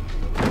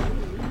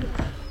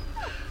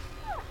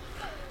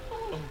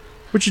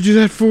 What'd you do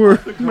that for?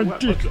 My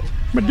dick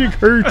I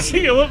hurts.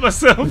 think I wet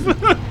myself.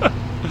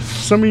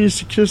 Somebody needs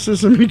to kiss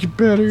this and make it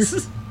better.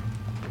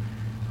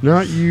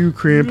 Not you,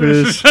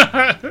 Krampus.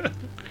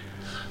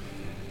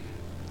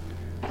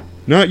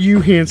 Not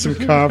you, handsome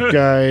cop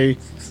guy.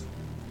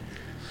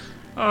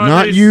 Oh,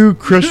 Not nice. you,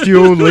 crusty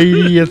old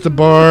lady at the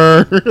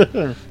bar.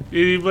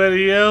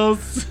 Anybody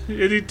else?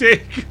 Any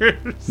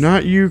takers?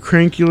 Not you,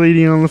 cranky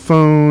lady on the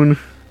phone.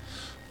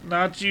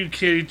 Not you,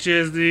 Kitty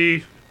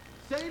Chesney.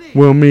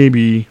 Well,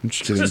 maybe. I'm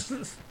just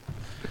kidding.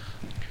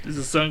 Does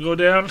the sun go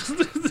down?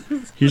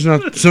 Sun's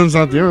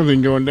not the only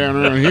thing going down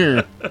around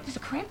here. Does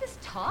Krampus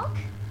talk?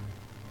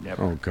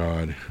 Oh,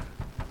 God.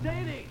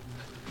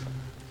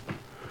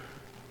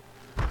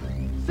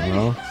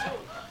 Well,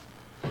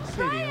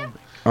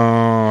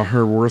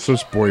 her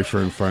worthless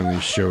boyfriend finally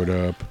showed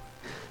up.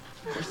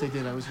 Of course they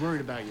did. I was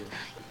worried about you.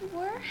 You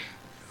were?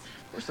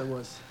 Of course I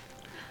was.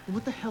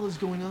 What the hell is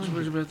going on? I was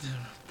worried about the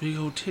big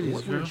old titties,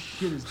 What girl.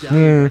 shit is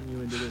down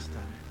you into this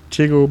time?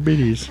 Tiggle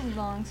bitties. It's a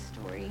long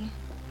story.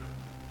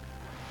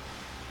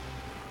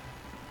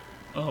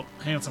 Oh,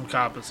 handsome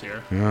cop is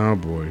here. Oh,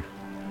 boy.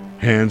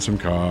 Handsome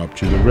cop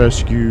to the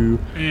rescue.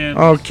 And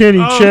Kenny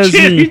Chesney.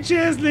 Kenny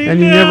Chesney, And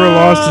he never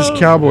lost his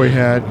cowboy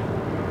hat.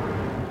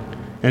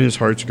 And his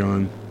heart's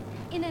gone.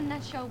 In a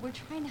nutshell, we're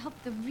trying to help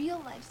the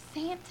real life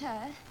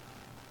Santa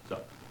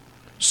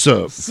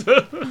Sup.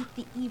 beat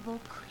the evil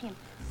Krampus.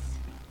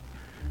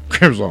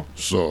 Krampus all,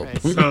 sup.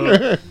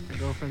 My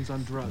girlfriend's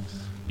on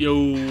drugs.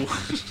 Yo.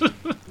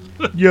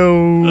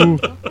 Yo.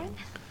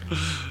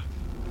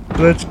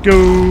 Let's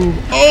go.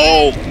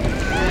 Oh!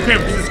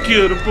 Krampus has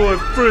killed a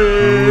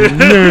boyfriend.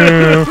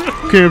 No.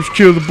 Krampus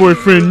killed the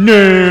boyfriend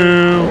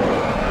now.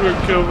 We're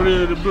covered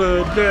in the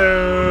blood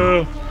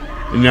now.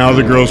 And now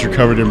the girls are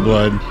covered in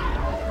blood,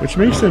 which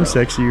makes them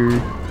sexier.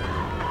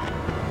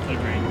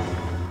 Agreed.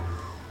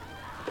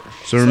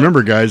 So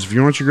remember, guys, if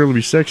you want your girl to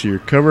be sexier,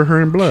 cover her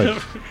in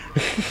blood.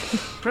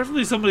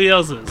 Preferably somebody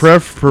else's.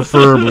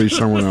 Preferably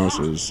someone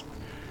else's.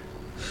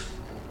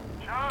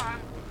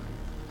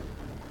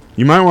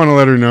 You might want to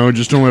let her know.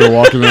 Just don't let her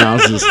walk in the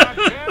houses.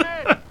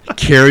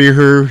 Carry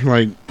her,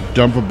 like,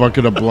 dump a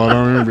bucket of blood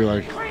on her and be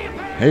like,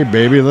 hey,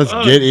 baby, let's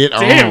get it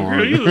damn, on.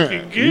 Girl, you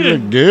looking good. You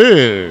look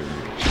good.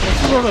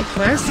 What's all the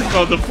plastic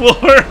on the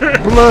floor?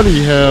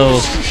 Bloody hell.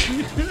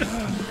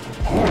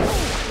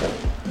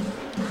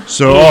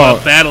 So,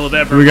 battle of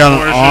that we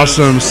got an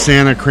awesome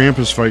Santa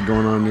Krampus fight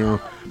going on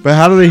now. But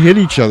how do they hit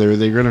each other?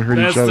 They're going to hurt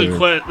each other.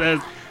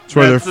 That's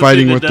why they're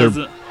fighting with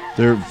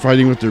they're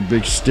fighting with their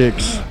big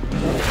sticks.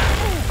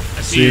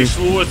 I see your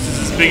Schwartz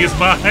is as big as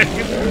mine.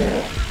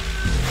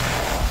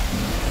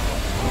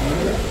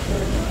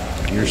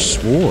 Your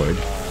sword.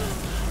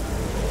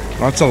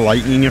 Lots of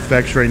lightning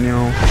effects right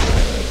now.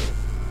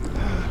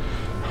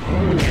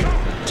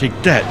 Take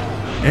that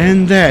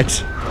and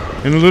that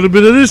and a little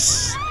bit of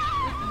this.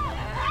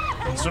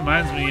 This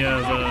reminds me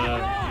of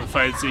the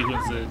fight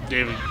sequence that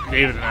David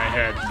and I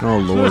had. Oh,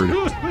 Lord.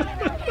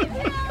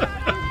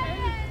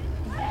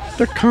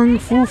 The Kung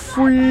Fu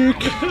Freak.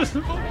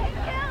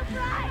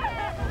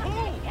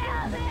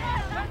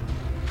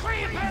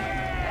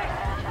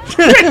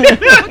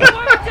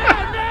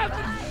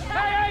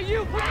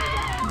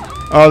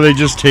 Oh, they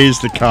just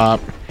tased the cop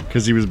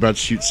because he was about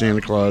to shoot Santa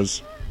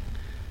Claus.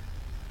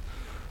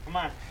 Come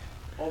on,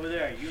 over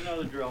there. You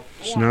know the drill.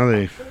 So now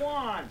they Go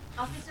on.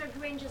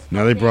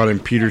 brought in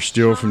Peter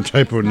Steele from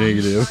Typo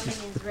Negative.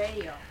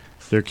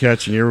 They're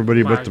catching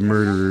everybody but the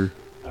murderer.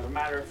 As a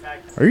matter of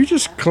fact, Are you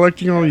just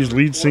collecting all these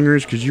lead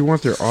singers because you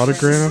want their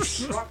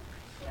autographs?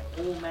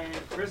 old man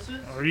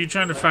Chris's. Are you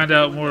trying to find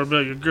out more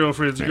about your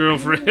girlfriend's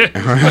girlfriend?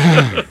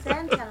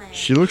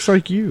 She looks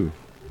like you.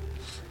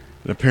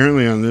 And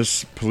apparently on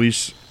this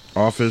police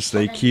office,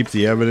 they keep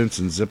the evidence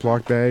in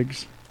Ziploc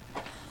bags.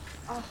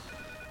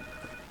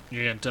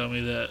 You're going to tell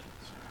me that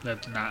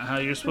that's not how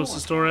you're supposed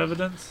to store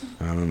evidence?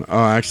 I don't know.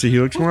 Oh, actually, he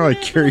looks more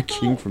like Kerry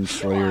King from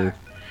Slayer.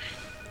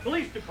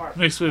 Police department.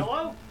 Mixed with,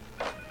 Hello?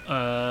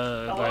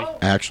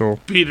 like Actual.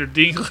 Peter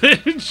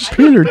Dinklage.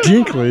 Peter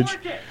Dinklage.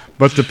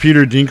 But the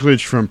Peter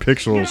Dinklage from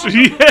Pixels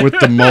Yeah. with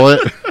the mullet.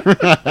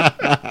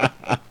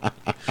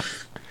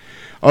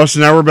 Oh,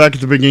 so now we're back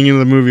at the beginning of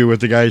the movie with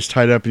the guy who's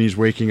tied up and he's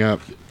waking up.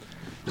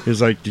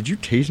 He's like, did you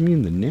tase me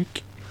in the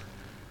neck?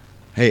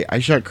 Hey, I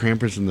shot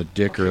Krampus in the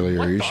dick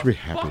earlier. You should be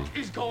happy. What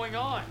is going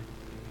on?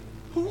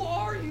 Who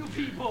are you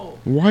people?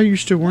 Why are you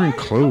still wearing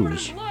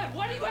clothes?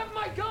 Why do you have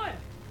my gun?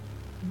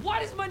 Why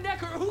does my neck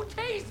hurt? Who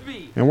tased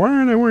me? And why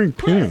aren't I wearing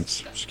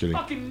pants? Just kidding.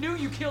 Fucking knew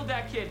you killed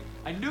that kid.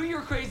 I knew you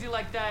were crazy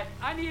like that.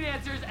 I need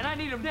answers, and I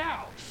need them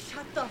now.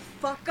 Shut the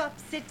fuck up.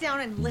 Sit down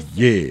and listen.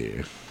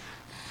 Yeah.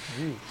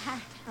 Pat,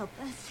 help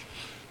us.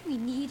 We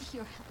need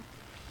your help.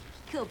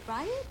 He killed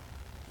Brian?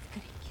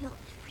 He's gonna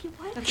kill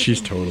everyone? She's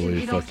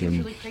totally You know, it seems fucking...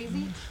 really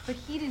crazy, but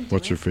he didn't do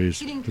What's her it. face?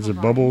 He didn't Is kill it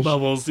Brian. Bubbles?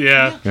 Bubbles,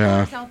 yeah.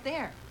 Yeah. He's out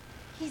there.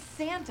 He's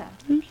Santa.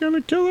 He's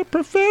gonna kill a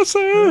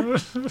professor.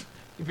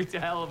 It's a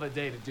hell of a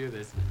day to do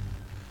this.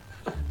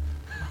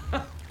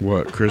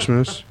 What,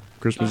 Christmas?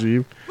 Christmas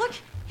Eve? Look,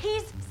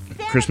 he's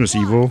Santa Christmas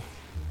Claus. Evil?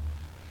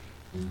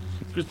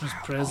 Christmas All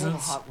the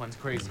presents. hot ones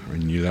crazy. I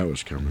knew that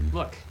was coming.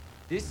 Look,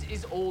 this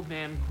is old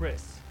man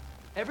Chris.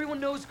 Everyone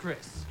knows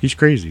Chris. He's He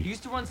crazy.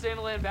 used to run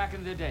Santaland back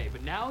in the day,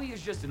 but now he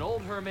is just an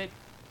old hermit.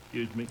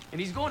 Excuse me.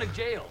 And he's going to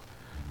jail.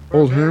 for a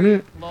Old very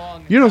hermit?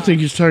 long You don't time.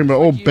 think he's talking about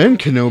old Ben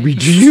Kenobi,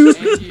 do you?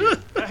 And you.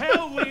 The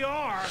hell we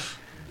are.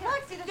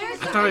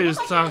 I thought he was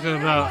talking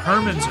about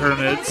Herman's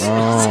Hermits.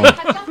 Oh.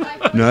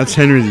 No, that's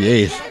Henry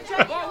VIII.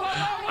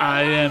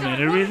 I am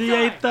Henry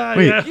VIII.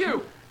 Wait.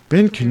 You.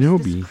 Ben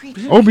Kenobi?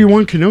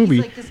 Obi-Wan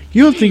Kenobi?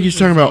 You don't think he's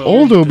talking about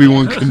old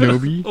Obi-Wan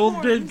Kenobi?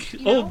 Old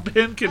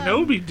Ben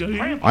Kenobi, do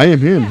you? I am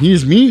him.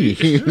 He's me.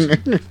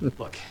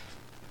 Look,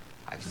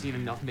 I've seen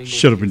enough mingled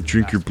Shut up and things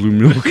drink in your the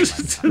blue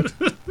past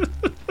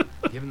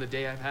milk. Given the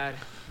day I've had,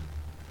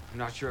 I'm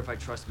not sure if I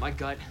trust my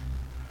gut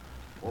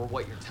or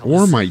what you're telling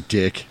Or me. my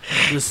dick.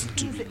 Listen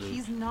to me, Luke.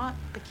 He's not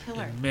the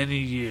killer. In many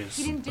years,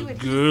 He didn't do a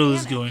it. He's girl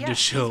is Santa. going to Yes,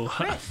 show he's up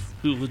Chris.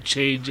 who will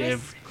change Do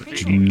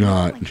everything.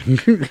 not.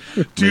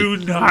 Do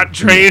not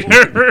trade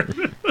her.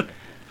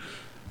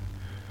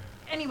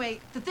 Anyway,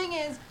 the thing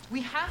is,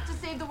 we have to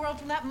save the world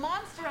from that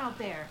monster out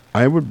there.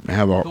 I would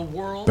have a The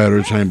world?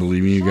 better time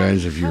believing you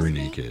guys if you were Trust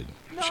me. naked.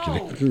 Just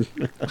No. kidding.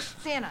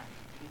 Santa,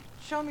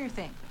 show him your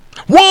thing.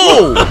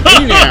 Whoa!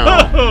 Hey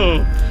now! Oh,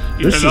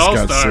 you're This an just got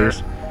all-star.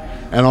 serious.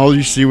 And all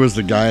you see was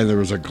the guy, there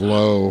was a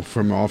glow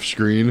from off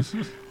screen.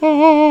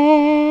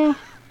 Oh.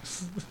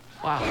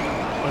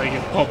 Wow. Like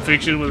in Pulp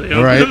Fiction with the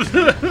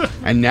Right.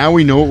 And now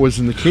we know what was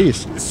in the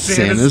case.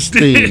 Santa's Santa's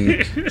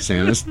thing.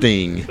 Santa's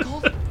thing.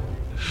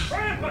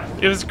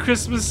 It was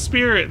Christmas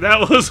spirit.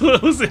 That was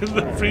what was in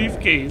the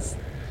briefcase.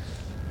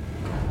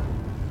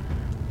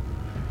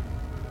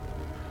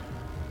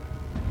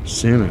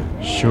 Santa,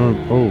 show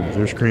him. Oh,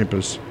 there's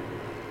Krampus.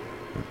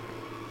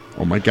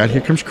 Oh my god,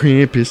 here comes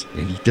Krampus.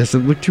 And he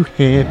doesn't look too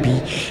happy.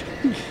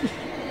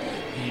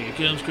 Here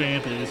comes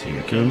Krampus.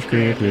 Here comes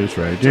Krampus,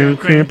 right down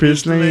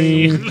Krampus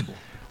Lane.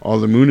 Oh,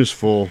 the moon is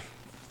full.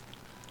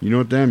 You know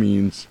what that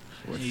means.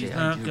 He's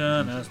not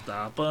gonna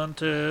stop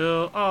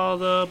until all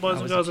the boys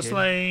and girls are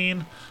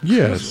slain.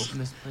 Yes. Open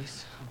this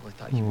place? I really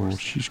thought you Oh, were.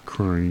 she's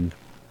crying.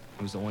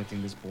 It was the only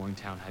thing this boring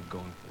town had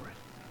going for it.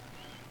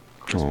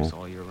 Oh. Christmas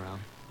all year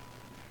round.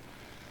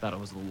 Thought I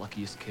was the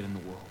luckiest kid in the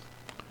world.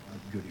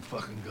 Goody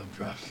fucking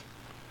gumdrops.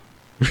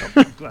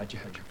 I'm glad you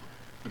had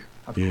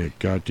your Yeah,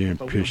 goddamn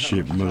But we piss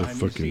shit don't have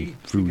time, you see.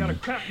 motherfucking We gotta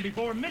food. crap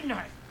before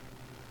midnight.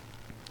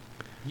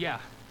 Yeah.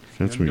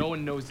 That's no what-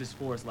 one knows this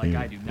forest like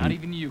Yeah, I do. Not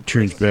even you.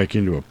 Turns Chris. back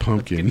into a Let's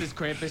pumpkin. get this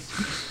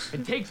Krampus.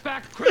 It takes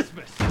back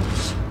Christmas.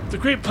 The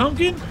Great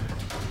Pumpkin?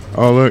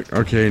 Oh, look.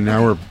 Okay,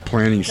 now we're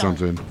planning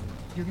something.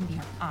 You're gonna be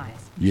eyes.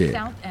 Yeah.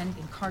 South end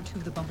in car 2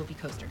 of the Bumblebee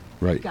coaster.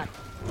 Right. Got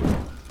it.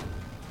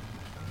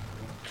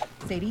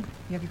 Sadie, you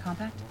have your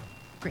compact?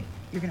 Great.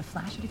 You're gonna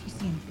flash it if you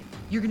see anything.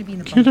 You're gonna be in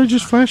the Can't I bumper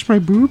just car. flash my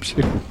boobs?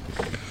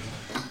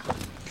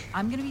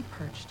 I'm gonna be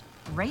perched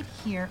right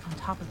here on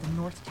top of the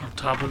North Tower.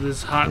 Top of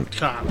this hot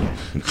top.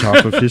 On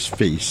top of his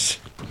face.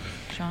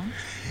 Sean,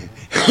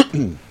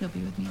 you'll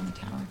be with me on the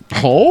tower.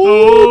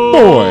 Oh,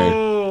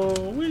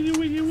 boy. Oh, wiggy,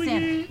 wiggy, wiggy.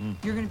 Santa,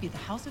 you're gonna be at the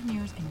House of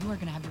Mirrors and you are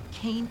gonna have your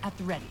cane at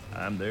the ready.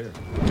 I'm there.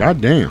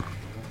 God damn.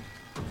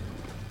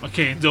 My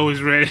cane's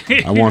always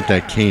ready. I want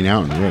that cane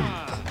out and ready.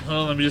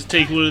 Well, let me just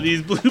take one of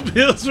these blue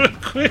pills real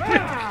quick.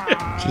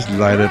 Just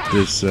light up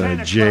this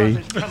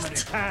J.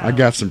 I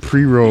got some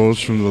pre-rolls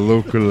from the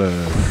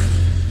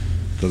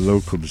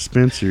local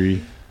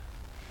dispensary.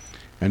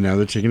 And now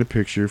they're taking a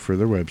picture for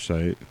their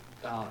website.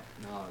 Oh,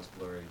 no, it's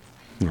blurry.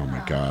 Oh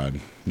my god.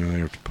 Now they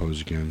have to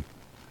pose again.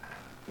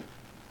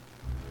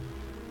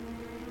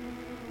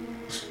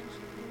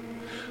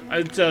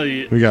 I tell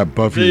you, We got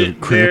Buffy the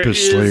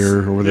Krampus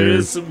Slayer over There there.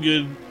 is some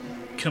good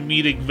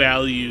comedic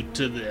value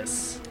to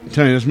this. I'm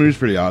telling you, this movie's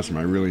pretty awesome.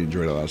 I really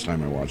enjoyed it last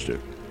time I watched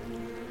it.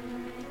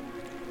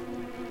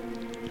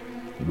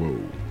 Whoa.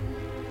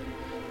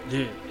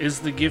 Dude, it's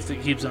the gift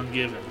that keeps on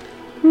giving.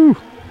 Whew.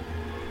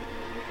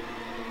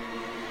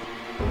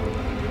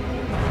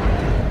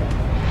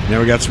 Now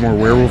we got some more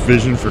werewolf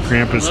vision for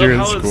Krampus I here.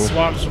 love That's how it cool.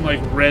 swaps from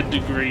like red to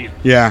green.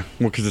 Yeah,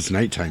 well, because it's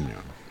nighttime now.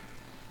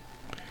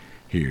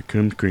 Here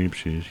comes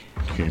Krampus.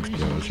 Krampus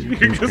Claus. Here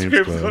Here comes comes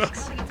Krampus Krampus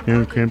Claus.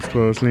 Here comes Krampus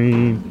Claus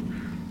Lane.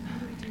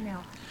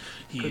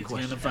 He's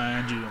gonna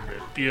find you and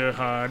rip your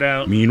heart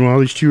out. Meanwhile,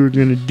 these two are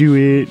gonna do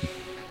it.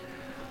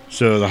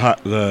 So the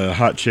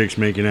hot chick's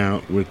making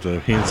out with the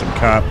handsome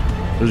cop.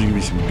 Those are gonna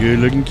be some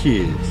good-looking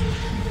kids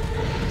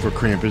for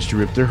Krampus to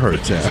rip their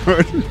hearts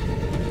out.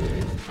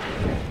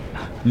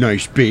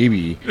 Nice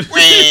baby.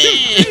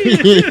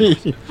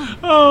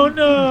 Oh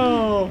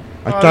no!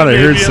 I thought I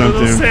heard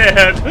something.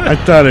 Sad. I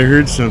thought I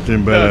heard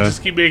something, but No,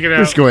 just keep making out.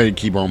 Let's go ahead and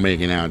keep on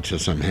making out until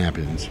something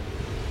happens.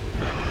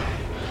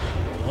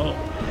 Oh,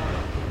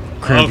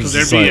 Krampus because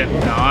they're is being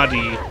like, naughty.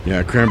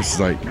 yeah, Krampus is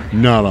like,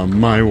 not on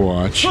my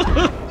watch.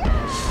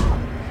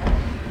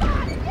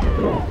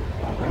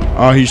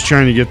 Oh, he's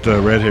trying to get the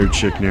red-haired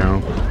chick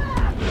now.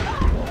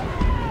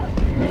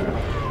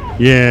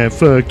 Yeah,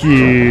 fuck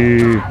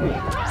you.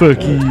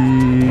 Fuck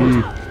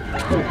you.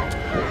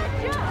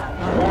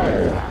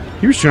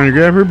 He was trying to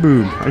grab her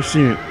boob. I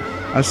seen it.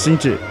 I seen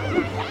it.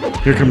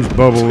 Here comes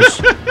Bubbles.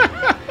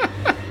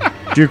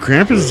 Dude,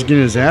 Krampus is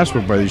getting his ass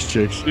whipped by these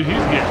chicks. Dude, he's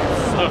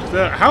getting fucked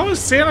up. How is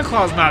Santa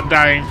Claus not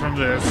dying from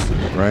this?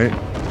 Right?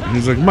 And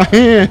he's like, my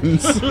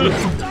hands.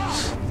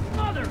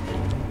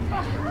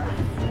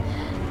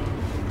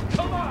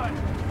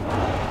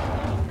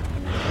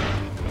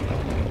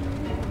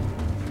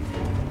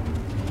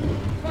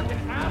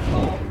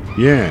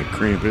 Yeah,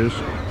 Krampus.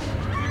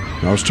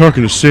 I was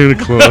talking to Santa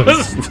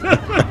Claus.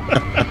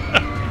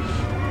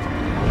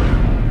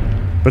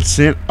 But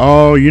Santa...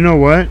 Oh, you know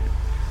what?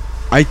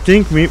 I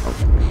think maybe...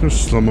 Oh,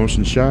 slow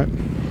motion shot.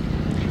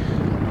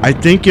 I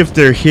think if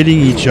they're hitting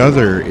each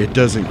other, it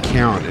doesn't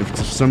count if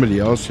somebody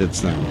else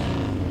hits them.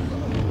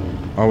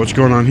 Oh, what's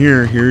going on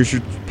here? Here's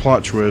your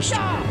plot twist.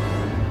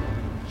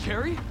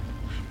 Cherry?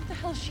 What the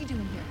hell is she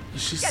doing here?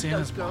 Is she Get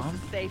Santa's those girls mom?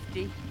 to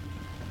safety.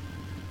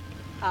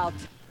 Out.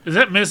 Is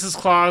that Mrs.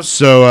 Claus?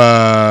 So,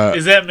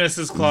 is that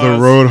Mrs. Claus? the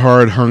road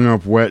hard hung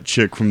up wet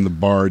chick from the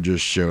bar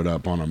just showed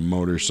up on a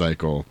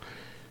motorcycle.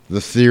 The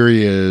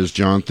theory is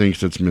John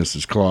thinks it's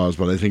Mrs. Claus,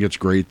 but I think it's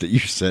great that you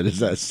said, is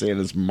that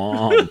Santa's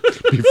mom,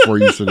 before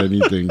you said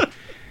anything.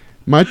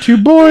 My two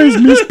boys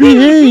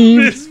misbehaved.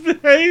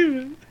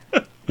 Misbehaving.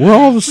 We're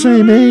all the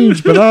same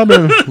age, but I've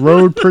been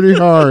rode pretty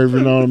hard, if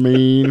you know what I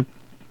mean.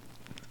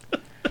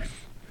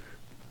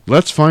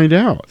 Let's find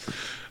out.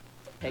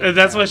 And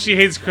that's why she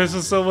hates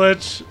Christmas so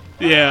much?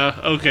 Yeah,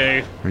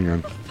 okay. Hang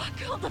on.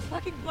 Call the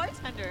fucking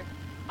bartender.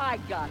 I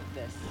got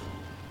this.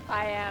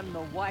 I am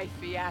the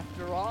wifey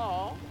after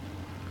all.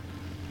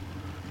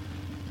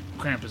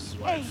 Krampus'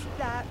 wife. Ain't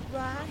that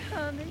right,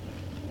 honey?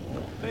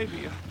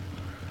 Baby,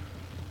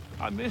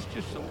 I missed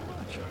you so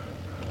much.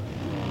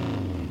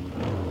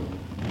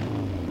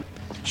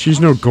 She's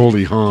no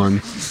Goldie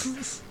Hawn.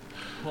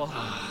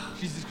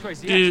 Jesus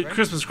Christ, Dude,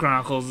 Christmas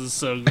Chronicles is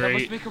so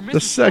great.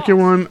 The second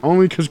one,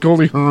 only because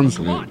Goldie Hawn's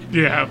in it.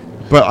 Yeah.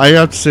 But I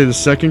have to say, the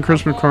second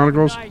Christmas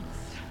Chronicles...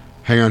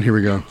 Hang on, here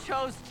we go.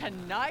 Chose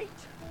tonight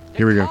to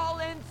Here we go. call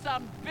in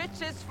some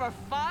bitches for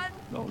fun?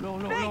 No,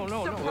 Big it's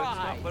not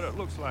surprise. what it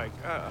looks like.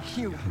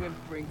 You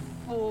whimpering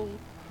fool.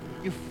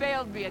 You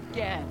failed me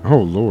again. Oh,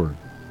 Lord.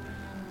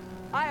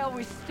 I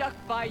always stuck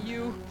by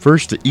you.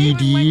 First the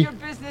even when ED. your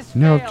business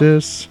Now failed,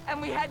 this.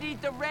 And we had to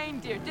eat the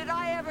reindeer. Did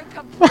I ever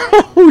complain?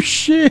 Oh,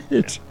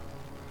 shit.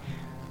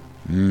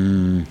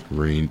 Rain.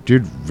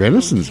 Dude,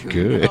 venison's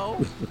good.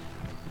 know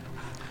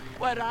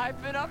what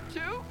I've been up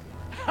to?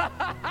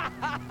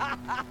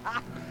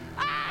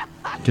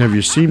 Have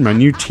you seen my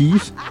new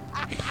teeth?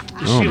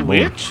 Is she a boy.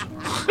 witch?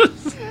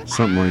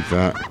 Something like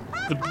that.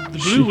 The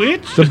Blue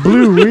Witch? The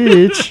Blue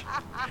Witch.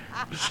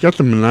 She's got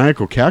the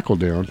maniacal cackle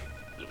down.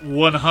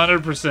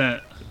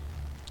 100%.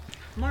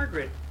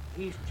 Margaret,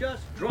 he's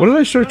just drunk. What did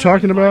I start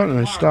talking about? And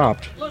I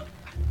stopped. Look,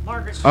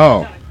 Margaret.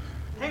 Oh.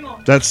 Hang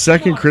on. That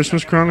second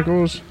Christmas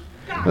Chronicles?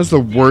 That's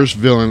the worst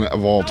villain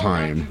of all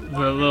time.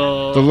 The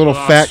little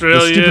the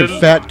stupid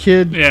fat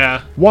kid?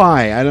 Yeah.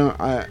 Why?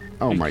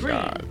 Oh my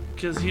god.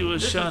 Because he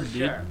was shunned,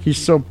 dude. He's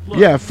so,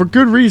 yeah, for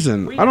good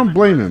reason. I don't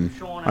blame him.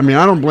 I mean,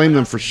 I don't blame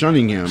them for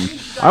shunning him.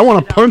 I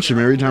want to punch him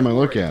every time I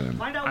look at him.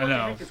 I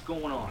know.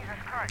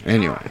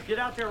 Anyway,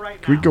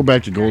 can we go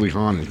back to Goldie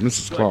Hawn as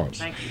Mrs. Claus?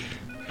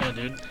 Yeah,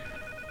 dude.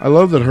 I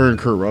love that her and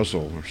Kurt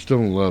Russell are still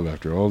in love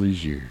after all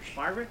these years.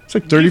 Margaret? It's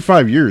like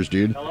 35 years,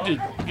 dude.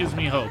 Dude, gives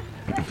me hope.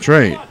 That's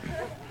right.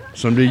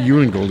 Someday you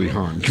and Goldie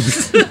Hawn.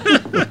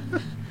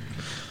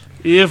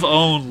 If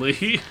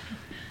only.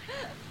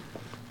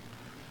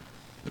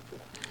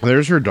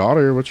 There's her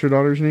daughter. What's her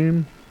daughter's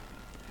name?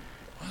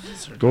 What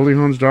is her Goldie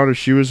Hawn's daughter.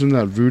 She was in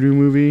that voodoo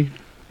movie.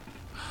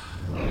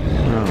 I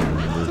don't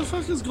remember. What the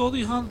fuck is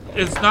Goldie Hawn?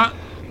 It's not.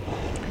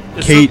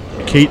 It's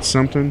Kate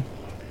something.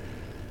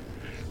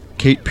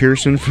 Kate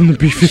Pearson from the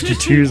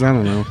B-52s. I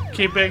don't know.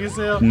 Kate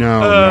Beckinsale?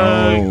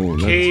 No.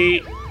 That's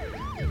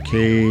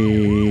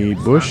Kate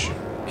Bush.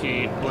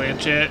 Kate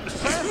Blanchett.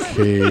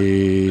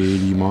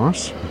 Katie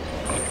Moss.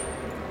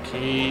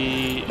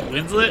 Kate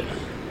Winslet.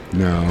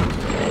 No.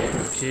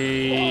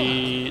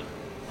 Kate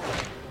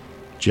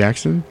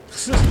Jackson.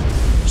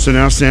 So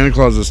now Santa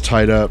Claus is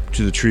tied up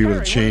to the tree with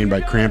a chain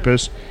by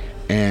Krampus,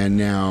 and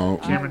now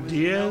Cameron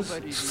Diaz.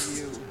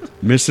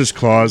 Mrs.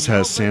 Claus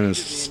has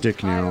Santa's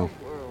stick now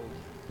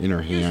in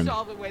her hand.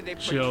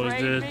 She always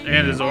did,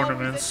 and his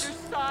ornaments.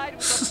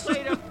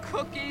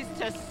 Cookies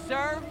to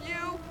serve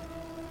you?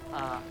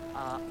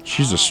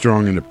 She's a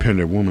strong,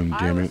 independent woman.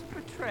 Damn it.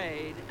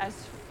 Portrayed as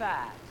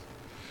fat,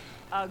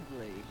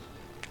 ugly,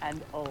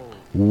 and old.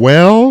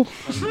 Well,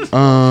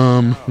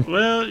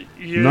 Well,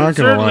 you're not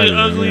gonna lie certainly to you,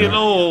 ugly yeah. and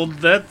old.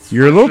 That's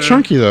You're a for little sure.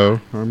 chunky though.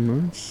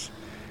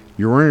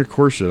 You're wearing a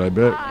corset. I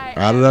bet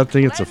out of that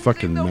thing, it's a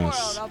fucking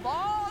mess. Of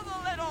all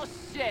the little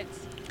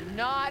shits,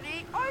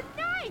 naughty or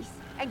nice.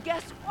 And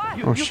guess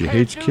what? Oh, she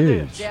hates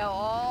kids. They'll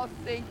all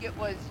think it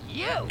was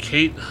you.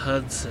 Kate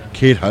Hudson.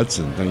 Kate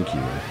Hudson, thank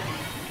you.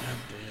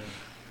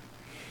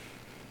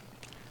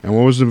 And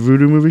what was the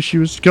voodoo movie she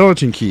was?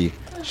 Skeleton Key.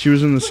 She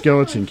was in the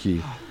Skeleton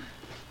Key.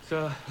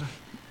 So,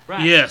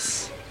 rats.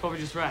 Yes. Probably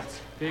just rats.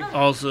 Big.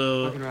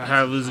 Also, fucking rats.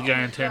 How to Lose a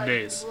Guy in 10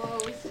 Days.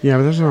 Yeah,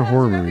 but that's not a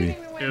horror movie.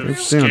 It was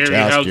Let's stay on scary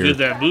task how here. good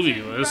that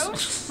movie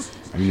was.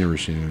 I've never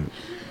seen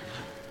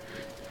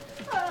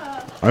it.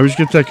 I always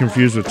get that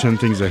confused with 10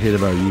 Things I Hate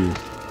About You.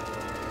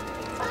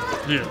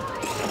 Dude,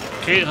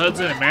 Kate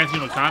Hudson and Matthew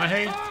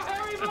McConaughey?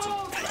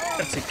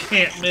 That's a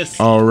can't miss.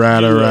 All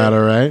right.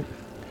 duo.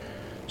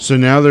 So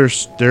now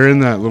they're in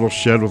that little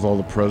shed with all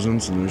the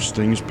presents, and there's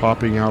things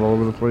popping out all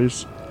over the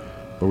place,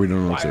 but we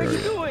don't know what they are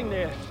yet. doing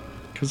this?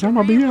 Cause I'm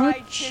a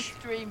Rewrite bitch.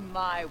 history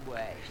my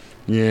way.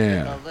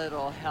 Yeah. With a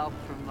little help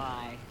from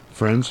my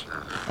Friends?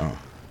 Oh.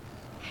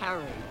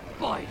 Harry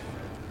boyfriend.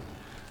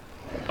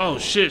 Oh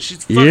shit,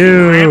 she's fucking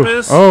Ew.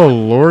 Krampus. Oh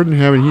Lord in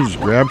heaven, he just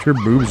grabbed her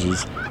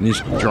boobses and he's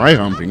dry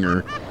humping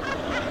her.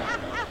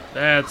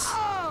 That's.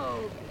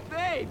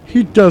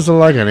 He does it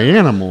like an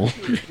animal.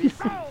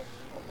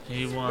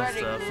 He wants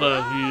to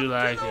fuck you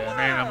like an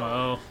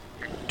animal.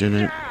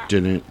 Didn't.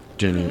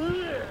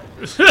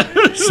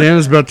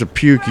 Santa's about to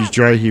puke, he's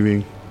dry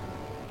heaving.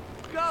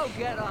 Go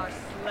get our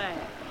sled.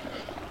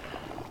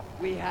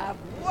 We have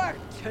work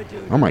to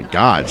do. Oh my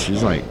god,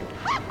 she's like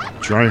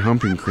dry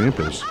humping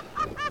Krampus.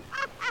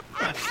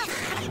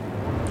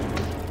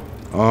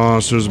 Oh,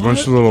 so there's a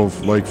bunch of little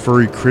like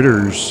furry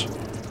critters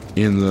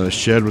in the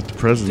shed with the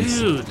presents.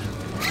 Dude.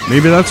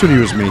 Maybe that's what he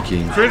was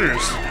making.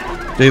 Critters.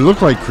 They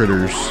look like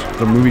Critters,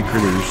 the movie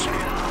Critters.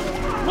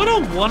 What a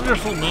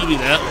wonderful movie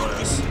that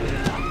was.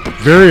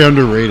 Very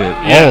underrated,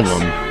 all of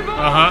them.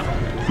 Uh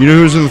huh. You know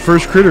who was in the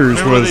first Critters?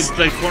 Remember when Was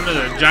they formed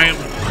a giant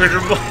critter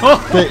ball?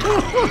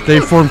 they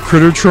formed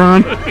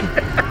Crittertron?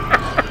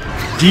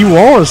 Dee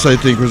Wallace, I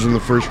think, was in the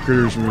first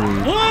Critters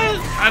movie. What?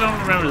 I don't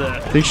remember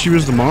that. I think she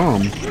was the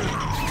mom.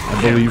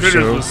 I believe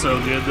Critters so. was so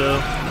good though.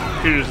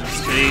 Critters in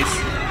space.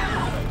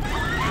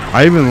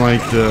 I even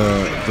like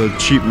the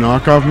cheap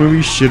knockoff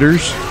movie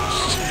Shitters.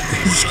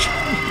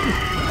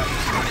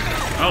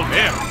 Oh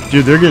damn.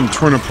 Dude, they're getting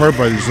torn apart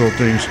by these little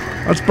things.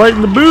 That's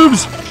biting the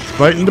boobs. It's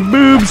biting the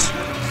boobs.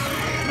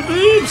 The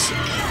boobs.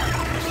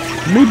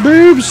 Me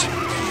boobs.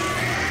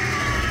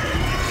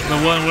 The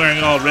one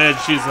wearing all red,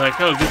 she's like,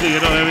 oh, good thing I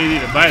don't have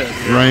anything to bite us.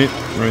 Right.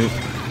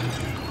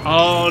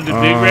 Oh, did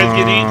Big Red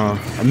get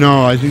eaten?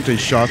 No, I think they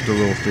shot the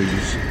little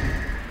things.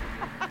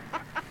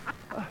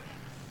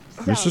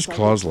 Mrs.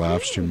 Claus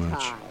laughs too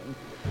much.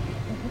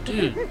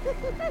 Dude.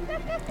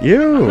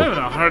 Ew. I'm having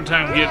a hard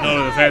time getting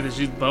over the fact that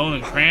she's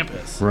boning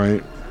Krampus.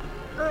 Right.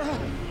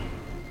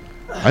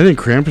 I think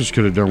Krampus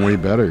could have done way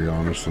better,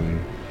 honestly.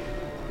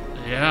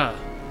 Yeah.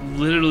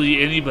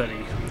 Literally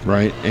anybody.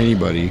 Right?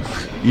 Anybody.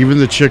 Even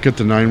the chick at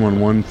the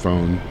 911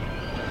 phone.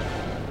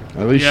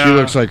 At least she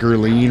looks like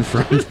Erlene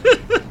from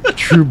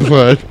True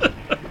Blood.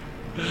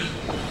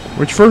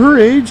 Which for her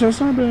age, that's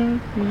not bad.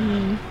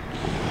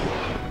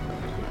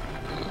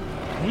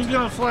 Who's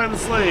gonna fly the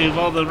sleigh of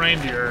all the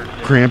reindeer?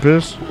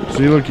 Krampus?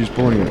 See, look, he's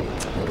pulling it.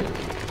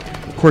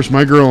 Of course,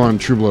 my girl on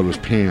True Blood was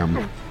Pam.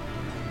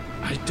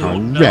 I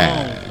don't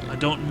know. I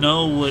don't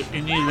know what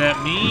any of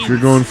that means. If you're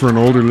going for an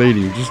older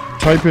lady, just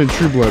type in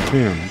True Blood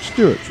Pam. Just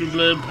do it. True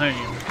Blood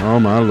Pam. Oh,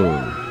 my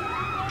Lord.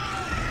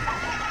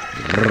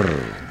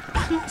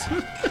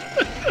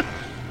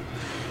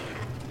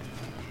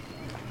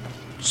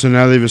 So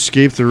now they've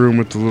escaped the room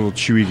with the little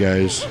chewy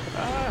guys.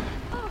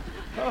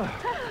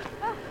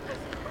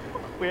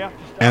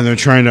 And they're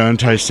trying to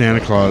untie Santa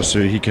Claus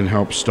so he can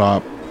help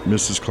stop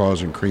Mrs.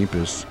 Claus and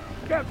Krampus.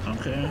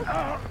 Okay.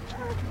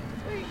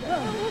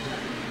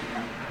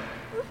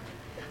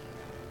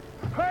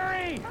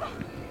 Hurry!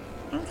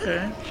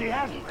 Okay.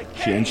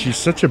 And she's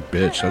such a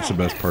bitch. That's the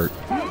best part.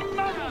 Yeah,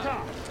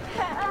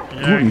 I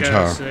Guten gotta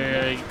Tag.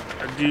 say,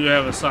 I do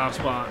have a soft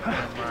spot in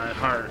my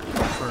heart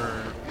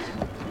for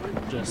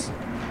just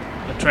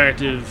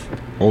attractive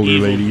Older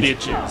evil ladies.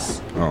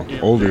 bitches. Oh, in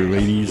older things.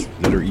 ladies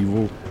that are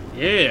evil.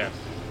 Yeah.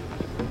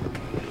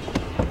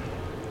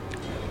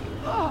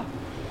 Oh,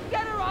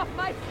 get her off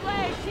my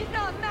sleigh! She's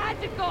not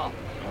magical!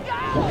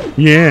 Go!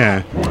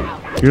 Yeah.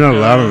 You're not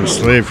allowed on the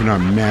sleigh if you're not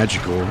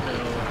magical.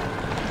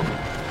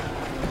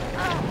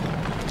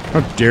 How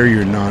dare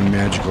your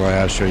non-magical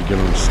ass try to get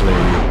on the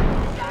sleigh?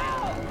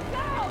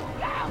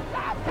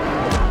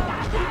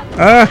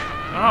 Ah!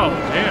 Oh,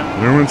 damn.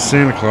 There went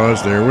Santa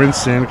Claus. There went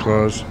Santa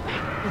Claus.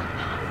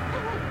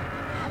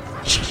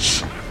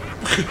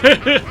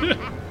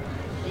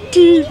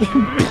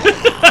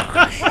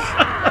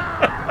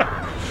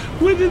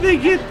 When did they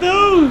get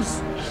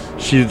those?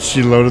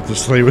 She loaded the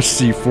sleigh with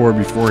C4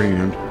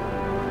 beforehand.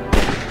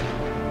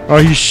 Oh,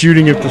 he's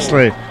shooting at the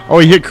sleigh. Oh,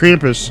 he hit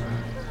Krampus,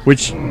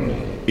 which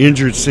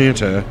injured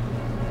Santa.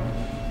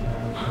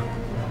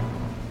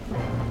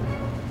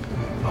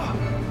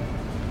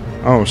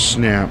 Oh,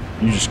 snap.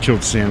 You just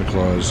killed Santa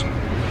Claus.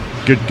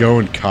 Good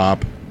going,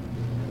 cop.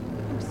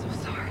 I'm so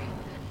sorry.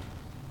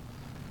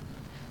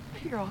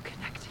 You're all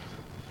connected.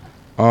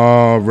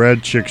 Oh,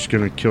 red chick's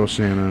gonna kill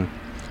Santa.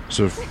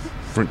 So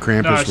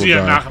Krampus No, will she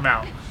gotta die. knock him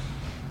out.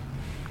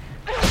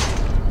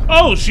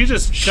 Oh, she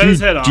just cut She his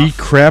head off.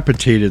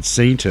 decapitated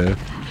Santa.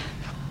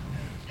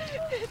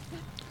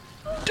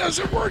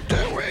 doesn't work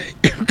that way.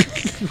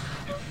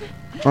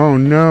 Oh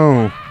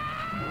no.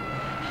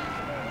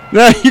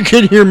 Now you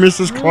can hear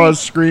Mrs. Claus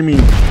screaming.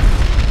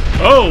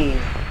 Oh!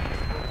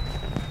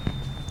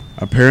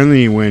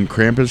 Apparently, when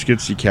Krampus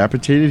gets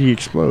decapitated, he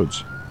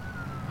explodes.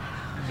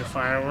 The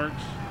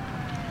fireworks.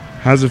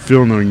 How's it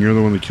feel knowing you're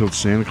the one that killed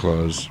Santa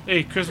Claus?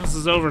 Hey, Christmas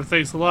is over.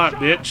 Thanks a lot,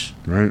 bitch.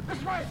 Right?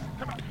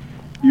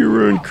 You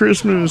ruined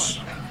Christmas.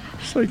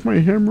 It's like my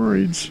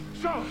hemorrhoids.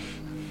 Sean,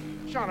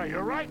 are you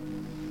alright?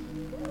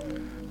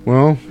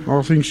 Well,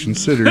 all things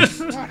considered.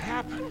 What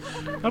happened?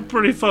 I'm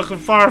pretty fucking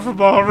far from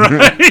all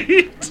right.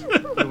 You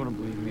wouldn't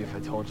believe me if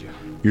I told you.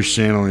 Your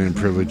Santaland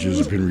privileges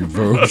have been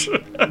revoked.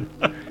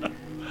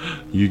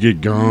 You get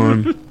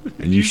gone,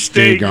 and you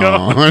stay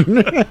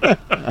gone.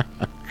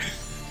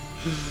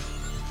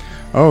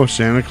 Oh,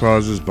 Santa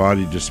Claus's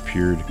body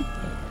disappeared.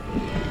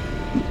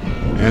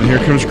 And here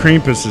comes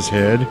Krampus's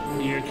head.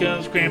 Here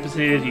comes Krampus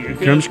head. Here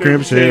Comes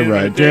Krampus head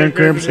right down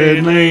Krampus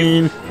head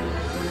lane.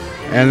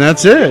 And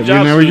that's it. Good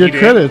job, Now we get Spooky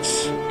Dan.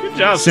 credits. Good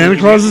job, Santa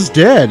Spooky Claus Dan. is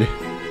dead.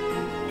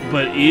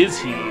 But is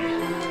he?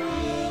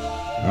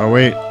 Oh,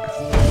 wait.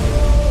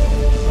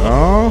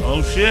 Oh.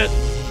 Oh, shit.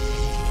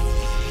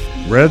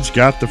 Red's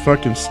got the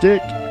fucking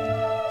stick.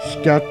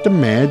 She's got the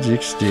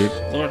magic stick.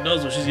 Lord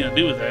knows what she's going to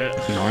do with that.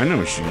 No, I know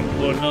what she's going to do.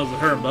 Lord knows what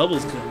her and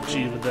Bubbles can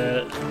achieve with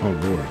that. Oh,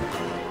 Lord.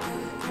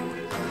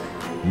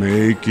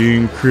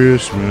 Making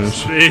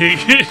Christmas. Big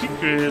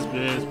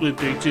Christmas with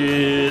big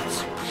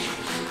tits.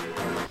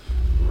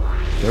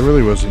 That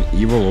really was an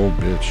evil old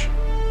bitch.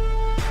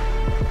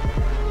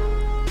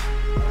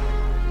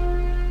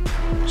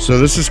 So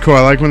this is cool.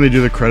 I like when they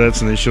do the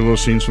credits and they show little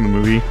scenes from the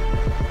movie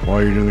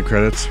while you're doing the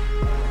credits.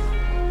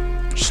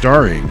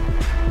 Starring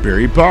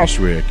Barry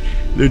Bostwick.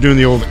 They're doing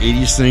the old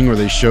 80s thing where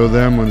they show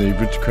them when they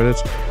put the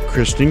credits.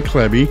 Kristen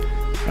Klebe.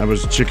 That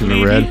was the chick in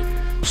the red.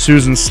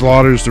 Susan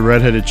Slaughter's the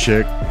redheaded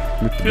chick.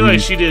 I feel like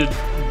she did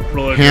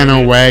roller Hannah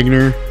derby.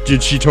 Wagner.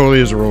 She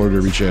totally is a roller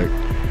derby chick.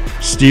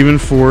 Stephen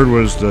Ford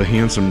was the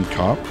handsome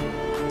cop.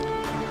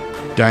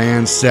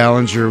 Diane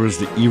Salinger was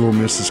the evil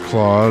Mrs.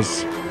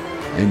 Claus.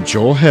 And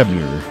Joel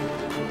Hebner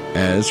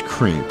as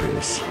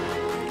Krampus.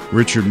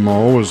 Richard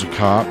Mull was a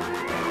cop.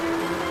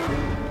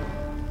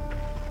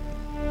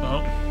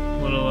 Oh,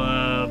 little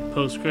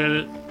post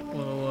credit.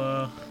 Little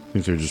I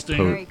think they're just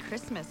Merry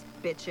Christmas,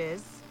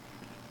 bitches.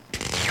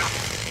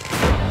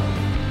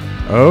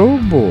 Oh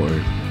boy.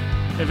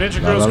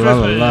 Adventure La, Girls la,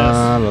 Christmas.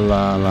 la, la,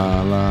 la,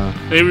 la, la.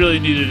 They really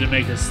needed to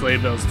make us sleigh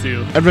bells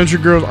too. Adventure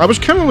Girls. I was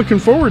kind of looking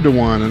forward to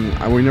one,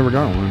 and we never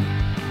got one.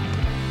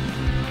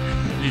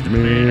 I need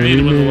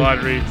to win the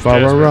lottery. Fa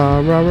ra ra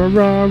ra ra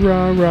ra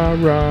ra ra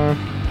ra.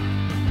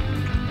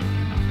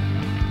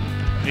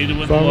 Need to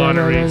win the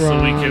lottery so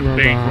we can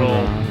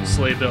bankroll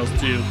sleigh bells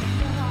too.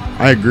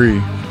 I agree.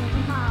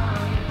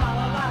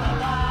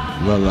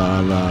 La la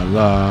la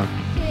la.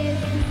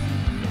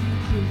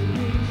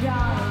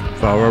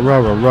 Fa ra ra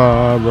ra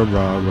ra ra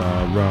ra ra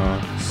ra.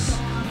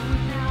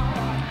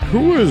 Who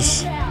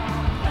was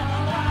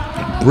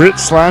Brit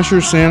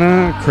Slasher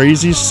Santa?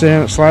 Crazy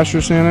Santa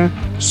Slasher Santa?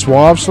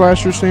 Suave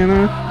Slasher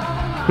Santa?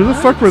 Who the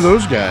fuck were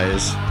those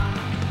guys?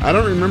 I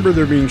don't remember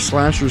there being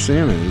Slasher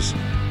Santas.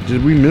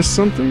 Did we miss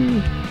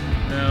something?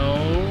 No.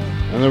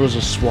 And there was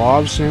a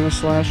Suave Santa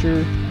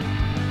Slasher?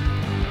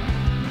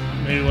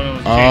 Maybe one of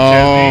them.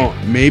 Oh,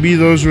 maybe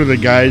those were the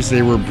guys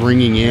they were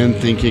bringing in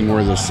thinking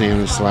were the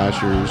Santa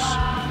Slashers.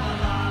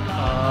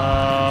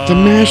 The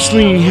mash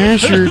slinging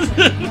hasher,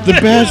 the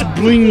bash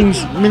blinging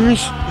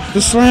mash, the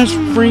slash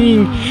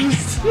bringing,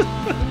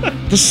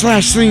 the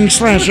slash slinging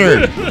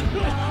slasher.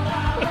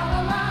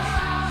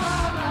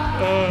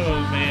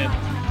 Oh man.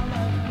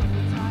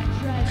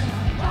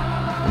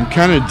 I'm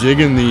kind of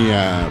digging the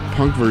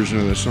punk version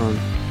of the song.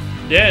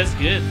 Yeah, it's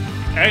good.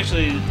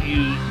 Actually,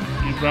 you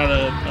brought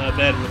up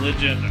Bad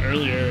Religion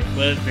earlier,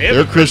 but they have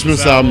Their a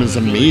Christmas album is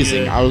really amazing.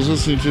 good. I was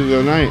listening to it the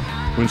other night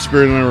when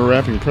Spirit and I were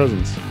wrapping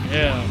presents.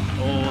 Yeah,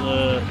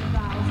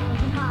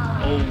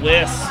 old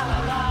Wes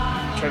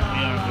turned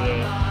me on to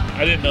it.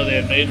 I didn't know they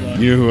had made one.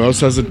 You know who else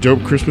has a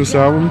dope Christmas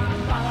album?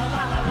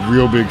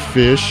 Real Big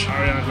Fish.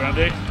 Ariana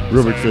Grande. Oh,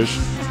 Real Big sorry. Fish.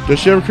 Does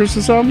she have a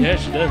Christmas album? Yeah,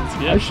 she does. It's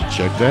good. I should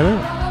check that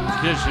out.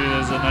 It's good. She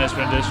has a nice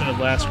rendition of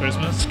Last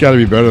Christmas. It's got to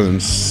be better than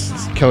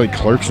Kelly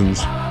Clarkson's.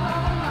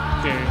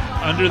 Okay,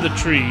 Under the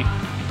Tree.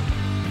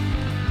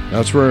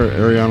 That's where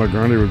Ariana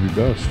Grande would be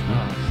best.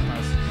 Oh,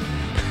 nice.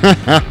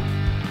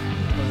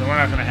 Listen, we're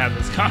not going to have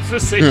this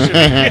conversation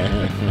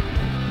again.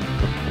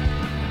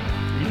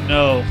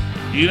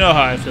 You know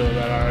how I feel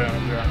about Ariana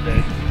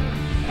Grande.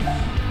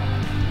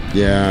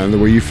 Yeah, and the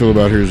way you feel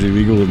about her is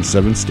illegal in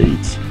 7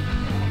 states.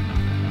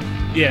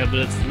 Yeah, but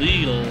it's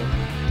legal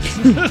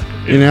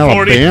In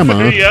Alabama.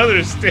 43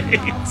 other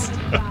states.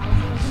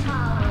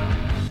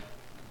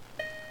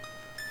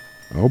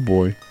 Oh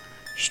boy.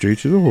 Straight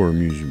to the horror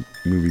movie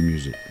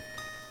music.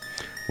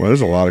 Well,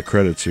 there's a lot of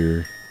credits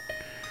here.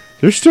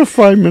 There's still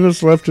 5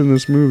 minutes left in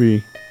this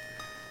movie.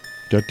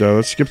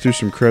 Let's skip through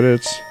some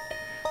credits.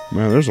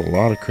 Man, there's a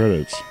lot of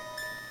credits.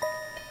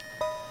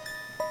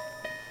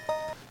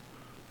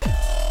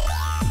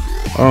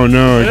 Oh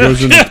no, it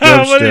goes into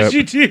dubstep. What did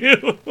you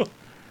do?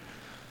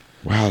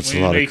 Wow, that's We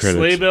a lot of make credits.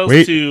 Sleigh Bells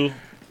Wait, 2.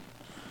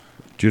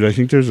 dude, I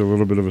think there's a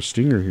little bit of a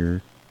stinger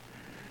here.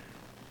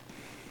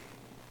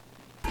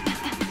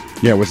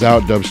 Yeah,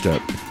 without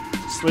dubstep.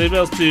 Sleigh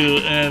Bells 2,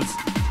 and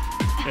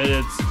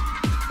it's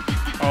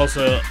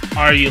also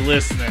Are You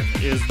Listening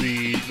is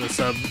the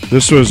sub.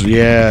 This was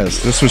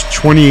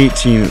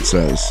 2018. It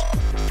says.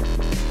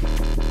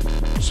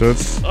 So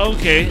it's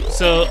Okay,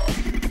 so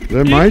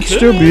there it might could.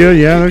 still be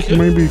there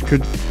maybe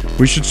could.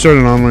 We should start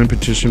an online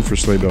petition for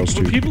Sleigh Bells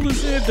were too. people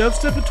listening to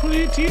dubstep in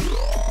 2018?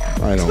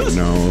 I don't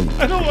know.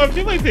 I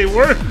feel like they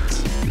weren't.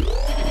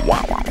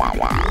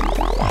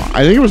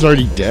 I think it was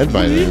already dead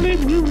by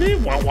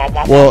then.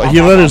 Well,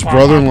 he let his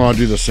brother-in-law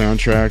do the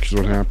soundtrack. Is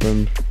what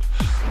happened.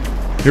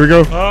 Here we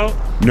go.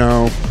 Oh.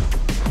 No,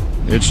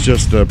 it's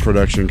just a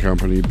production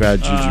company,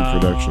 Bad Juju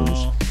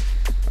Productions.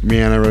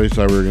 Man, I really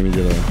thought we were gonna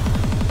get a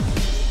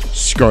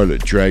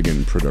Scarlet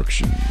Dragon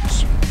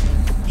Productions.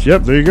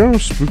 Yep, there you go,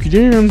 Spooky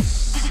Dan.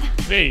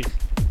 Hey,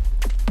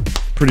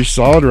 pretty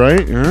solid,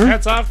 right? Huh?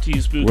 hats off to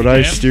you, Spooky Would Dan.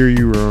 I steer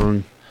you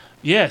wrong?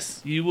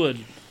 Yes, you would.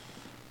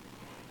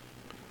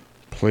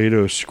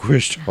 Play-Doh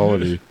squished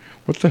holiday.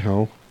 What the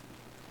hell?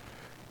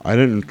 I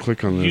didn't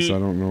click on this. I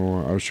don't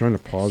know. I was trying to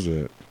pause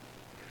it.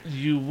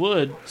 You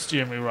would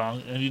steer me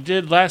wrong, and you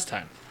did last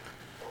time.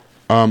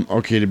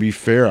 Okay, to be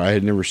fair, I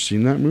had never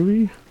seen that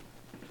movie.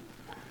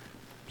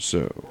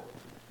 So.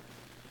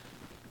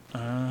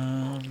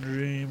 I'm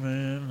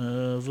dreaming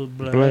of a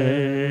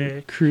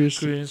Black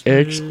Christmas.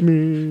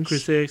 Xmas.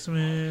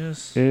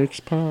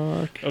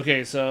 X-Pac.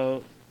 Okay,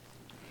 so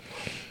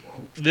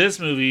this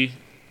movie,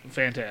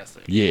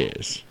 fantastic.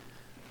 Yes.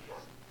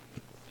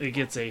 It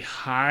gets a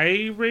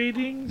high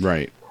rating.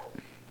 Right.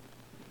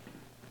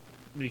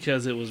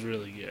 Because it was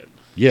really good.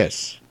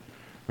 Yes,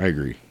 I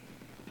agree.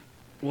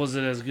 Was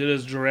it as good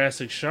as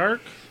Jurassic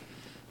Shark?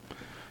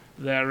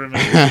 That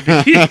remains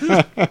to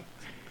be.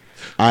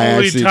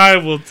 Only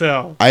time will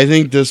tell. I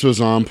think this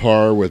was on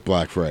par with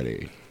Black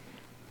Friday.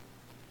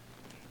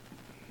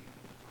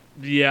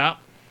 Yeah.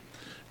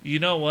 You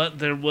know what?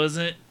 There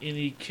wasn't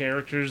any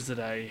characters that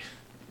I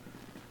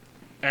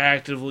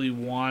actively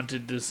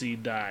wanted to see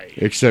die.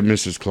 Except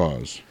Mrs.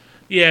 Claus.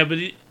 Yeah, but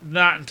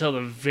not until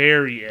the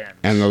very end.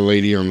 And the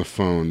lady on the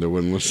phone that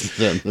wouldn't listen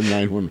to them, the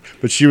 911.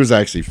 But she was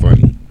actually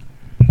funny.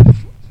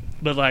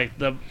 But like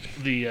the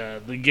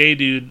gay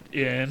dude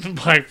in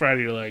Black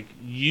Friday, you're like,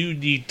 you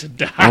need to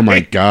die. Oh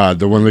my god,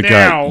 the one that now.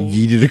 got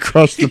yeeted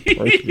across the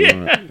parking Yes.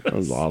 lot. That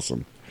was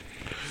awesome.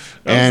 That was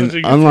such a And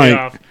good unlike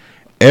payoff.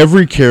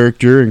 every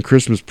character in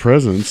Christmas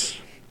Presents,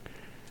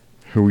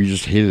 who we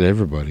just hated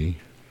everybody.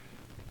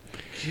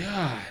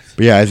 God.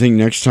 But yeah, I think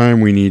next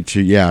time we need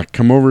to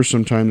come over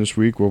sometime this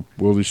week.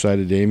 We'll decide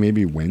a day,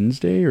 maybe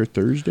Wednesday or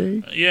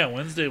Thursday. Yeah,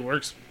 Wednesday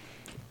works.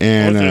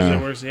 And or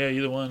Thursday works. Yeah,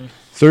 either one.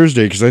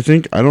 Thursday, because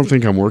I don't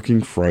think I'm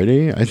working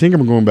Friday. I think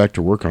I'm going back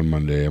to work on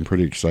Monday. I'm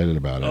pretty excited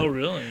about it. Oh,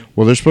 really?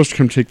 Well, they're supposed to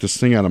come take this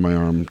thing out of my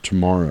arm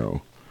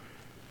tomorrow.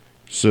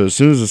 So as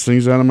soon as this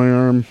thing's out of my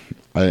arm,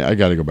 I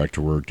got to go back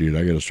to work, dude.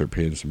 I got to start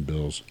paying some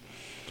bills.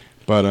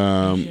 But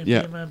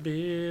yeah, pay my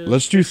bills.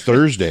 let's do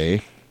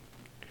Thursday,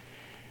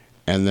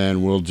 and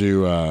then we'll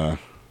do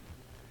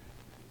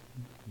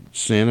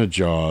Santa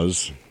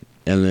Jaws,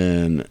 and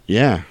then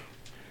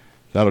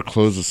that'll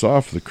close us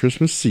off for the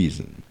Christmas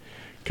season.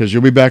 Because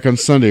you'll be back on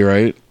Sunday,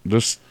 right?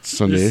 This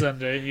Sunday. This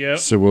Sunday, yep.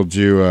 So we'll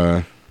do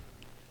a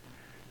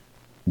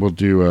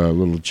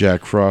little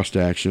Jack Frost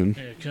action.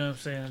 Here comes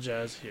Santa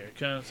Jaws. Here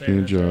comes Santa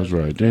Santa Jaws, Jaws.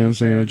 right down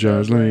Santa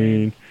Jaws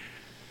Lane.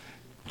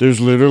 There's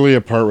literally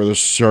a part where the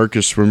shark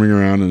is swimming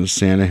around in a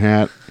Santa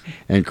hat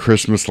and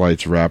Christmas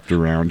lights wrapped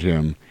around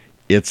him.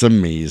 It's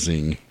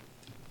amazing.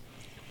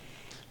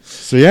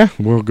 So yeah,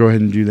 we'll go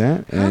ahead and do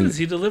that. How does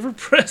he deliver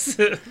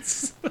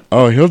presents?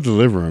 Oh, he'll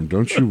deliver them.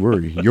 Don't you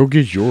worry. You'll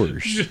get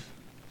yours.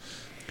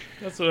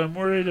 That's what I'm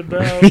worried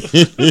about.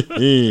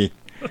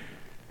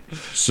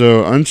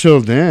 So until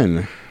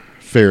then,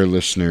 fair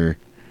listener,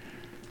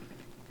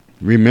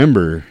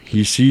 remember,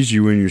 he sees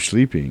you when you're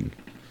sleeping.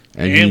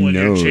 And he when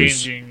you're knows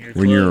changing your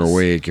when you're clothes.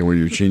 awake and when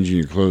you're changing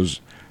your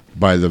clothes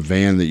by the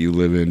van that you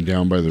live in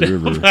down by the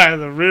river. By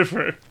the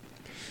river.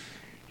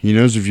 He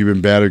knows if you've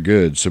been bad or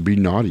good, so be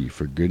naughty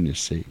for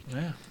goodness sake.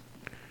 Yeah.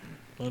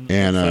 Well,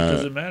 And what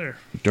does it matter?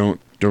 Don't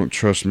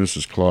trust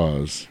Mrs.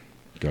 Claus.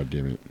 God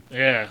damn it.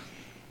 Yeah.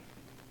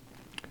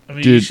 I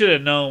mean, Dude. you should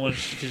have known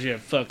because you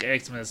had "fuck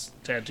Xmas"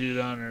 tattooed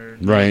on her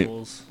Right.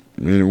 nipples.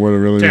 I mean, what it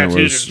really meant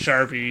Tattooed was in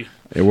Sharpie.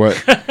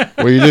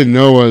 What you didn't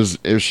know was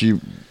if she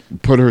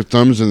put her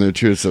thumbs in there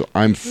too, it said,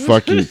 "I'm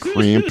fucking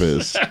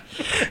Krampus."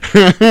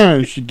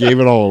 She gave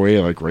it all away,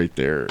 like right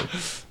there.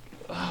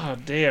 Oh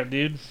damn,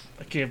 dude!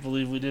 I can't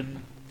believe we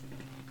didn't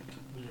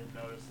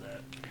notice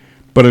that.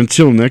 But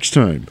until next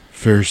time,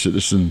 fair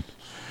citizen,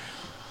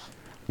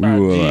 we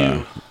will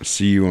Adieu.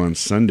 see you on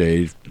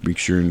Sunday. Make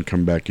sure and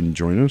come back and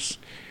join us,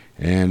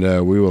 and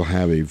we will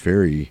have a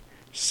very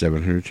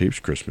 700 Tapes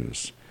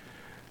Christmas.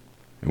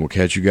 And we'll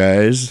catch you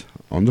guys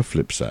on the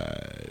flip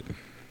side.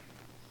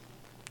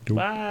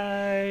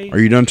 Bye. Are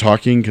you done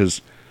talking?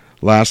 Because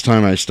Last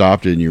time I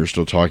stopped it and you were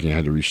still talking, I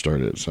had to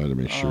restart it, so I had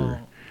to make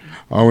sure.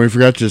 Oh, we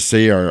forgot to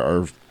say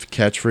our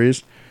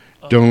catchphrase.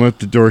 Don't let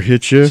the door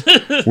hit you,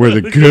 where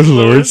the good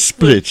Lord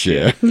split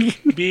you.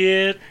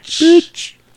 Bitch. Bitch.